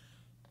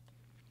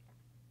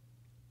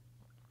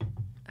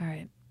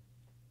 Alright.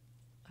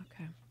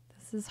 Okay.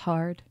 This is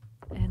hard.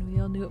 And we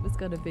all knew it was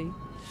gonna be.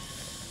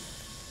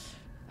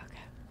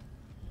 Okay.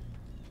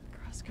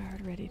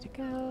 Crossguard ready to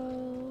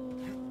go.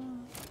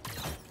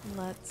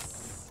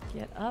 Let's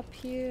get up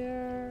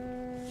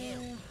here.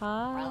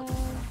 Hi.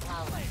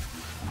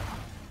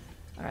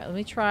 Alright, let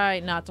me try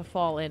not to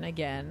fall in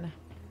again.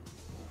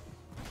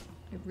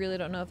 I really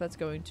don't know if that's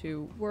going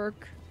to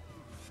work.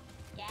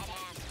 Get him.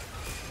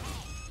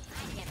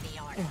 Hey, I give the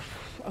order.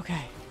 Oof,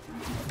 okay.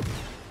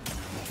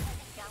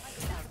 Going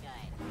so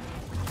good.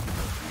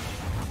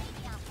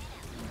 Maybe I'll hit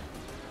him.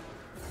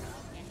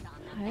 Focus on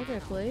the Hi, battle.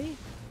 Ripley.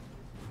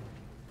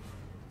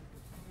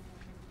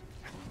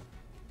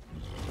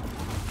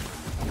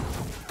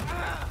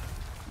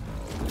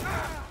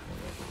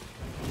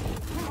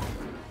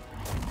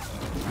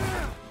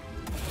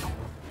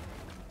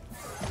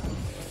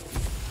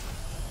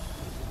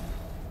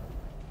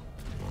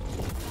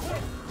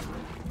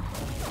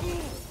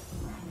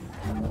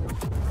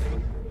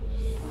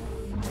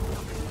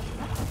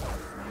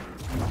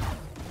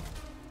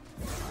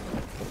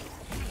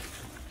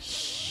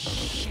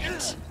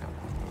 Shit.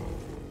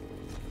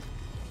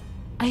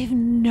 I have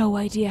no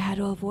idea how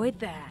to avoid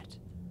that.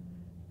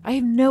 I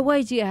have no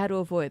idea how to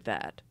avoid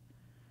that.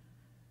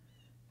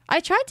 I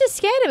tried to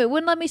scan him. It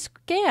wouldn't let me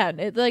scan.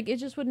 It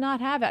just would not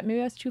have it.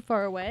 Maybe I was too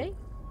far away.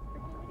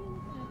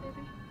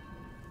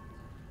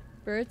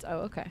 Birds? Oh,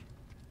 okay.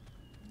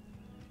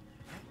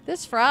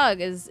 This frog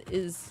is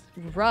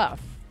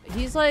rough.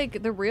 He's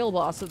like the real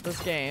boss of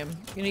this game.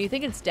 You know, you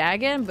think it's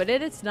Dagon, but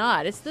it's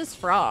not. It's this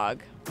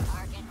frog.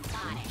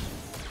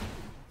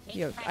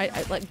 Yo,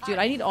 I like, dude,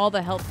 I need all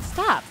the help.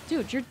 Stop,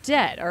 dude, you're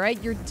dead, all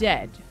right? You're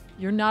dead.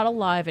 You're not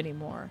alive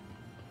anymore.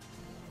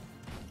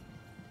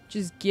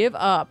 Just give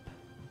up.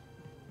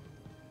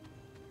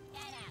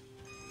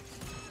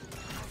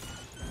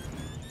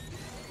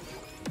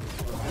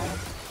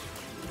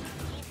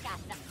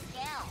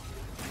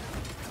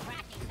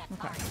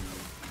 Okay.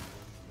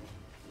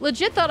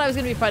 Legit thought I was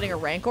gonna be fighting a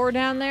Rancor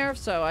down there,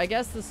 so I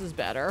guess this is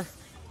better.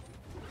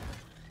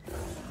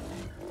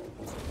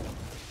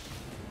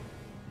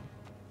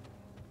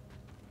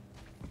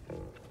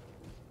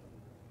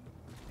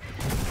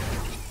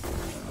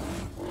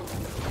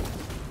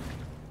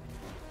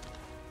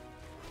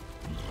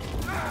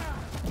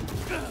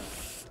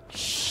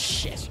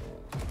 Shit.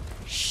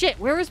 Shit,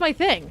 where is my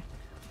thing?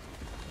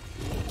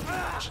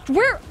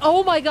 Where?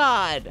 Oh my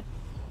god.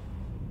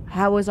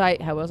 How was I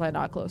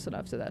not close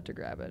enough to that to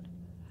grab it?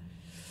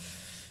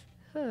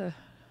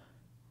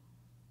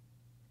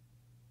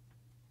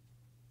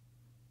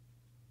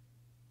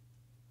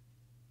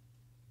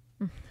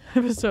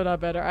 Episode not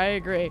better. I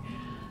agree.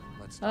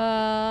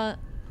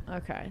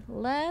 Okay.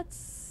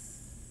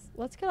 Let's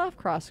get off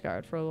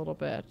crossguard for a little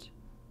bit.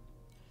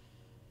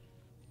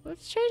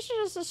 Let's change to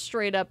just a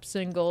straight up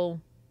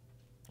single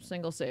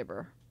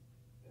saber.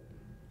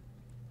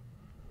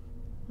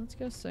 Let's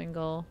go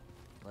single.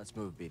 Let's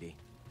move, BD.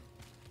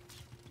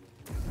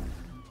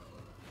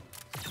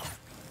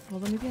 Well,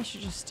 then maybe I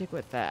should just stick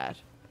with that.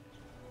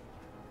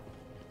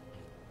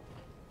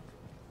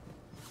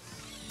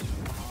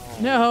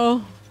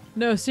 No.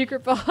 No,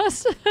 secret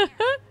boss.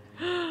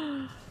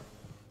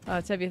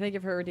 Tevye, thank you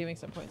for redeeming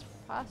some points for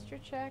posture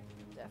check.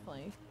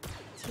 Definitely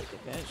take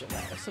advantage of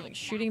that. If something's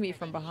shooting me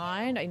from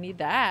behind, I need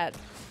that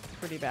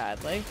pretty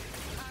badly.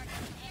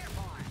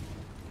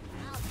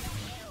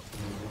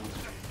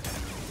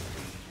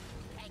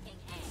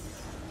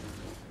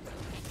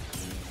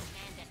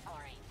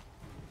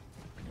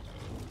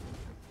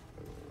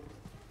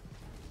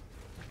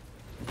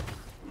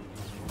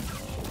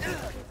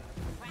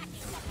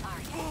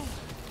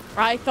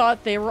 I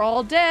thought they were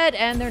all dead,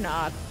 and they're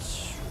not.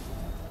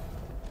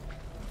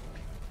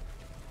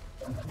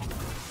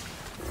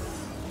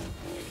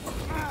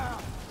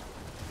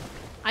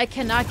 I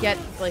cannot get,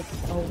 like,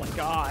 oh my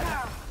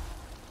god.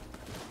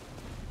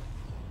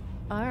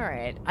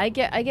 Alright, I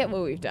get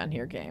what we've done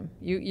here, game.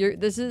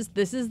 This is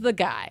the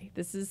guy.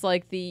 This is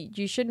like the,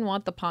 you shouldn't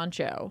want the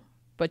poncho,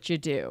 but you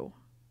do,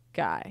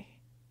 guy.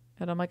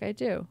 And I'm like, I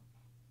do.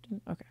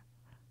 Okay.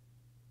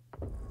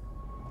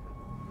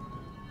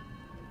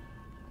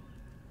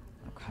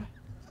 Okay.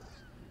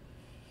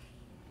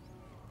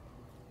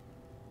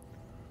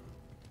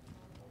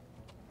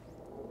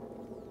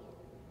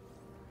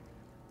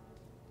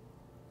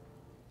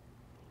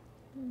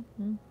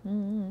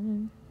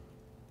 Mm-hmm.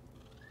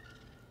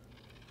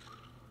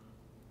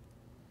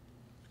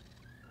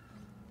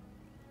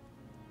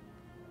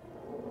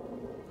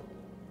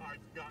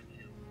 I've got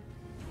you.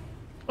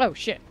 Oh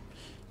shit.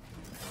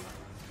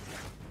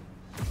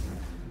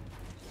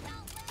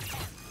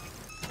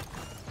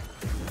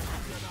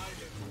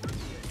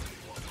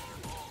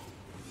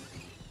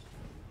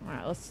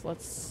 Alright,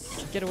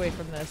 let's get away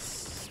from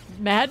this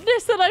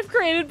madness that I've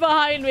created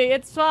behind me.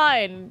 It's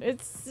fine.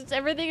 It's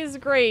everything is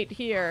great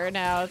here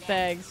now.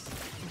 Thanks.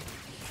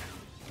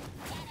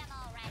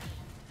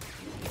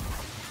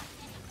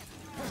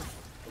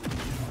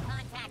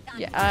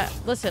 Yeah,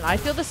 listen, I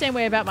feel the same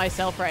way about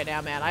myself right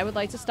now, man. I would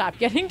like to stop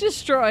getting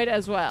destroyed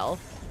as well.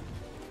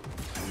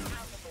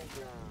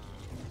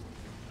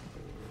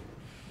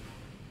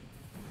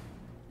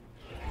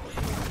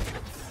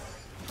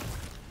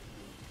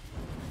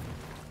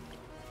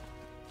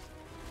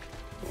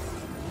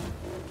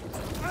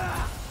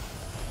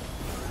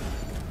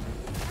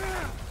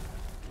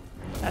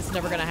 That's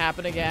never gonna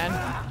happen again.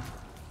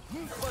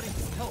 Buddy,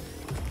 help.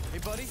 Hey,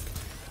 buddy.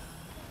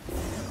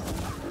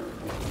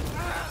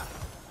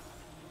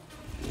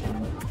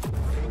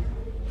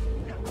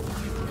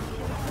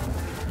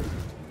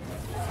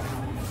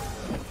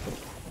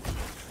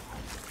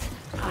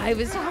 I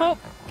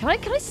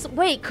was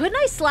wait, couldn't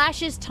I slash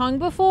his tongue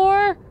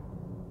before?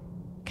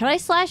 Can I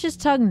slash his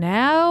tongue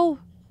now?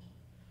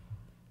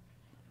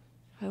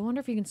 I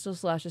wonder if you can still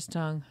slash his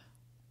tongue.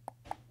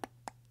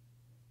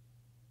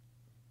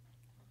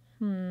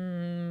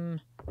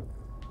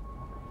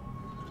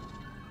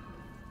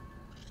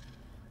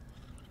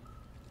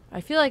 I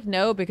feel like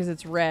no, because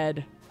it's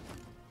red.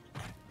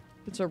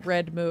 It's a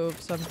red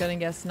move, so I'm gonna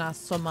guess not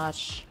so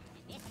much.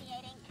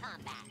 Initiating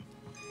combat.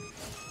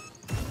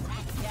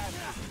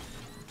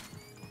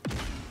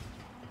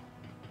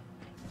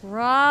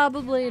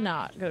 Probably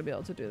not gonna be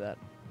able to do that.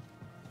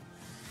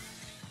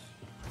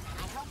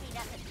 I hope he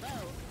doesn't move.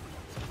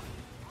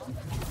 I'm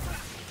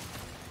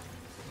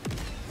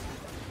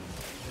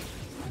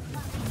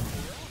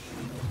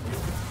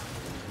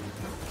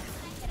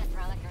gonna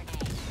throw a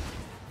grenade.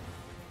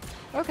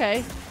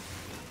 Okay.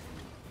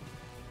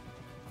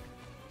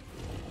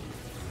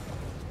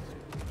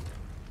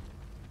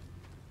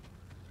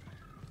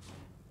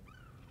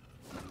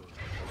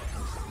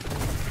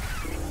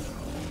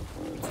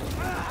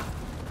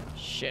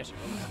 Shit.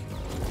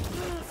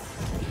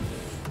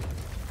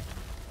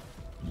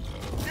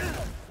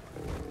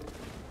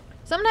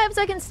 Sometimes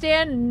I can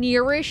stand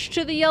nearish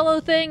to the yellow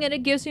thing and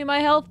it gives me my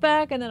health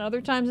back, and then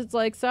other times it's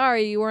like,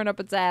 sorry, you weren't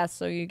up its ass,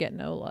 so you get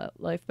no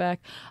life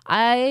back.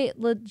 I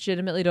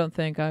legitimately don't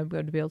think I'm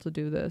going to be able to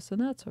do this, and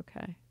that's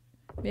okay.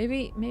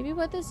 Maybe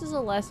what this is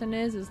a lesson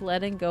is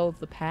letting go of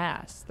the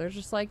past. They're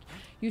just like,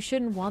 you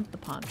shouldn't want the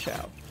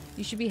poncho.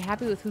 You should be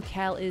happy with who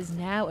Cal is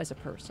now as a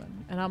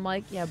person. And I'm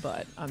like, yeah,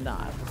 but I'm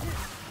not.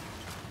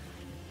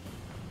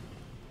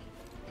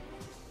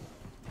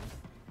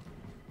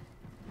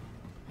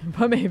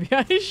 But maybe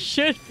I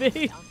should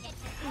be.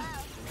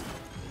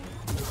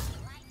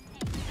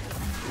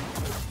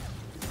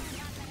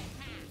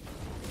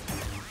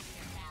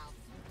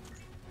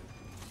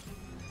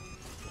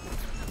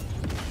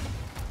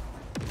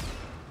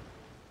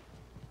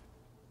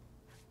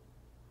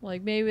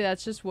 Like, maybe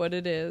that's just what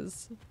it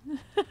is.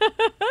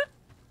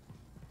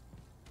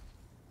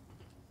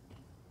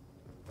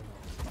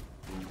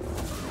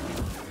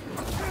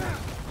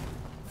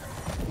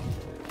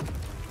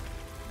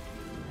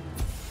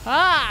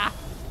 Ah!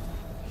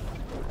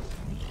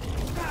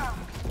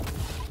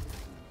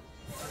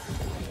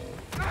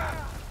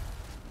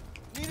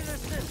 Need an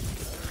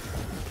assist.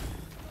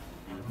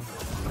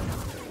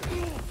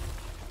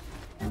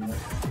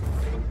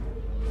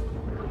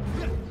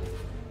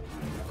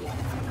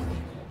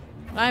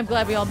 I'm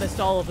glad we all missed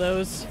all of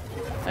those.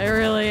 I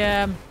really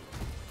am.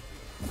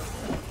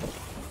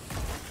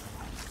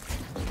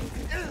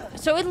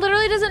 So it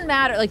literally doesn't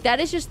matter. Like,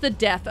 that is just the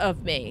death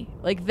of me.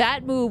 Like,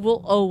 that move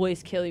will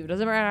always kill you. It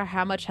doesn't matter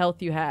how much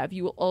health you have.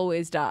 You will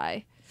always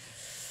die.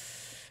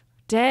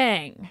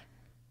 Dang.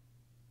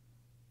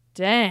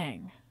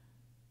 Dang.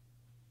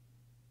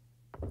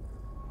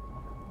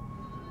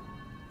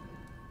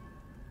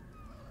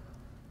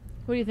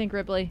 What do you think,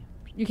 Ripley?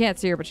 You can't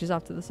see her, but she's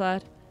off to the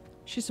side.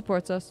 She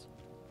supports us.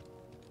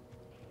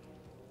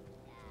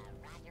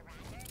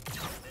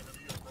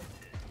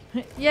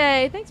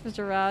 Yay, thanks,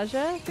 Mr.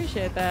 Raja.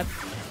 Appreciate that.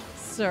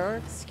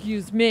 Sir,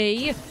 excuse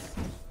me.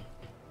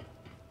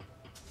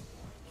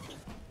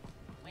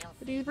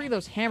 But you bring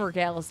those hammer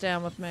gals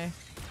down with me.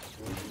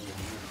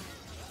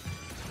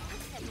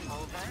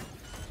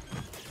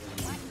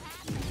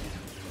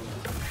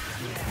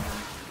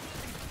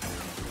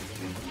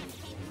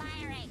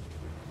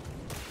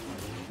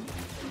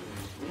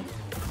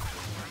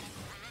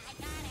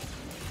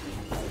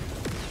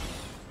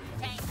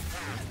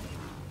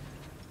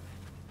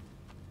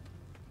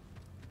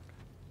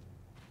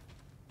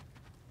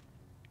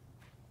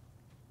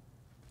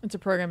 It's a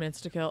program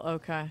insta-kill.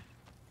 Okay.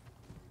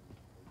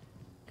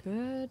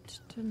 Good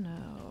to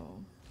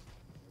know.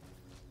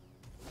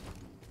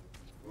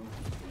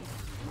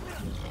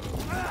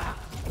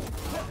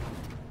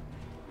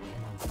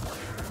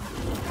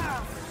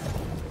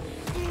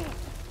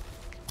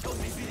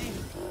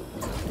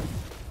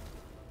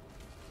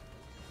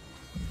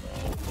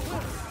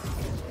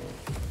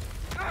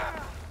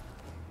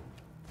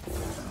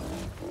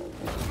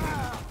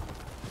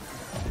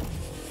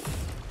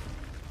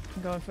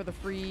 I'm going for the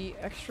free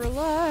extra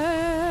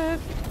life.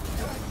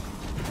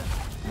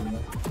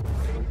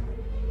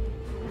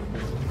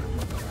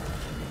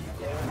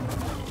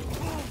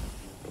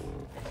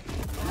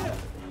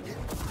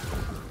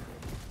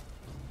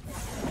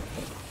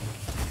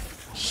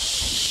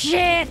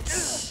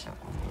 Shit!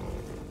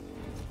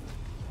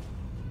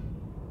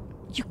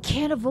 You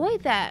can't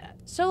avoid that.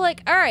 So,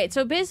 like, alright,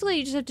 so basically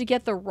you just have to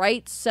get the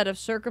right set of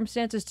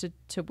circumstances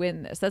to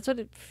win this. That's what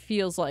it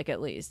feels like,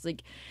 at least.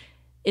 Like,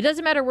 it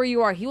doesn't matter where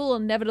you are. He will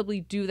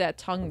inevitably do that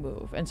tongue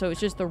move. And so it's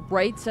just the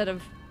right set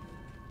of,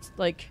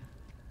 like,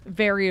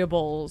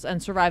 variables and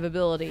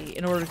survivability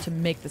in order to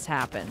make this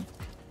happen.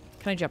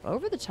 Can I jump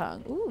over the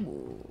tongue?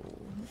 Ooh,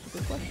 that's a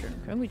good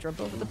question. Can we jump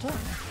over the tongue?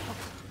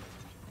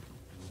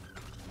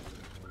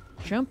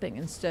 Jumping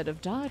instead of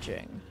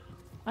dodging.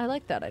 I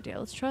like that idea.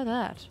 Let's try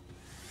that.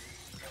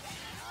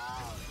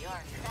 Oh, you're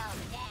so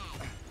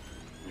dead.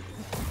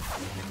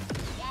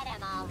 Get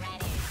him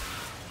already.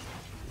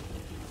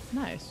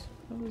 Nice.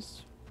 That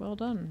was well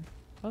done.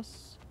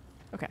 Us.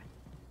 Okay.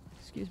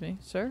 Excuse me,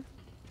 sir?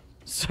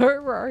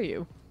 Sir, where are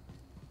you?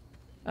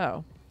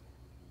 Oh.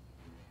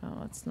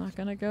 Oh, it's not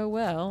gonna go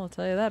well. I'll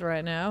tell you that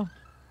right now.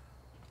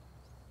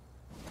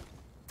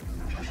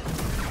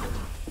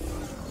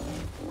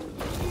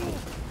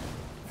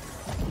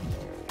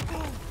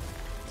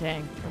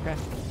 Dang. Okay.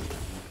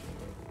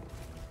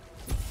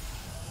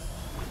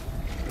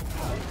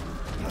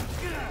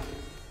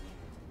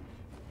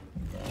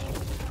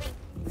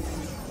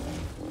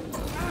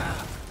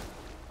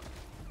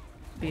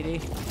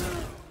 BD.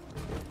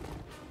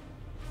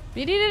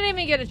 BD didn't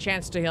even get a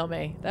chance to heal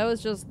me. That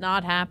was just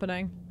not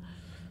happening.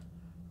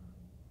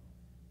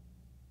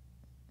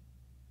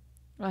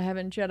 I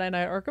haven't Jedi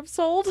Knight Arc of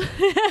sold.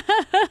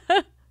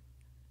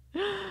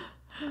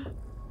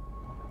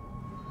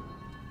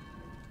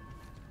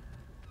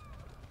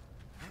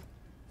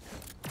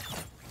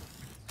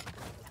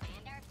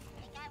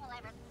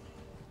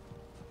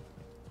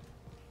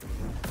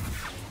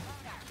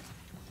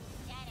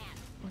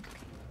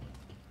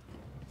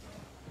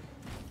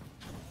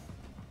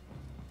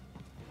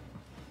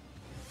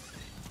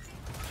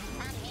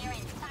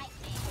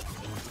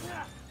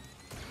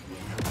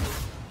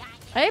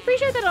 I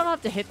appreciate that I don't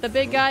have to hit the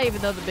big guy,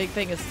 even though the big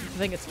thing is the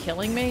thing that's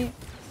killing me.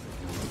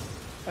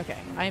 Okay,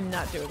 I'm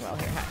not doing well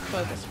here.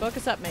 Focus.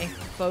 Focus up, me.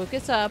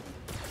 Focus up.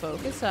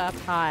 Focus up.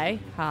 Hi.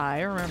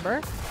 Hi,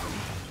 remember?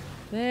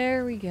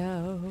 There we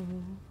go.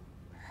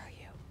 Where are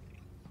you?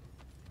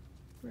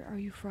 Where are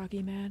you,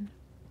 Froggy Man?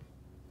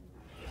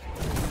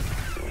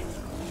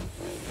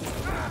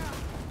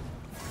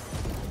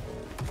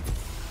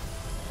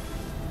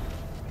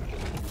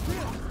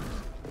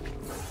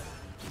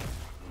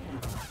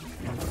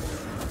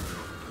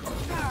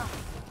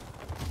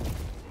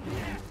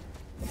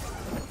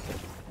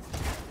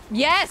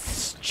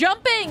 Yes!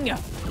 Jumping!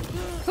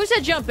 Who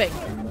said jumping?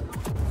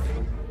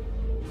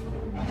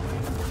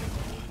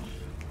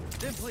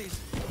 Then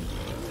please.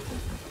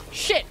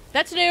 Shit!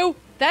 That's new!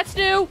 That's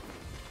new!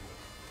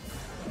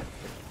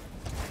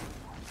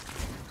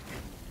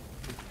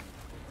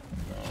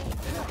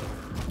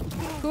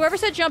 Whoever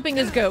said jumping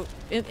is goat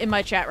in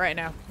my chat right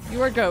now.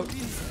 You are goat.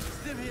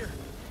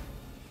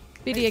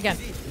 BD again.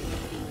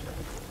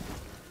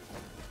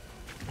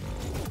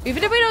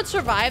 Even if we don't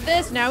survive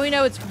this, now we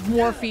know it's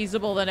more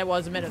feasible than it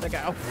was a minute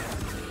ago.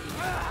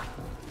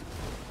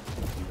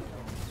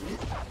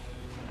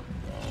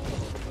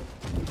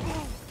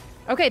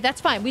 Okay,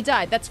 that's fine. We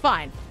died. That's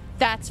fine.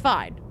 That's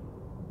fine.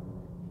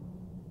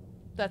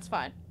 That's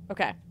fine.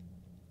 Okay.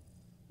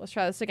 Let's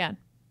try this again.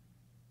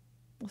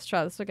 Let's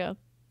try this again.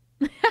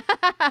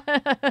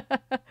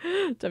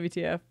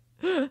 WTF.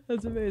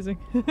 That's amazing.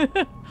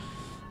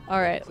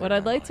 Alright, what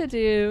I'd like to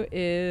do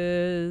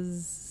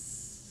is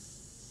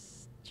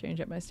change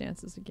up my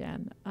stances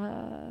again.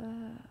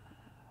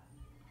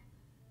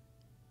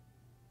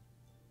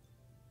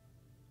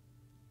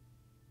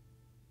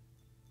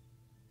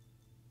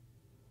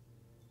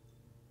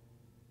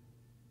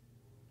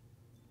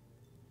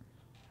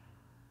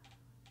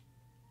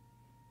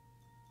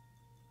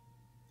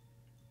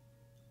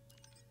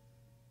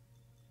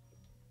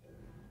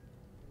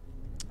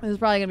 This is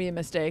probably gonna be a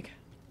mistake.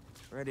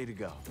 Ready to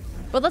go.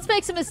 But let's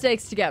make some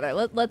mistakes together.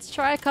 Let's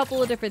try a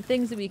couple of different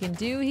things that we can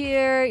do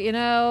here. You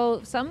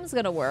know, something's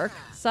gonna work.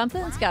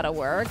 Something's gotta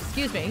work.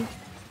 Excuse me.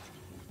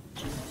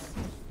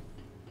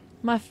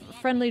 My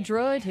friendly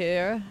droid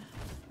here.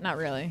 Not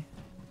really.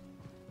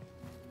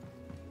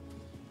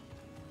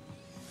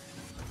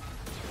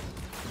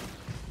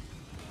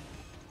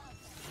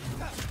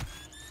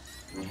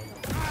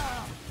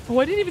 Oh,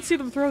 I didn't even see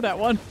them throw that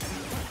one.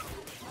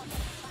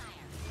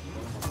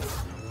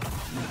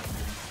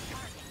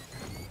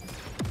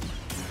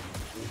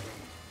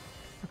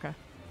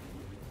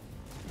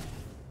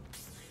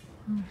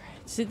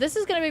 See, this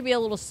is going to be a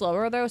little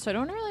slower, though, so I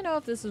don't really know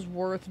if this is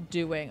worth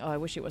doing. Oh, I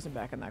wish he wasn't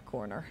back in that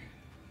corner.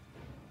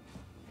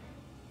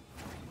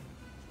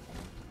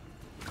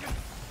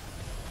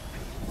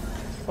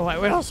 Oh,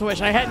 I also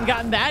wish I hadn't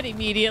gotten that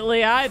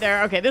immediately,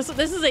 either. Okay, this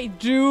is a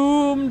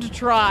doomed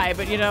try,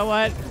 but you know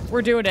what?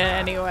 We're doing it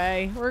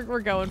anyway. We're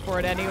going for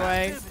it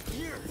anyway.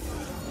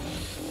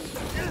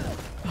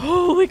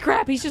 Holy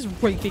crap, he's just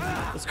raping me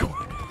in this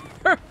corner.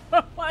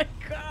 Oh my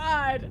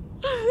god.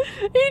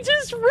 He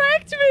just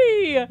wrecked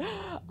me.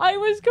 I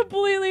was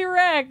completely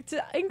wrecked.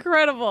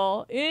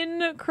 Incredible.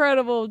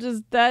 Incredible.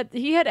 Just that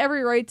he had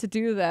every right to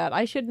do that.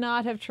 I should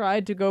not have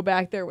tried to go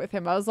back there with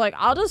him. I was like,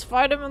 I'll just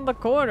fight him in the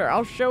corner.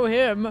 I'll show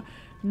him.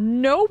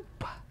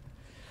 Nope.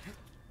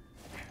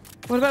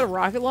 What about a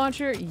rocket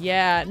launcher?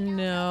 Yeah,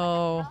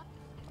 no.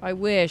 I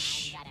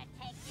wish.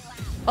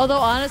 Although,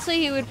 honestly,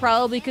 he would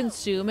probably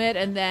consume it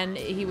and then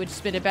he would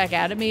spit it back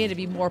out at me and it'd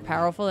be more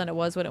powerful than it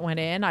was when it went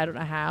in. I don't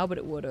know how, but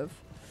it would have.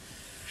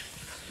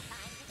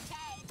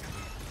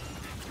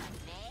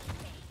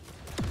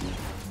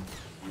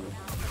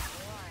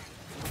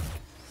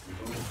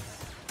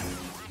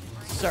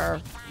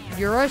 Sir,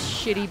 you're a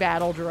shitty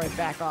battle droid.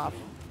 Back off.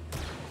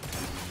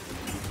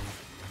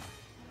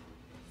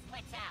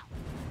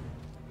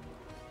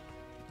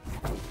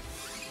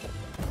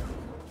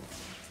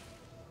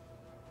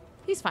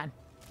 He's fine.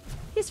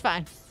 He's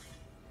fine.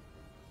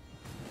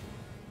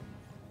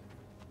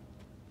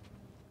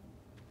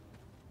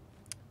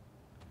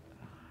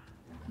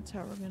 That's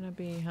how we're gonna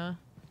be, huh?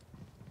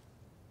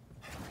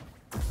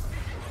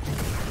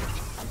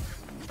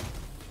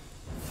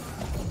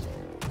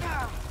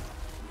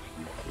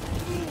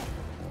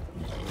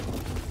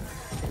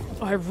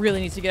 Oh, I really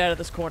need to get out of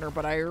this corner,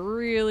 but I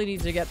really need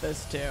to get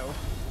this too.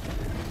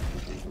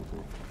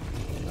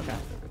 Okay.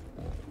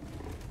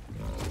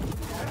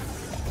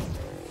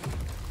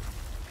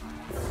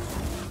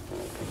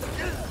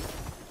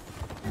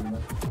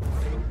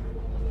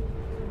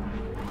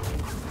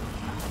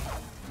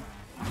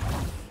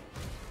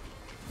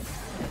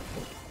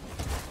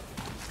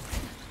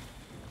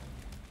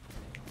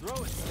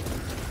 Throw it.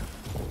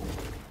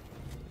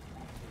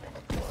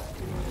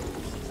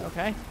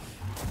 Okay.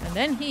 And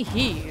then he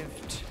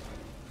heaved.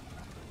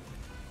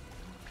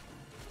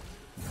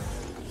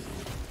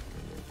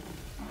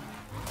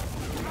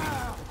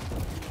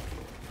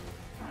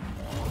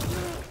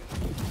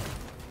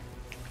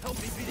 Help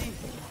me, BD.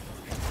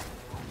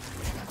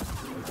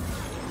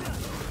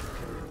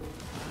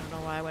 I don't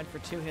know why I went for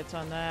 2 hits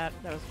on that.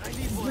 That was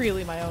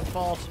really my own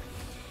fault.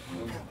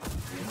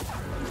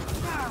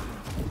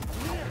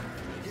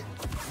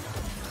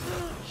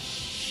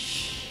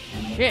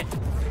 Shit. Shit.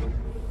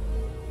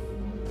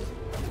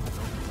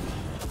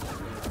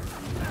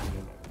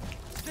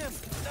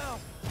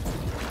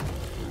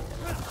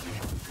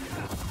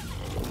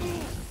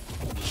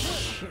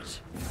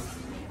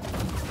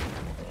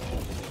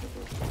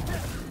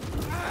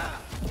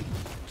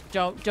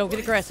 Don't get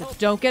aggressive.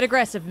 Don't get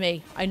aggressive,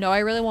 me. I know I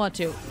really want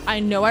to. I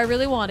know I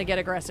really want to get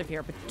aggressive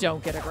here, but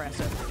don't get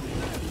aggressive.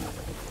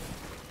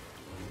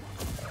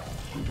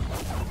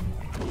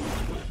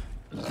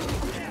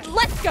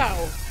 Let's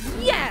go!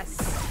 Yes!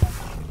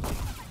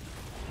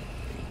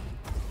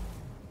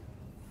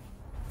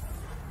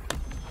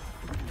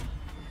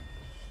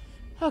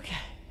 Okay.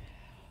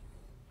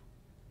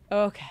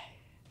 Okay.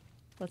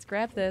 Let's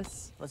grab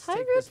this. Let's Hi,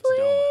 take Ripley! this to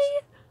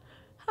Domus.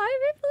 Hi,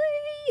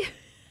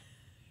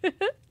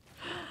 Ripley!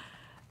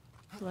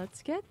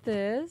 Let's get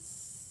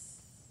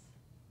this.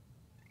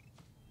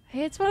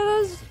 Hey, it's one of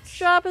those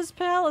Jabba's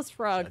Palace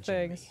frog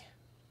things.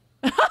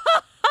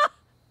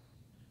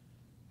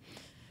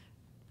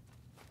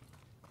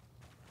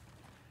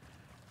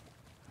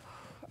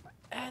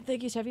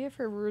 Thank you, Tevia,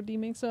 for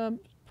redeeming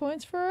some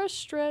points for a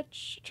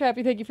stretch.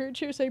 Trappy, thank you for your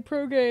cheer, say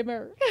pro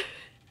gamer.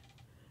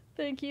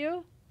 Thank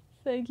you.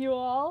 Thank you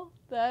all.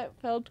 That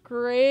felt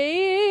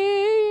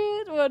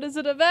great. What is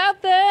it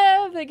about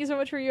them? Thank you so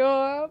much for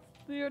your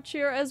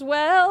cheer as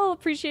well.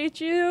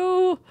 Appreciate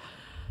you.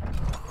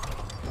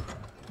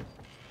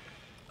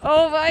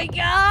 Oh my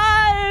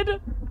god!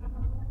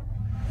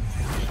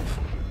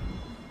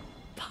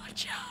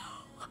 Poncho!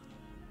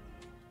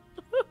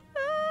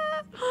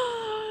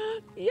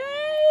 Yay!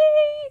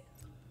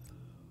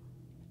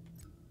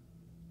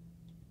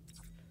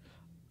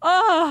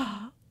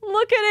 Ah,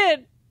 look at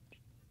it!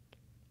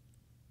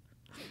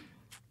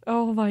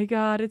 Oh my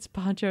god, it's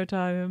poncho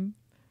time.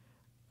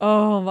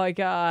 Oh my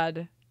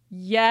god.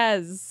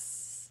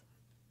 Yes!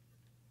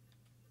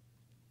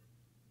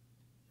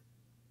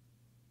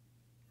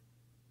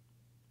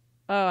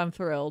 Oh, I'm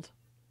thrilled.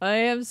 I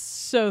am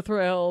so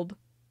thrilled.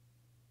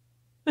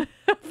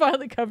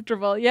 Finally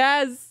comfortable.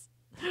 Yes!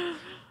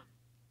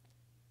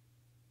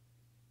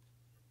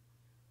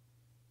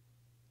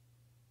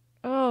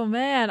 Oh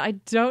man, I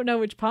don't know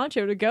which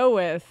poncho to go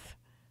with.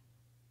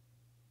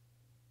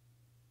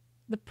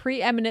 The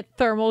preeminent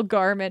thermal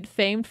garment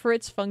famed for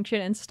its function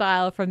and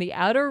style from the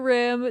outer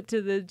rim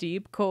to the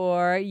deep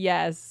core.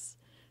 Yes.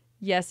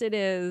 Yes, it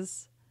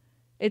is.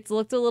 It's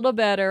looked a little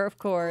better, of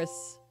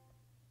course.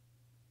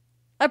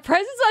 A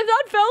presence I've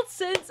not felt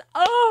since...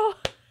 Oh!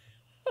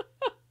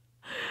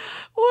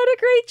 What a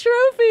great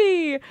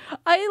trophy!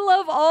 I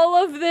love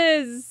all of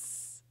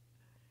this!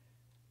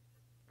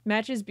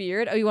 Matches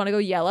beard. Oh, you want to go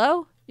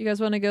yellow? You guys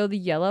want to go the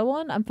yellow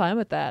one? I'm fine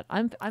with that.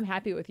 I'm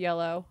happy with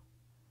yellow.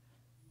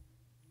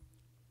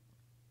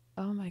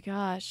 Oh my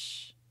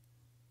gosh.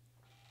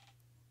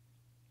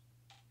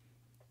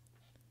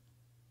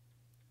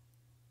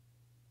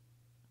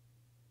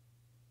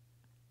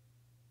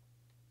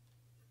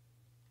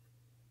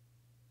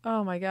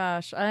 Oh my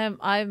gosh. I'm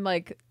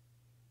like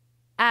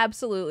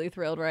absolutely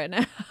thrilled right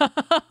now.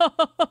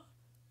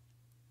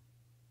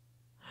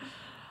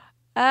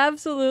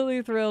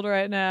 Absolutely thrilled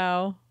right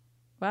now.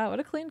 Wow, what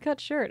a clean cut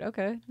shirt.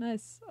 Okay,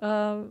 nice.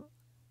 All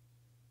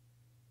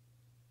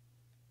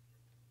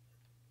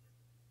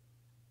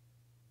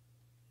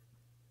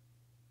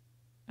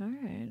right, all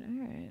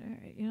right, all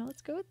right. You know,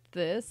 let's go with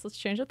this. Let's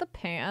change up the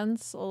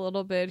pants a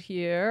little bit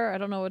here. I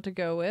don't know what to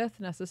go with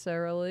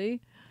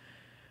necessarily.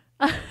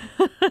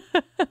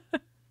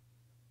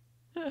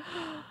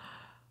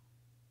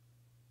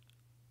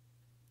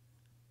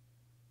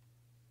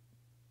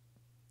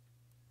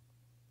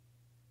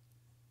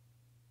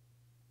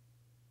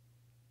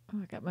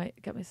 Oh, I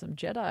got me some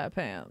Jedi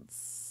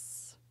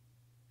pants.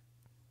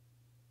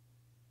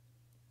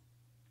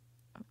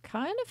 I'm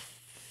kind of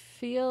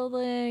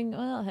feeling,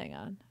 well, hang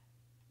on.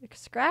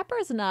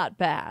 Scrapper's not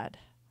bad.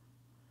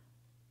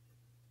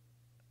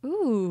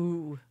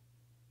 Ooh.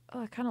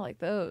 Oh, I kind of like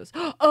those.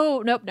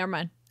 Oh, nope, never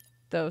mind.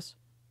 Those.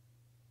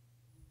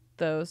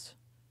 Those.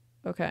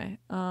 Okay.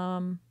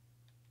 Oh,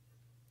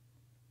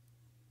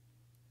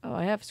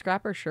 I have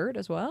Scrapper shirt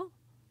as well?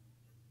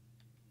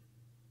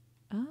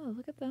 Oh,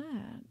 look at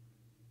that.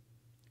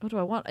 Oh, do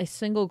I want a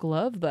single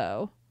glove,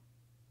 though?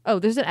 Oh,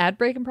 there's an ad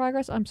break in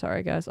progress? I'm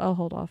sorry, guys. I'll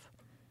hold off.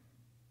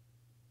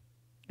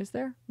 Is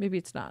there? Maybe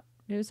it's not.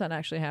 Maybe it's not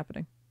actually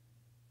happening.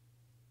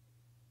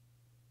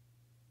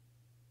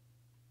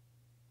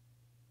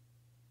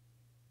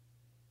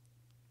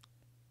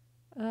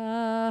 Do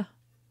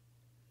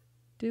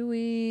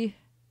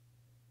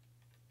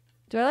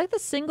I like the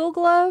single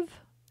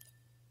glove?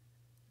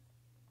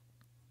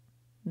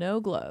 No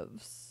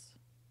gloves.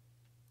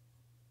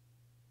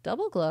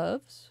 Double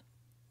gloves?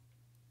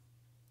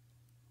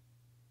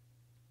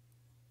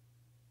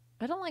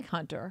 I don't like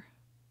Hunter.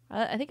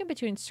 I think I'm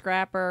between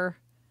Scrapper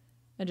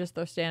and just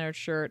the standard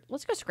shirt.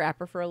 Let's go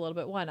Scrapper for a little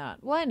bit. Why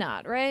not? Why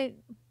not, right?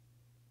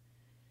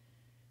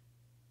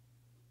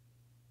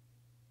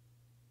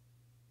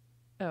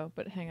 Oh,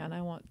 but hang on.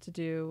 I want to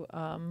do,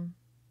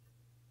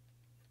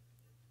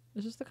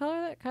 is this the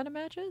color that kind of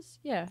matches?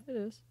 Yeah, it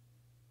is.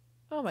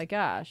 Oh my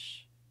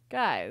gosh.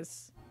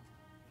 Guys.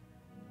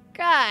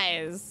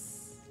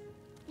 Guys.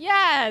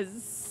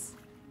 Yes.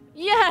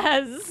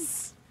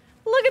 Yes.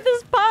 Look at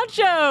this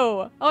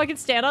poncho. Oh, I can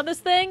stand on this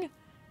thing?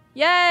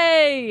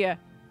 Yay.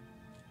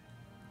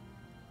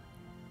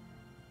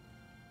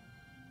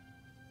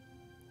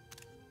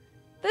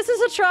 This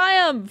is a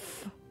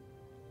triumph.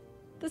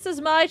 This is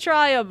my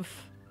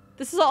triumph.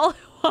 This is all I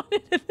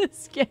wanted in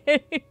this game.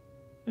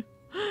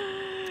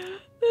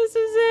 This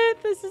is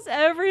it. This is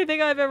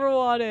everything I've ever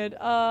wanted.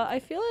 I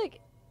feel like,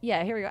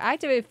 yeah, here we go.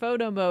 Activate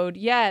photo mode.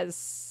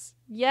 Yes.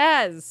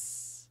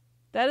 Yes.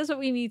 That is what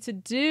we need to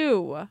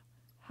do.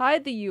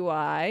 Hide the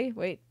UI.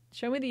 Wait,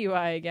 show me the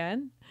UI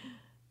again.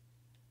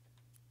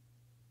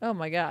 Oh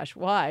my gosh,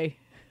 why?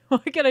 Why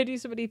can I do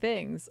so many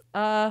things?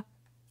 A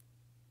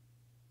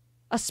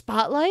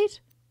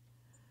spotlight?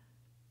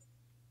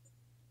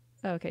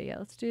 Okay, yeah,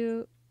 let's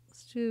do,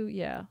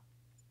 yeah.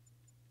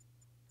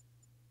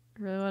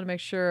 I really want to make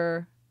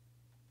sure.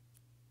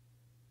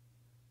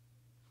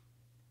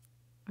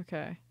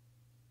 Okay.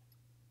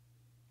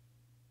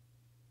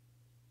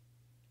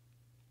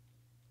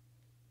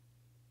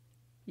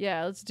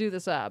 Yeah, let's do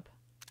this up.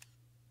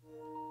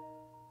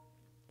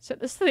 So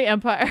this is the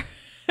Empire.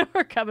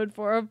 We're coming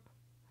for him.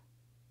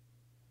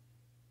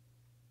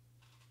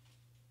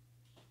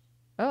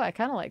 Oh, I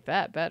kind of like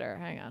that better.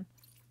 Hang on.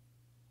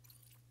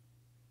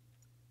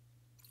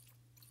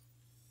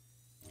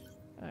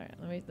 All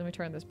right, let me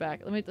turn this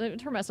back. Let me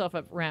turn myself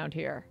up around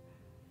here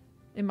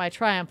in my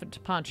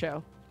triumphant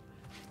poncho.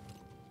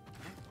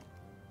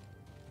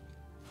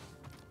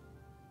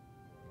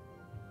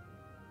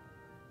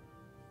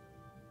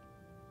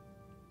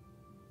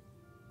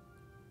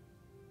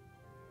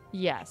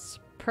 Yes,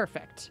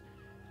 perfect.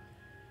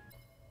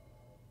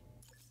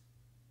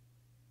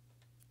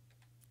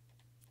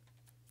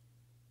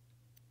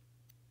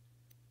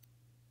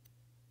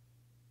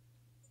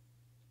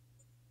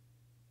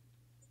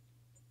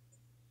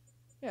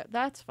 Yeah,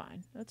 that's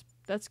fine.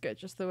 That's good,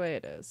 just the way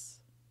it is.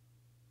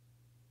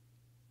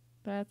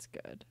 That's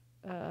good.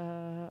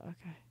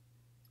 Okay.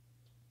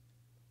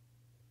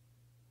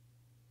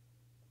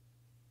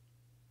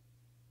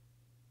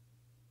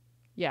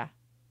 Yeah.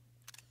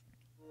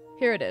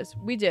 Here it is.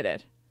 We did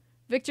it.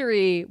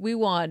 Victory. We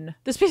won.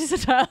 This piece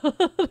of tile.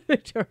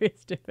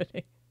 Victorious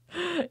Tiffany.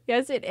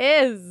 Yes, it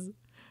is.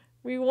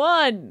 We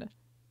won.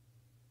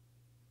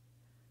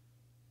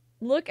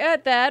 Look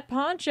at that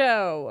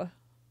poncho.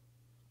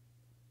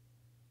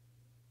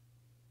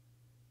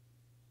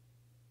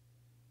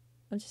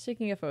 I'm just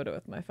taking a photo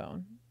with my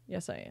phone.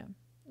 Yes, I am.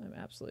 I'm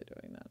absolutely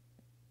doing that.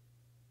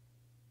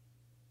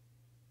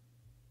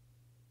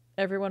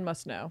 Everyone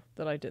must know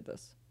that I did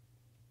this.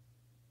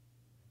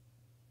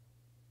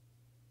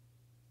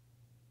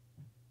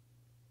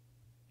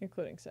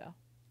 Including Sal.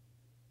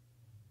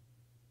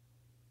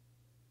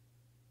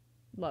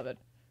 Love it.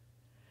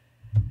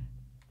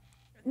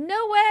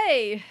 No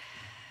way!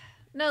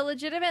 No,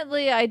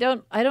 legitimately, I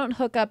don't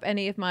hook up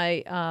any of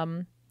my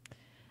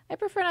I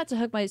prefer not to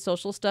hook my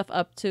social stuff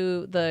up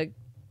to the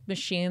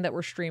machine that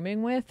we're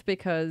streaming with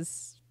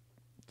because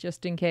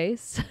just in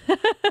case.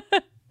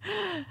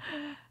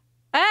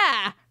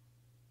 Ah!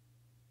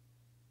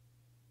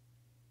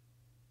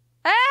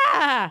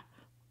 Ah!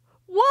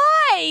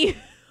 Why?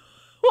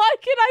 Why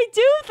can I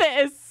do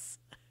this?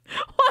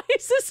 Why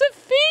is this a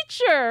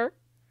feature?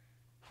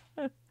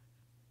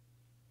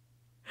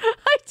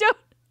 I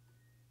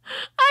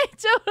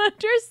don't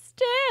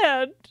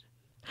understand.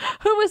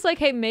 Who was like,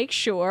 hey, make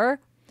sure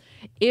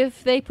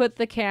if they put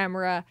the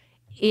camera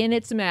in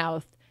its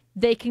mouth,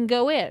 they can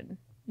go in.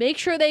 Make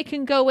sure they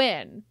can go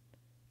in.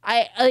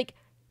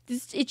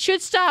 It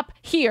should stop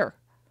here.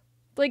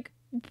 Like,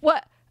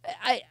 what?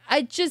 I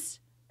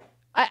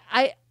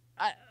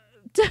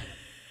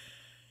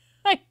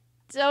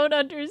don't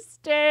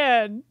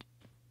understand.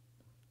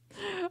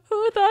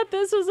 Who thought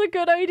this was a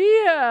good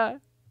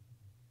idea?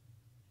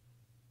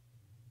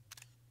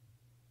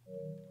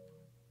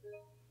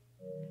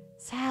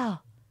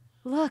 Sal,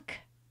 look.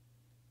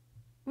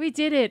 We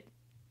did it.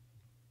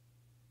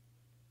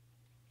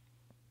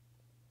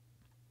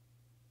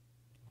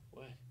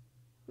 What?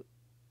 What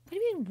do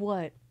you mean,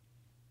 what?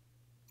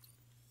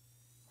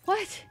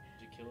 What?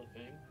 Did you kill a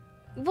thing?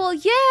 Well,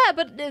 yeah,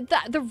 but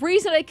the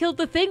reason I killed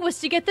the thing was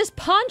to get this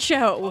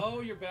poncho.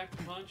 Oh, you're back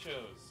to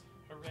ponchos.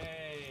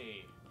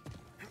 Hooray.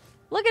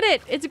 Look at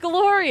it. It's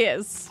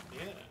glorious.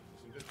 Yeah,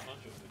 some good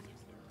poncho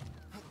physics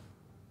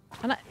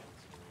there. And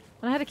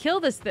I had to kill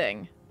this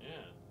thing. Yeah.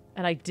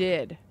 And I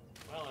did.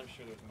 Well, I'm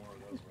sure there's more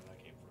of those where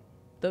that came from.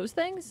 Those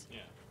things? Yeah.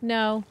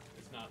 No.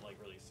 It's not like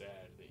really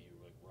sad that you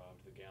like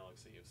robbed the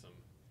galaxy of some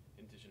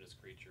indigenous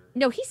creature.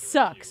 No, he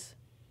sucks.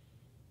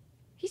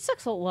 He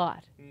sucks a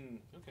lot. Okay.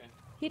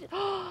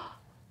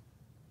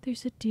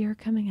 There's a deer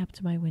coming up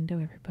to my window,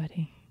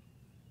 everybody.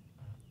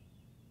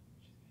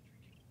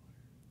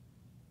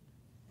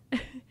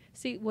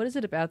 See, what is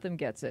it about them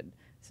gets it?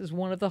 This is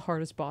one of the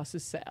hardest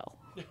bosses, Sal.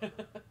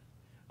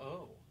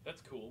 Oh,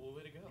 that's cool. Well,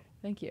 way to go.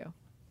 Thank you.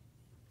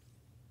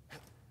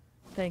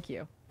 Thank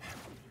you.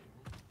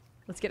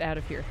 Let's get out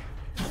of here.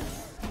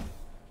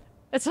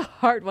 It's a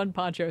hard one,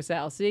 Poncho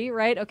Sal. See,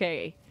 right?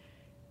 Okay.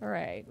 All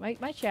right.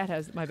 My chat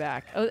has my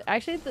back. Oh,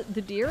 actually,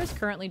 the deer is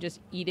currently just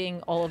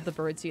eating all of the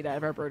birdseed out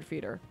of our bird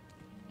feeder.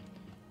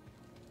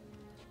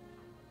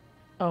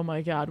 Oh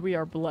my god, we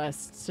are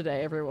blessed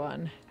today,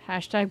 everyone.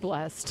 Hashtag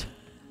blessed.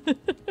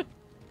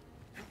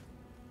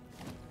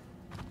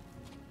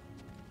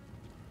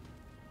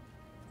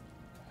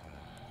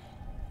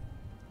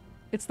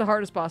 It's the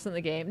hardest boss in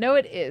the game. No,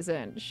 it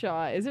isn't.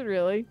 Shaw, is it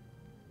really?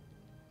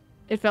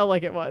 It felt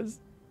like it was.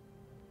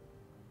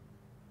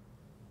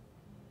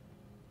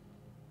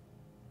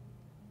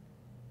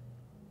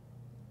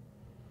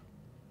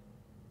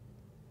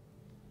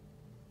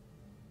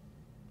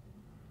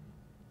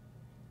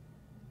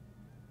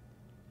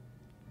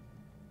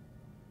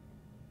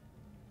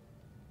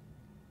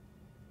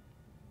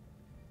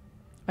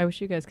 I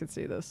wish you guys could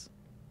see this.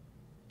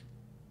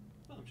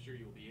 Well, I'm sure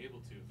you'll be able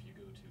to if you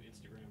go to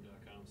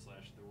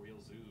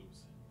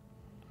Instagram.com/therealzoos.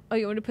 Oh,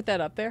 you want to put that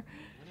up there?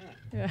 Why not?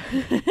 Yeah.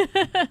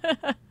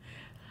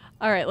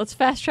 All right, let's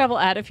fast travel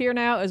out of here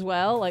now as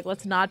well. Like,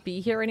 let's not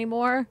be here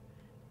anymore.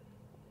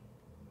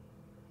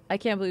 I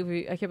can't believe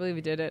we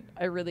did it.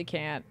 I really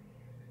can't.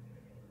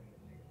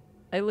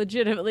 I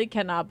legitimately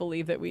cannot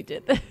believe that we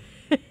did this.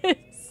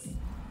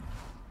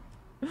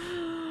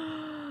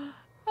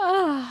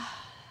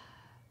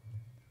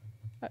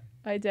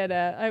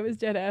 I was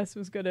dead ass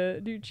was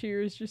gonna do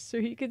cheers just so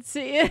he could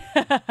see it.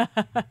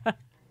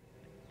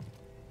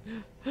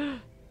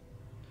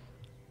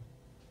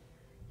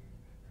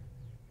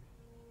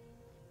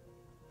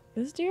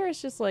 This deer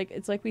is just like,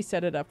 it's like we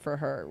set it up for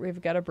her.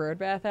 We've got a bird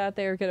bath out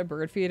there, got a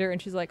bird feeder,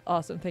 and she's like,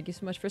 awesome, thank you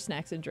so much for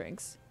snacks and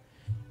drinks.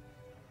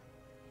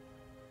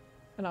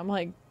 And I'm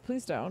like,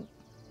 please don't.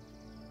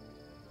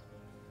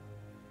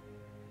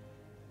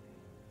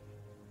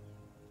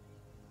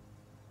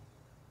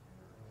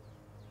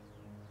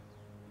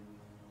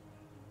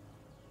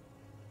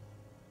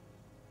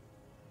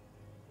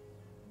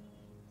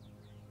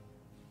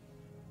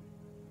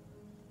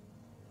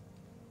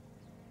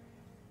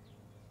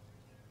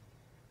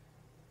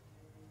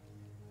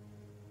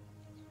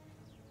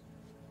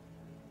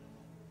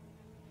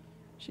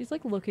 She's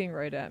like looking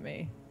right at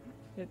me.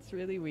 It's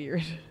really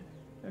weird.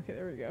 Okay,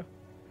 there we go.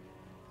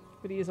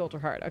 But he is ultra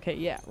hard. Okay,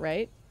 yeah,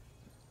 right?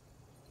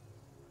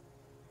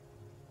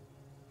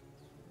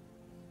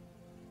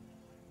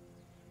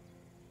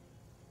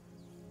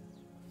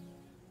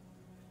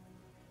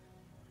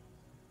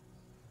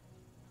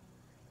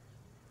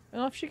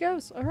 And off she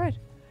goes. All right.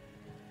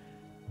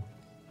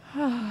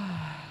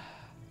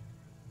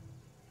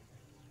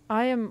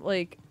 I am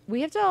like,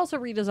 we have to also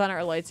redesign our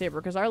lightsaber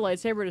because our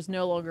lightsaber just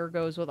no longer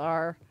goes with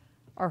our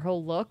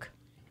whole look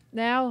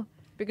now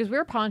because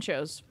we're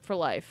ponchos for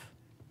life.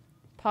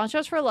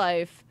 Ponchos for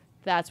life.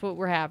 That's what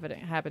we're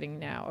happening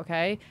now,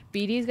 okay?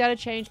 BD's got to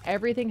change.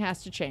 Everything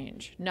has to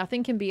change.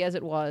 Nothing can be as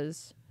it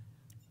was.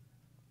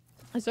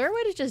 Is there a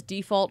way to just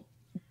default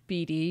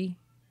BD.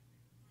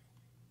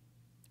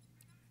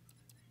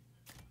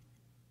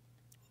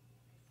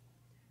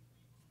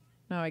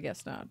 No, I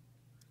guess not.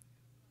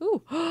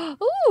 Ooh.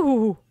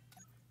 Ooh!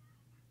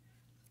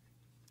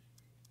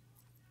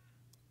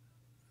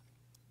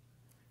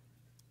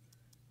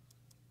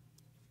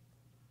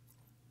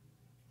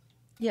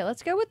 Yeah,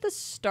 let's go with the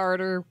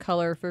starter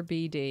color for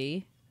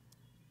BD.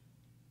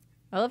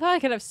 I love how I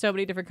can have so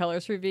many different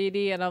colors for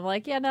BD, and I'm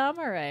like, yeah, no, I'm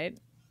all right.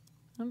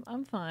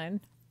 I'm fine.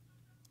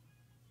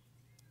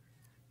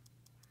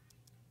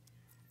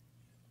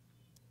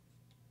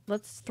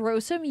 Let's throw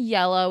some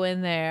yellow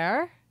in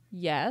there.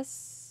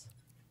 Yes.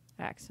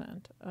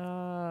 Accent.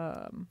 No.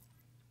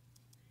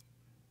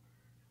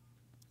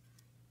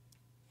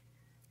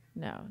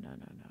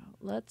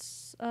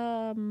 Let's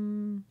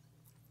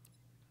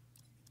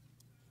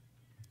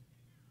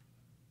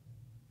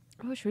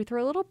Oh, should we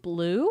throw a little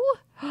blue?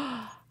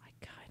 I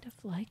kind of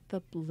like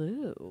the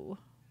blue.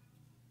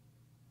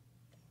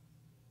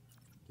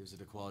 Gives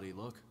it a quality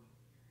look.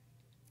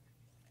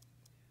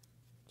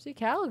 See,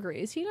 Cal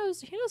agrees. He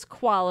knows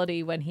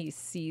quality when he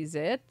sees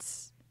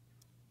it.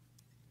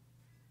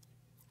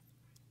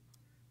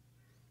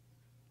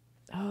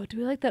 Oh, do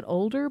we like that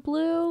older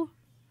blue?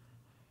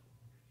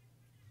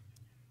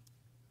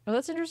 Oh,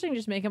 that's interesting.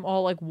 Just make them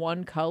all like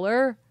one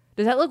color.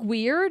 Does that look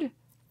weird?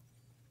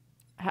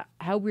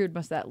 How weird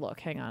must that look?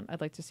 Hang on. I'd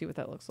like to see what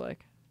that looks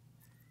like.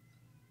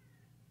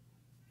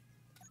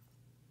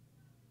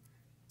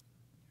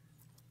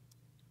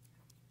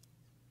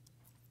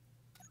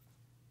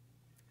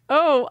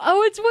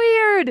 Oh, it's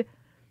weird.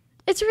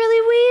 It's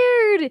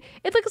really weird.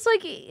 It looks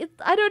like,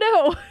 I don't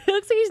know. It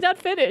looks like he's not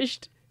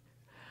finished.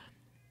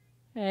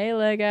 Hey,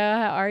 Lego,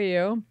 how are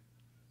you?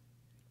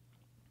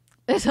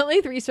 There's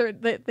only three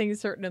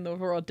things certain in the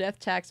world: death,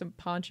 tax, and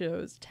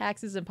ponchos.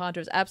 Taxes and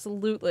ponchos,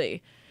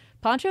 absolutely.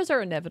 Ponchos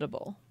are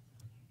inevitable.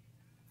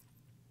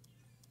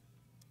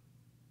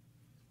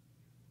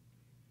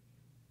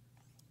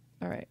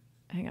 All right,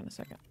 hang on a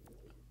second.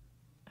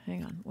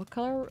 Hang on. What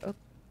color? Oh,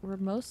 we're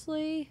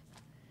mostly...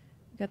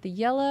 We got the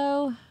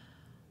yellow.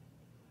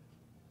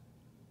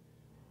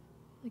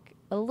 Like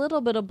a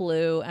little bit of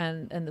blue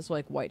and this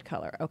like white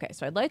color. Okay,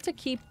 so I'd like to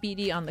keep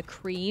BD on the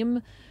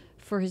cream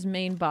for his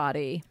main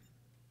body.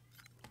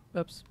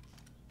 Oops.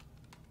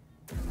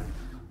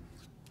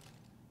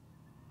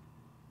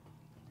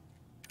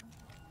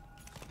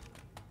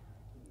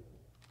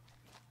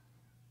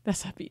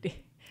 That's not BD.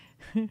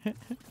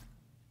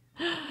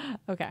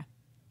 Okay.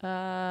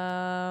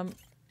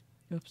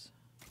 Oops.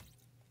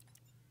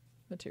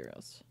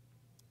 Materials.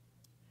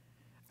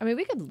 I mean,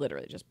 we could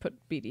literally just put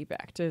BD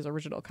back to his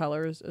original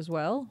colors as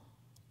well.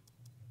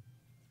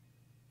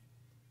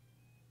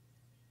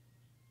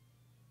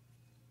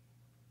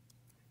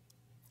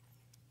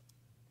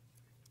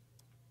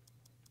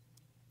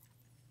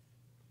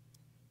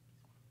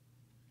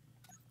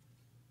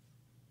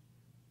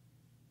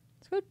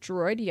 Let's go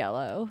droid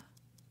yellow.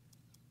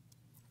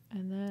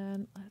 And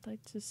then I'd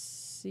like to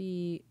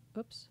see...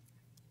 Oops.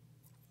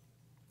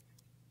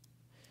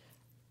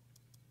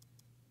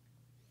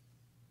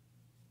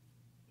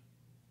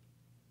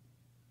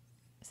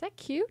 Is that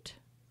cute?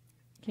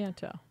 Can't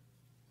tell.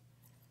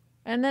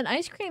 And then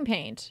ice cream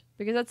paint,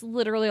 because that's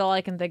literally all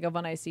I can think of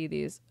when I see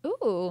these.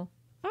 Ooh.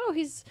 Oh,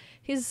 he's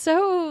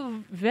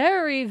so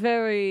very,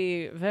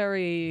 very,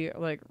 very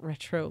like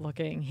retro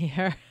looking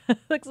here.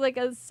 Looks like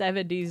a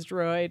 70s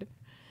droid.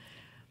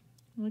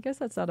 Well, I guess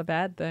that's not a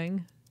bad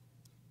thing.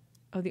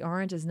 Oh, the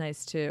orange is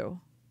nice too.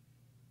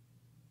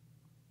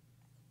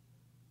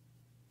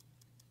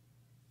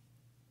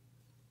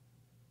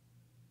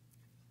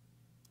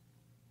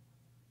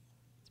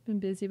 It's been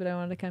busy, but I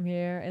wanted to come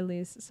here at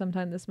least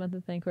sometime this month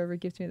and thank whoever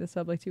gives me the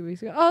sub like 2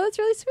 weeks ago. Oh, that's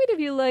really sweet of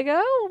you,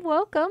 Lego.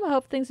 Welcome. I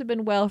hope things have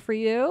been well for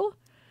you.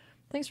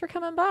 Thanks for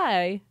coming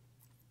by.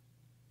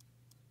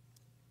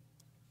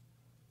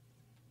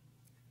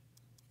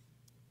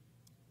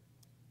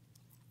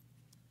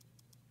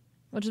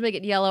 We'll just make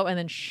it yellow and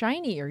then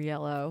shinier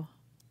yellow.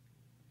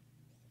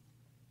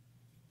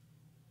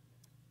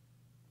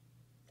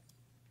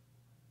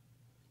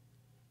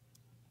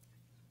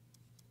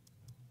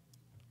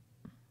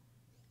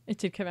 It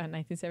did come out in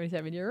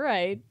 1977. You're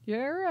right.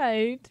 You're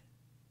right.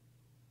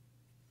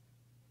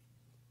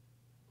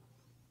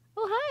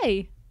 Oh,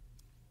 hi.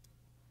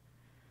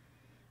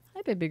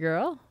 Hi, baby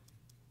girl.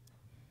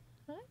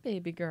 Hi,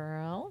 baby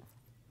girl.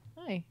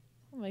 Hi.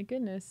 Oh, my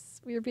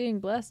goodness. We are being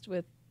blessed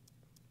with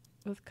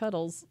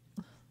cuddles.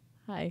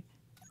 Hi. I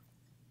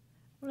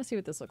want to see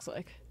what this looks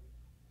like.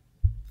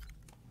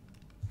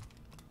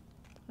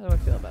 How do I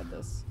feel about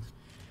this?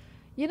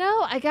 You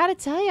know, I gotta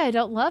tell you, I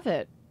don't love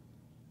it.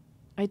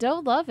 I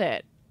don't love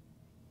it.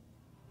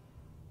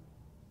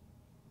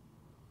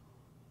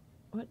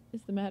 What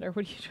is the matter?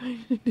 What are you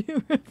trying to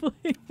do,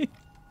 Ripley?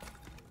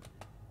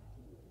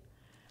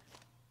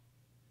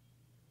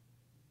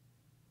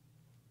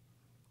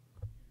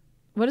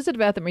 What is it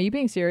about them? Are you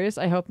being serious?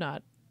 I hope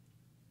not.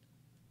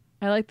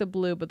 I like the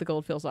blue, but the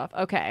gold feels off.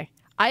 Okay.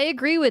 I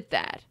agree with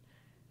that.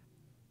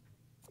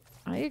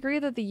 I agree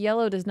that the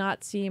yellow does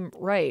not seem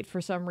right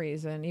for some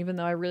reason, even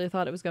though I really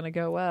thought it was going to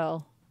go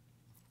well.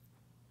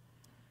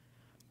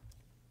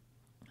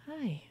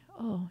 Hi.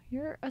 Oh,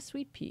 you're a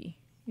sweet pea.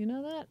 You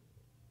know that?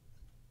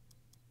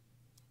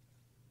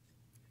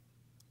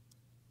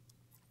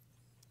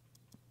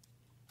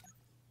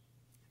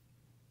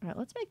 All right,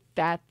 let's make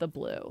that the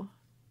blue.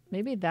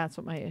 Maybe that's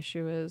what my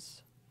issue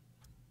is.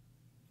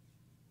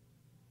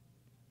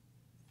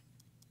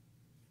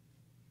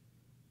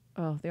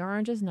 Oh, the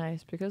orange is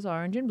nice because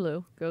orange and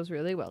blue goes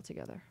really well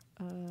together.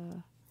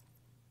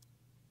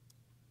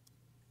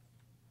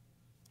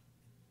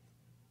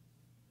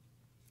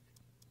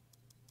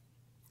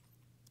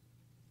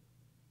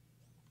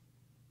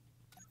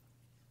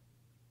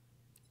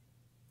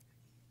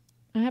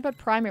 I have a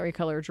primary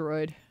color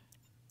droid. All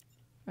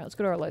right, let's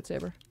go to our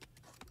lightsaber.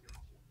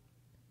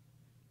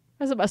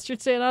 There's a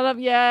mustard stain on them.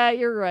 Yeah,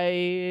 you're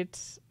right.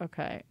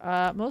 Okay.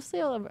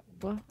 Mostly I'll have,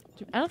 well,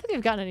 I don't think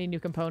I've gotten any new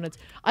components.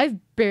 I've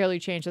barely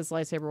changed this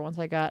lightsaber once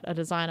I got a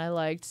design I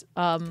liked.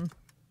 And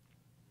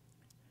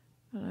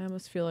I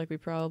almost feel like we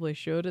probably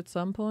should at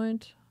some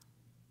point.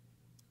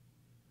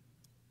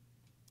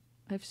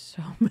 I have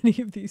so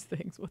many of these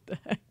things. What the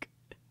heck?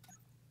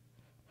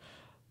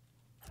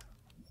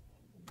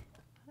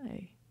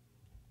 Hi.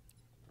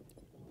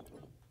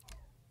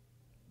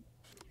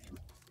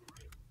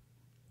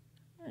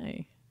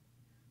 Hey.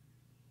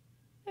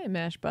 Hey,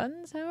 mash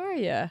buttons. How are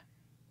ya?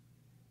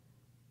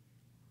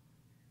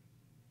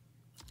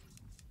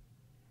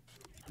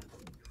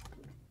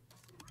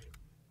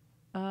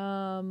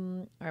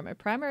 All right, my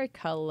primary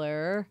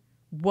color.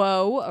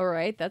 Whoa, all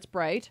right, that's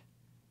bright.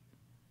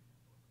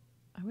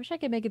 I wish I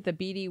could make it the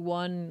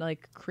BD1,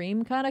 like,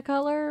 cream kind of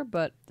color,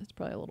 but that's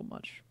probably a little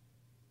much.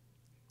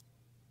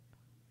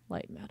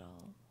 Light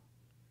metal.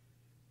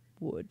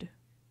 Wood.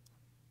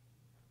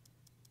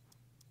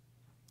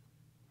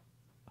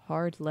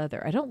 Hard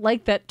leather. I don't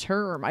like that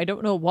term. I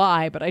don't know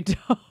why, but I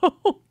don't.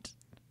 All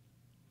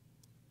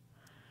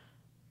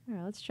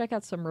right, let's check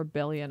out some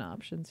rebellion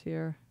options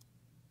here.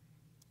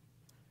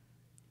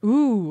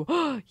 Ooh,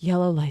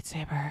 yellow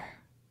lightsaber.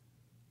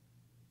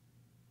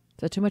 Is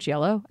that too much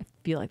yellow? I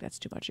feel like that's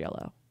too much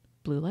yellow.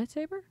 Blue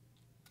lightsaber?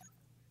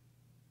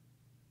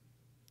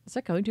 Is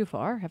that going too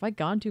far? Have I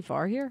gone too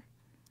far here?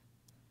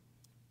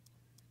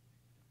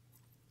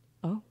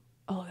 Oh,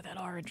 oh, look at that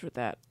orange with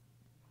that.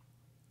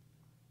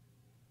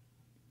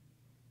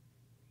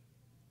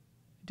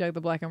 Dug the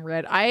black and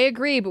red. I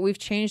agree, but we've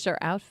changed our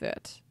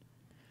outfit.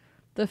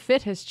 The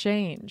fit has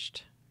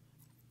changed.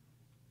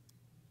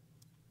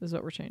 This is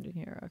what we're changing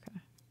here. Okay.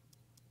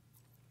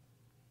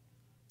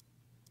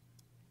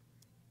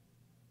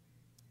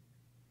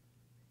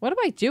 What am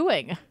I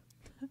doing?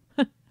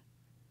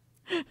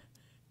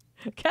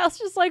 Cal's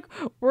just like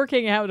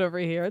working out over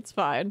here. It's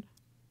fine.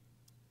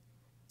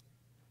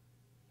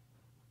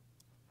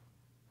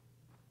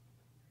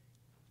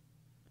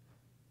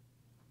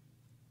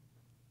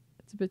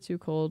 It's a bit too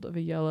cold of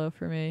a yellow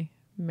for me.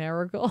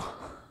 Marigold.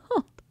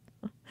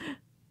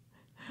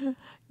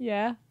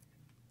 Yeah.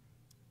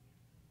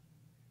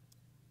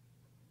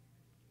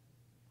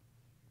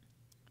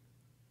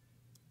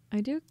 I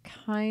do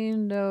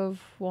kind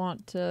of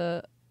want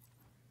to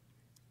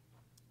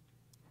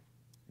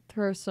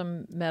throw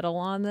some metal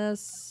on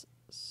this.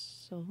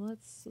 So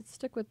let's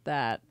stick with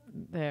that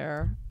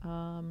there.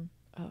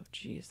 Oh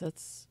geez,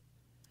 that's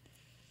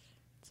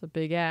a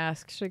big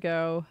ask to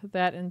go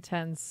that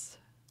intense.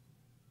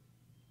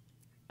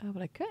 Oh,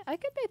 but I could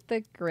make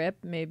the grip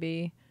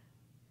maybe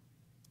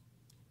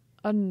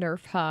a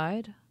Nerf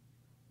hide. A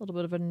little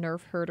bit of a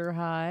Nerf herder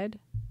hide.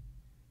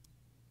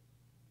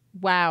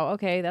 Wow,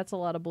 okay, that's a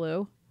lot of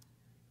blue.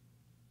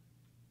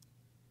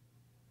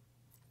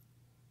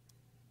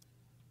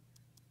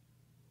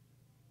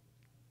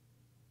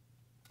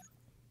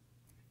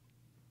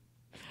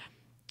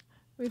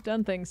 We've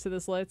done things to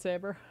this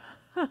lightsaber.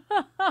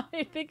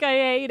 I think I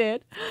hate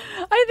it.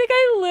 I think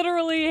I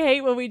literally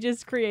hate what we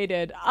just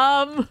created.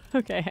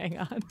 Okay, hang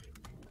on.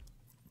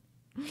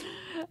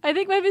 I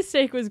think my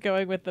mistake was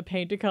going with the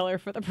paint color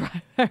for the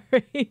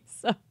primary,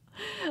 so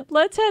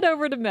let's head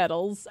over to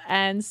metals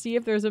and see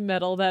if there's a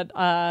metal that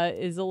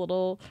is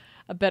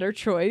a better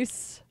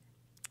choice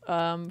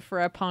for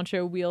a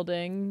poncho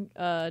wielding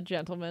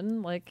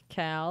gentleman like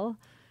Cal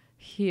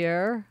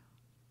here.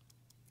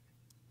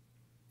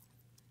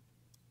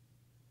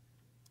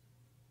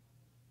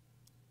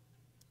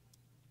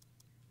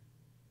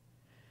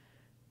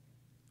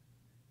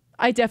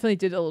 I definitely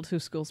did a little too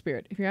school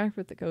spirit. If you're active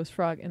with the ghost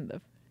frog and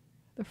the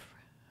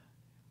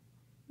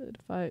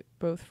fight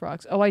both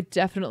frogs. Oh, I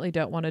definitely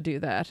don't want to do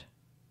that.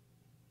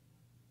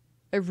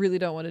 I really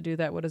don't want to do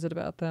that. What is it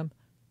about them?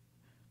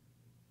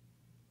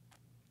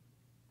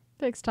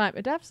 Takes time.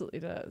 It absolutely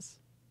does.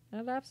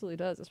 It absolutely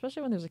does.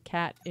 Especially when there's a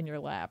cat in your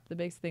lap. That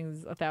makes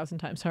things 1,000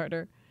 times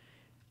harder.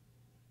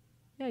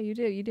 Yeah, you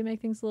do. You do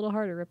make things a little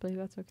harder, Ripley.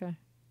 That's okay.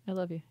 I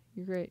love you.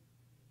 You're great.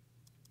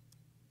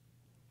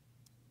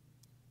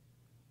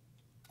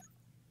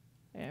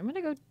 Okay, I'm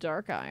gonna go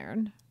dark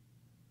iron.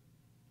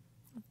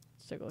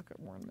 Let's take a look at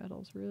worn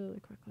metals really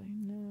quickly.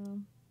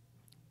 No.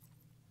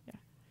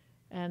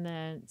 And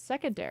then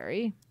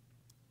secondary.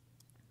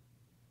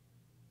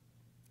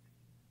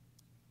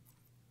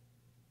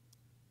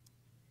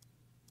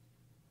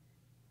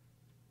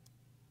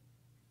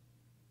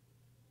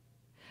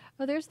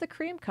 Oh, there's the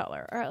cream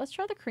color. All right, let's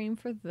try the cream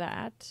for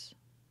that.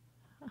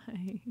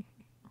 Hi.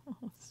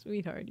 Oh,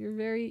 sweetheart, you're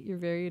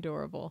very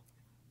adorable.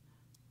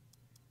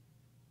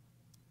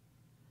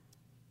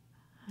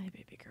 Hi,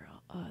 baby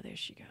girl. Oh, there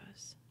she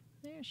goes.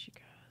 There she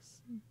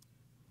goes.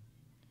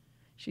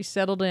 She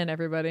settled in,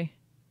 everybody.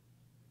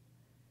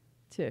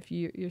 Tiff,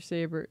 your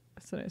saber.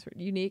 That's a nice word.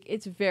 Unique.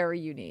 It's very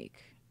unique.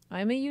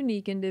 I'm a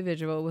unique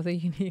individual with a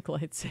unique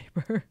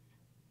lightsaber.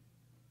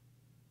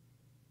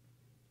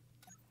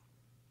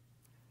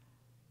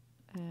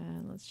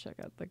 And let's check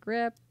out the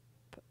grip.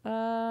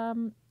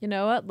 You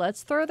know what?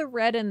 Let's throw the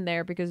red in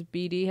there because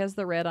BD has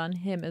the red on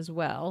him as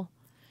well.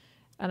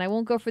 And I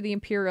won't go for the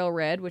Imperial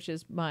red, which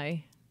is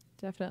my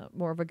definite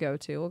more of a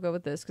go-to. We'll go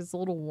with this because it's a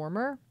little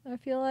warmer, I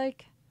feel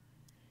like.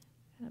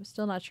 And I'm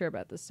still not sure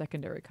about this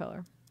secondary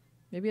color.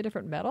 Maybe a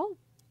different metal?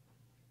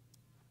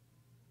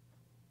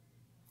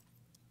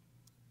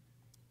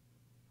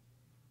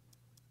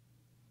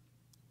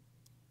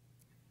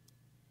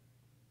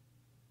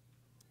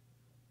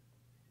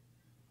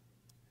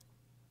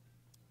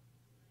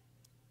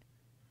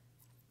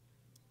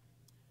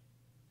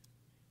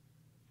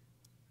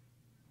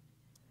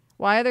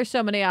 Why are there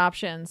so many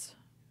options?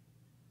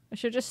 I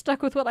should have just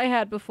stuck with what I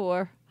had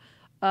before.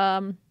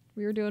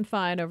 We were doing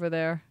fine over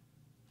there.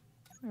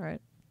 All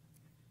right.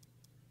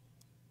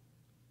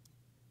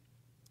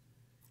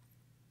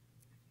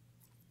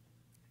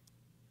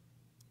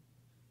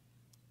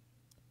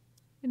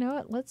 You know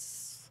what?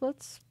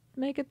 Let's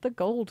make it the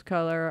gold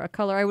color. A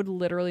color I would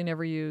literally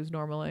never use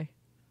normally.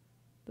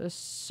 That's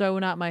so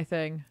not my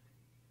thing.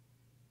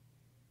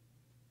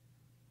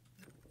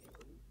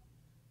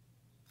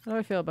 How do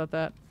I feel about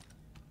that?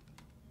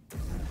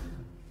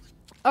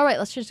 All right,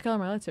 let's change the color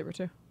of my lightsaber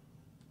too.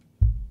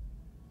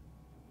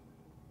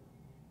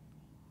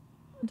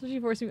 Until she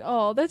forced me.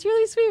 Oh, that's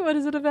really sweet. What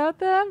is it about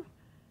them?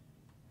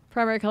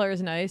 Primary color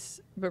is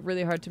nice, but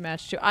really hard to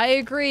match to. I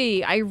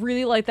agree. I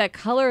really like that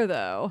color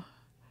though.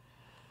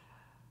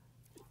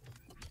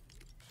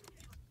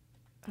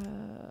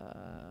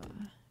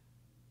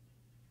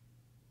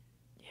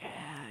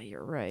 Yeah,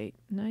 you're right.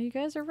 No, you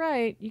guys are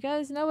right. You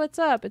guys know what's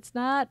up. It's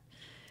not.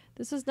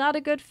 This is not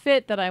a good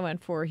fit that I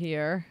went for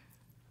here.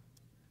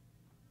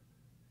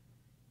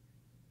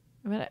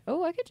 I mean,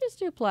 I could just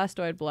do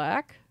plastoid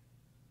black.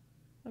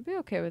 I'd be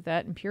okay with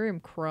that. Imperium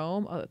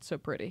chrome. Oh, that's so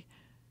pretty.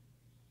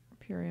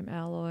 Imperium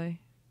alloy.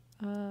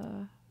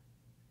 Do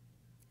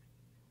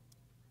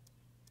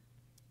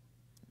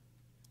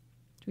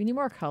we need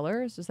more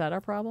colors? Is that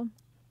our problem?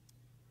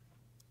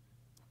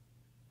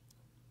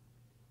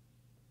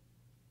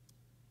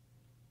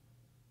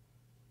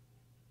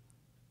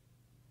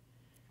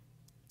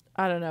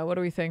 I don't know. What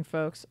do we think,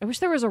 folks? I wish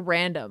there was a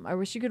random. I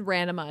wish you could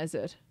randomize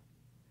it.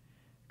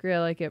 Agree, I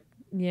like it.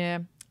 Yeah.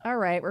 All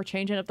right, we're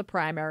changing up the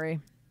primary.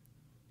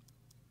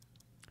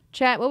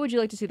 Chat, what would you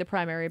like to see the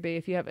primary be?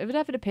 If you have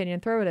an opinion,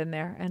 throw it in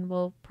there, and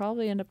we'll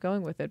probably end up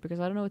going with it because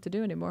I don't know what to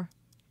do anymore.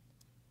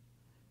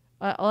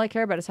 All I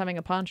care about is having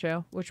a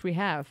poncho, which we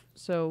have.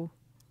 So,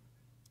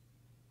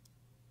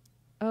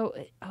 oh,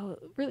 it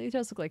really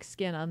does look like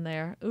skin on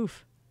there.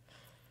 Oof.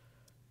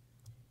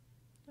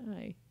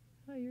 Hi,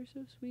 you're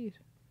so sweet.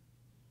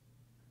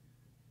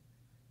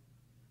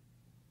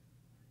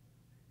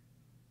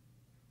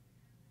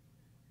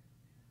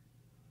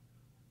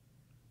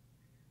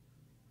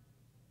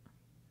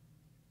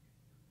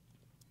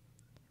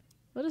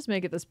 Let us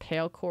make it this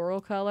pale coral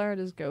color.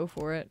 Just go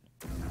for it.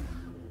 Have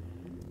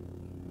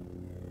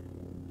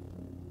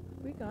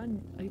we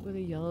gone with a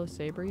yellow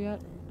saber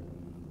yet?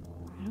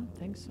 I don't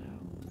think so.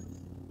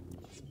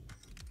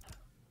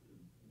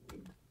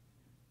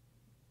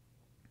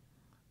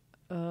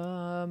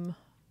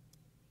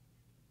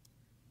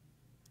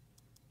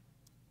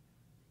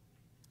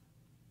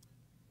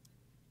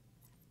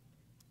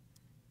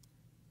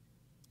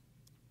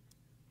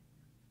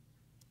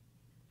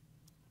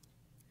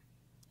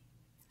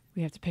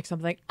 We have to pick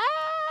something.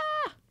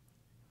 Ah!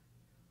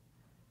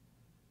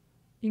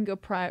 You can go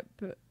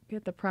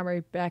get the primary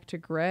back to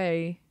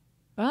gray.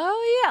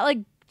 Oh, yeah, like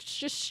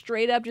just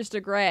straight up just a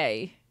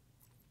gray.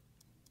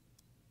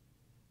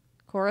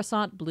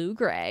 Coruscant blue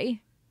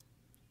gray.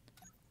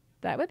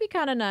 That would be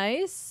kind of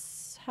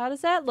nice. How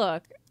does that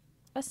look?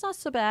 That's not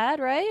so bad,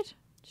 right?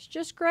 It's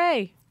just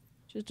gray.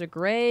 Just a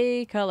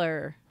gray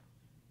color.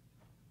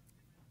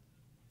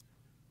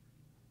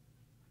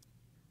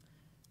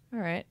 All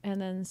right, and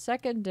then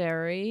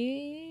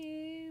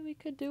secondary, we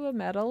could do a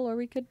metal or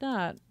we could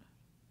not.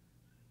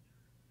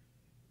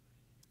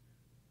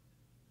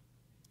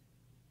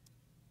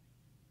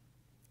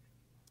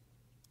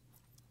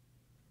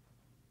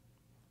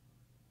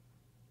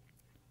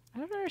 I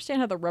don't understand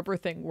how the rubber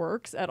thing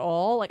works at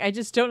all. Like, I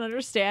just don't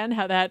understand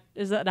how that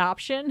is an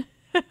option.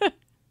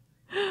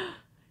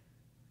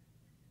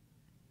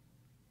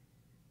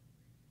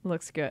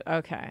 Looks good.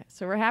 Okay,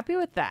 so we're happy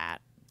with that.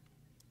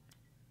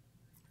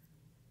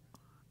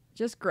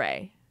 Just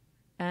gray.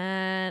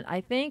 And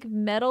I think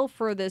metal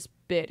for this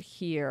bit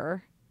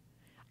here.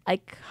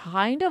 I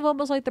kind of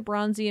almost like the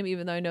bronzium,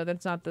 even though I know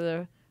that's not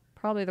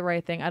probably the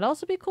right thing. I'd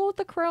also be cool with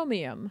the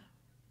chromium.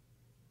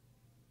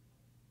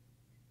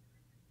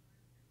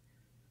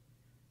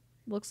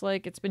 Looks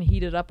like it's been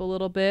heated up a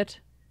little bit.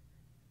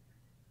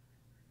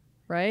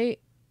 Right?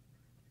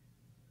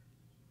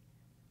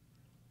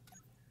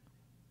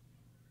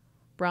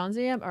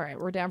 Bronzium? All right,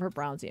 we're down for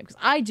bronzium because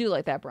I do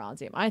like that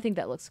bronzium. I think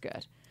that looks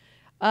good.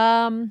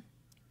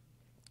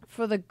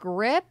 For the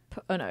grip,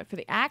 oh no, for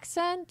the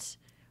accent,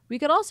 we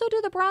could also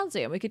do the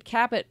bronzium. We could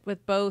cap it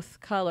with both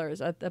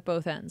colors at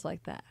both ends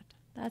like that.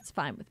 That's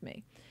fine with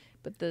me.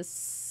 But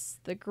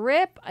the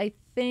grip, I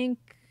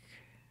think,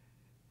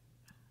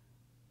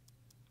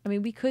 I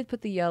mean, we could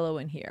put the yellow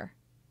in here.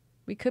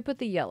 We could put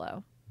the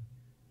yellow.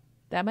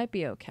 That might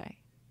be okay.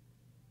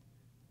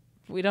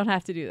 We don't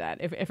have to do that.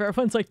 If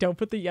everyone's like, don't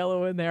put the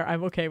yellow in there,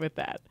 I'm okay with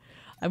that.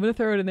 I'm going to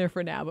throw it in there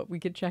for now, but we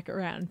could check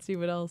around and see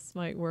what else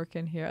might work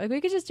in here. Like, we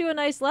could just do a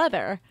nice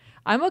leather.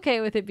 I'm okay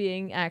with it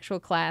being actual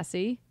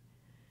classy.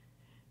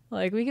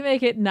 Like, we can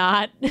make it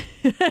not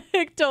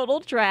total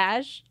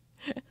trash.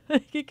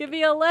 Like, it could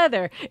be a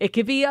leather. It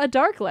could be a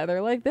dark leather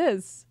like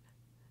this.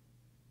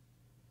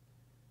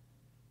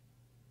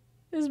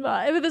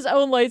 With his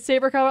own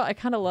lightsaber cover. I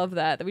kind of love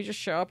that we just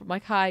show up. I'm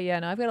like, hi, yeah,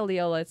 no, I've got a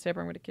Leo lightsaber.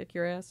 I'm going to kick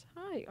your ass.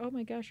 Hi. Oh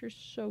my gosh, you're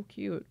so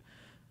cute.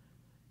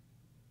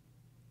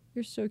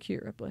 You're so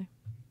cute, Ripley.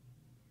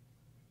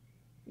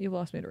 You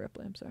lost me to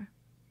Ripley. I'm sorry.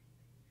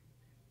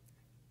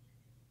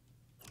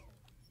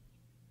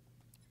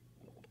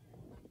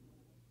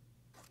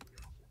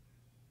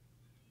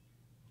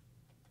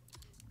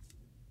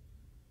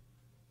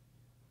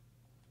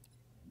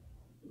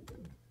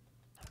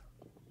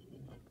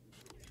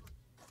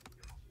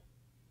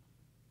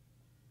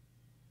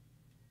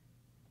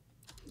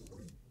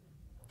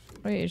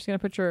 Oh, yeah, you're just gonna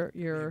put your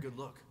Good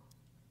look.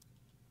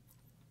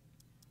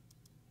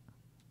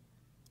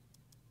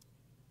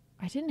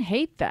 I didn't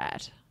hate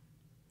that.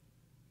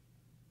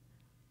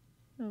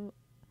 Oh,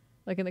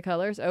 like in the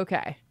colors?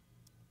 Okay.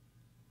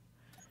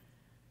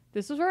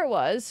 This is where it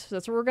was. So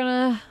that's where we're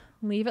gonna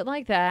leave it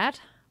like that.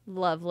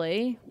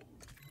 Lovely.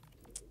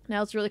 Now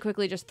let's really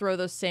quickly just throw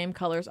those same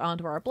colors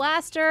onto our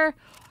blaster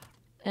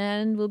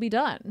and we'll be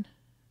done.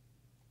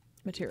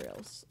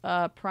 Materials.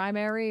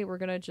 Primary, we're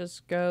gonna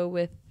just go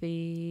with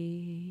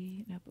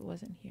the... Nope, it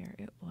wasn't here.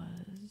 It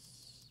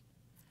was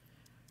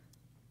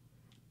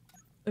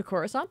the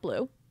Coruscant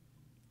blue.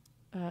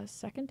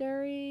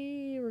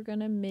 Secondary, we're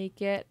gonna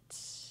make it...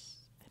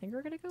 I think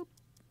we're gonna go...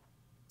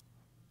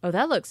 Oh,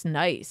 that looks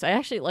nice. I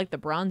actually like the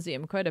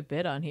bronzium quite a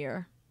bit on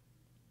here.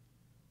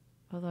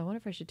 Although I wonder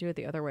if I should do it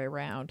the other way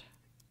around.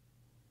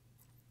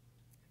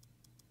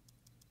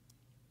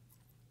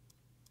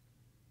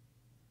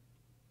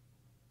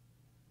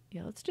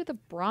 Yeah, let's do the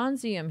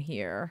bronzium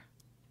here.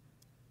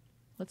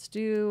 Let's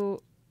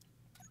do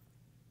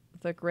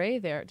the gray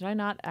there. Did I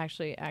not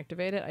actually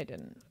activate it? I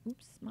didn't.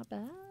 Oops, my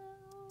bad.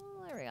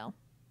 There we go.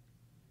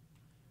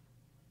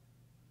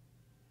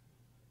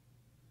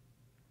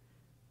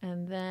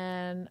 And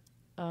then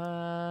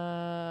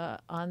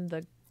on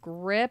the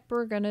grip,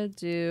 we're going to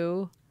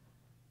do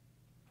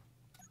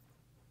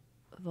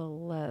the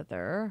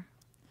leather.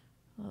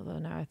 Although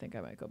now I think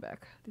I might go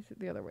back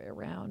the other way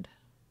around.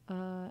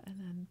 And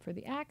then for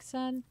the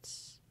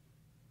accent,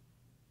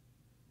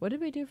 what did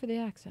we do for the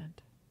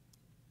accent?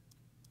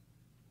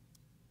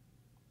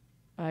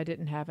 I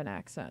didn't have an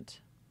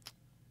accent.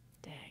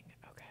 Dang,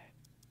 okay.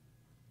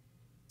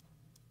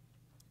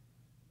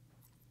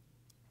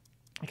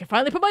 I can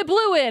finally put my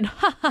blue in!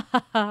 Ha ha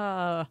ha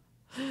ha!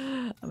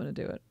 I'm gonna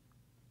do it.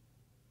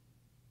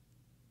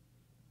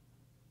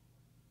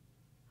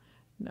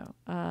 No,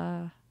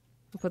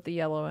 we'll put the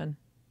yellow in.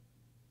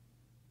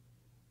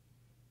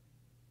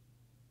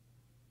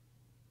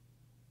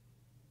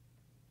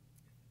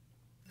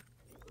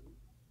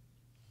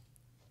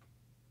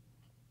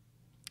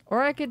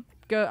 Or I could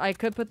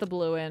put the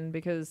blue in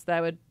because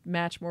that would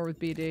match more with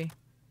BD.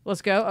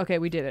 Let's go. Okay,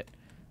 we did it.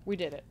 We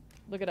did it.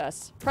 Look at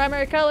us.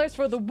 Primary colors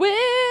for the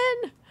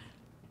win!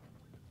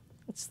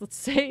 Let's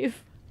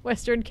save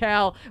Western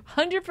Cal.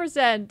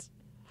 100%.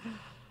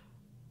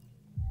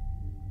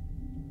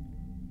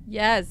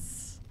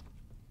 Yes.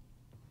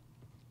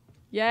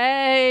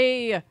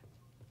 Yay!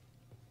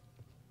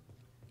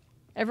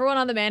 Everyone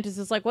on the Mantis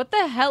is like, what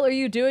the hell are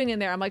you doing in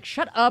there? I'm like,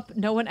 shut up.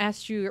 No one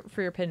asked you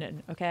for your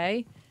opinion,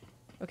 okay?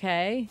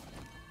 Okay.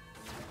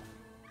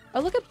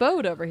 Oh, look at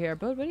Bode over here.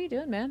 Bode, what are you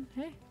doing, man?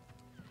 Hey.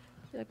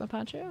 You like my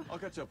poncho? I'll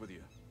catch up with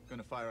you.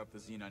 Gonna fire up the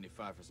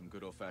Z95 for some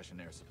good old-fashioned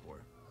air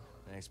support.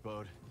 Thanks,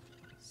 Bode.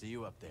 See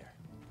you up there.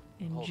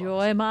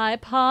 Enjoy my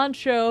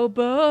poncho,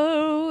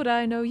 Bode.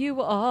 I know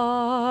you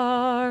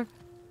are.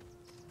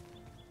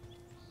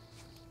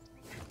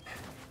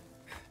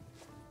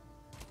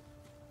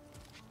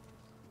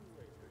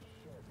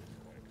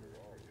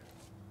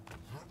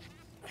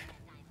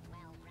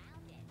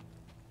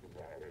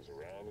 About as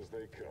around as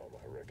they come,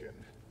 I reckon.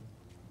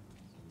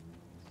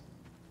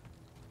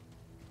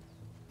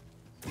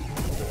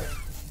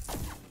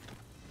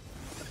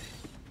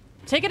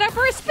 take it out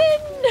for a spin!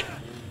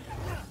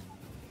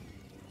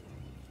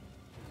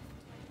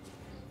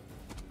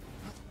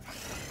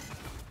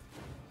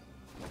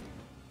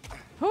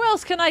 Who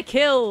else can I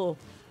kill?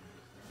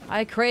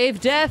 I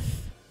crave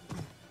death.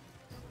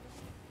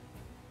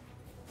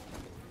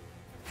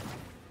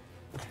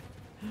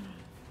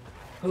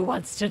 Who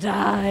wants to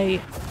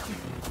die?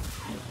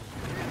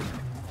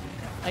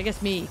 I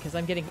guess me, because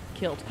I'm getting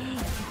killed.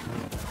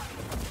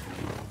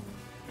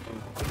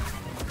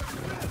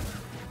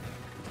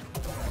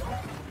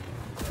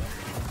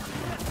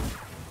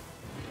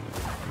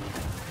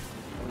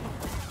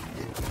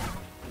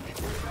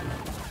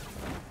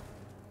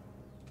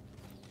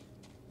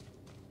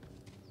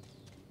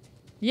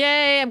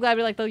 Yay! I'm glad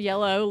we like the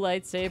yellow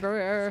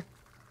lightsaber.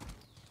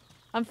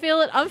 I'm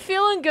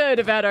feeling good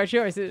about our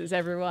choices,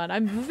 everyone.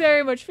 I'm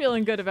very much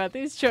feeling good about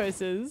these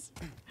choices.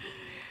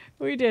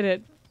 We did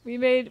it. We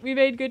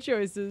made good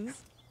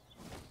choices.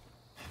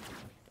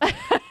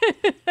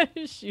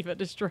 Shiva,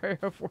 destroyer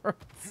of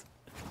worlds.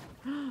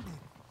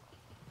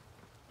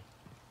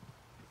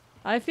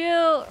 I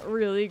feel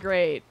really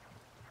great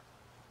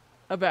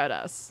about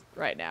us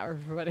right now,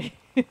 everybody.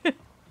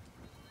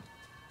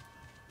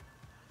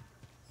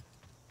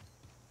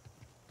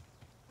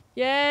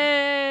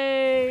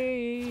 Yay!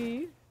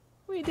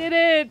 We did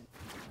it!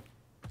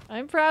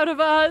 I'm proud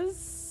of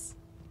us!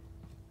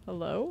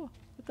 Hello?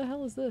 What the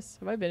hell is this?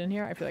 Have I been in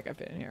here? I feel like I've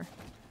been in here.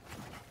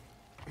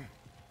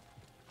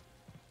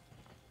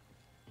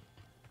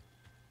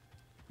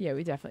 Yeah,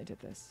 we definitely did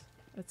this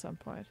at some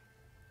point.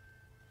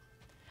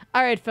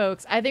 Alright,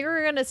 folks. I think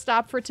we're gonna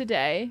stop for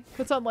today.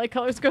 Puts on light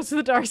colors, goes to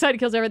the dark side,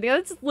 kills everything.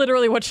 That's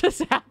literally what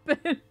just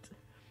happened.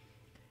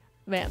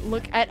 Man,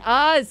 look at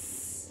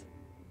us!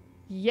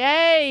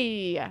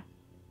 Yay!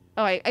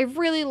 Oh, I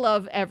really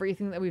love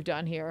everything that we've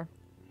done here.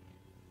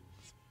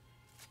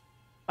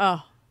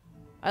 Oh,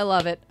 I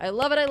love it. I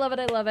love it, I love it,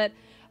 I love it.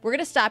 We're going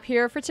to stop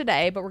here for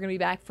today, but we're going to be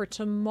back for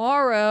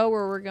tomorrow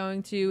where we're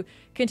going to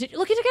continue.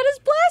 Look, he took out his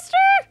blaster!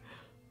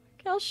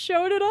 Cal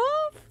showed it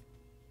off.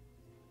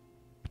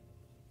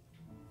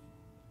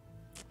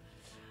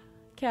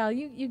 Cal,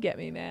 you get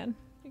me, man.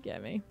 You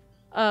get me.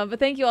 But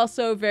thank you all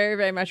so very,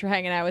 very much for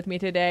hanging out with me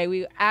today.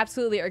 We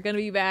absolutely are going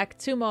to be back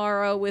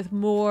tomorrow with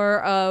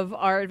more of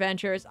our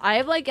adventures. I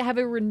have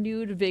a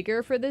renewed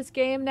vigor for this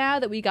game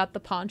now that we got the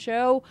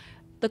poncho.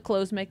 The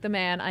clothes make the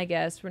man, I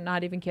guess. We're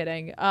not even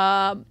kidding.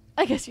 I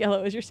guess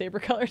yellow is your saber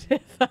color,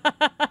 Tiff.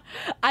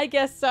 I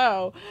guess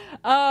so.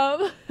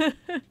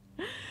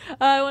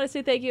 I want to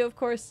say thank you, of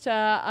course, to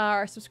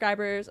our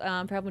subscribers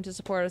for helping to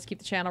support us, keep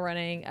the channel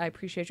running. I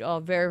appreciate you all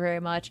very, very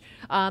much.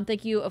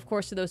 Thank you, of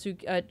course, to those who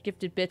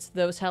gifted bits.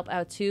 Those help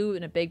out, too,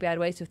 in a big, bad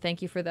way, so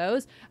thank you for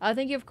those.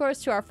 Thank you, of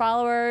course, to our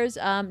followers,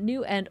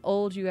 new and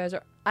old. You guys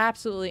are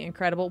absolutely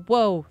incredible.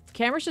 Whoa, the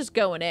camera's just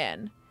going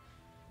in.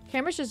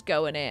 Camera's just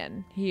going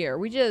in here.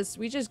 We just,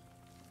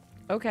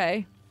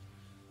 okay.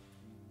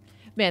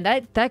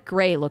 Man, that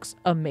gray looks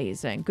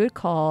amazing. Good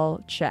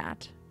call,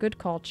 chat. Good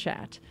call,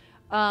 chat.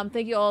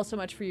 Thank you all so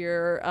much for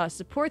your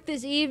support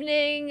this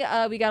evening.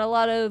 We got a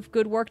lot of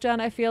good work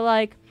done, I feel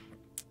like.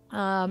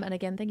 And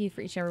again, thank you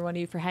for each and every one of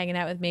you for hanging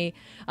out with me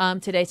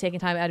today, taking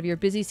time out of your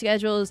busy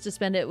schedules to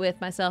spend it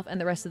with myself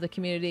and the rest of the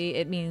community.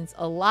 It means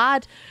a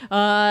lot.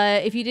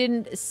 If you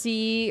didn't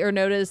see or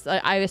notice,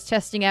 I was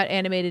testing out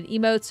animated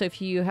emotes. So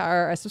if you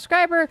are a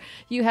subscriber,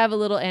 you have a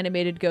little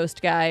animated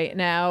ghost guy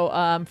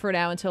now, for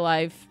now until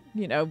I've,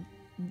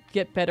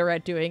 get better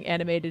at doing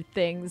animated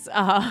things.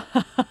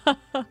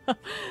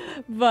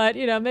 But,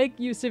 make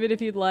use of it if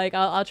you'd like.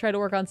 I'll try to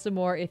work on some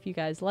more if you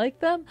guys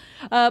like them.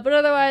 But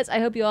otherwise, I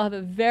hope you all have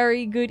a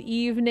very good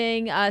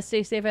evening.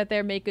 Stay safe out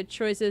there. Make good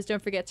choices. Don't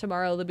forget,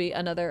 tomorrow there'll be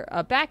another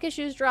back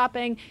issues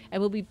dropping.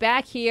 And we'll be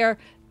back here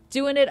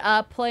doing it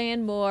up,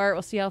 playing more.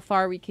 We'll see how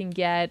far we can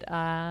get.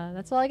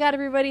 That's all I got,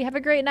 everybody. Have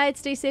a great night.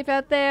 Stay safe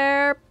out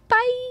there.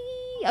 Bye!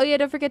 Oh, yeah,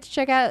 don't forget to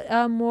check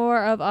out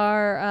more of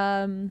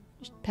our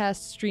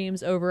past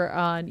streams over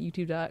on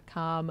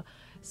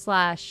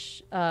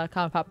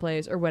youtube.com/ComicPop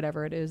Plays or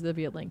whatever it is. There'll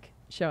be a link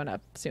showing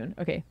up soon.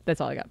 Okay,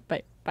 that's all I got.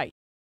 Bye. Bye.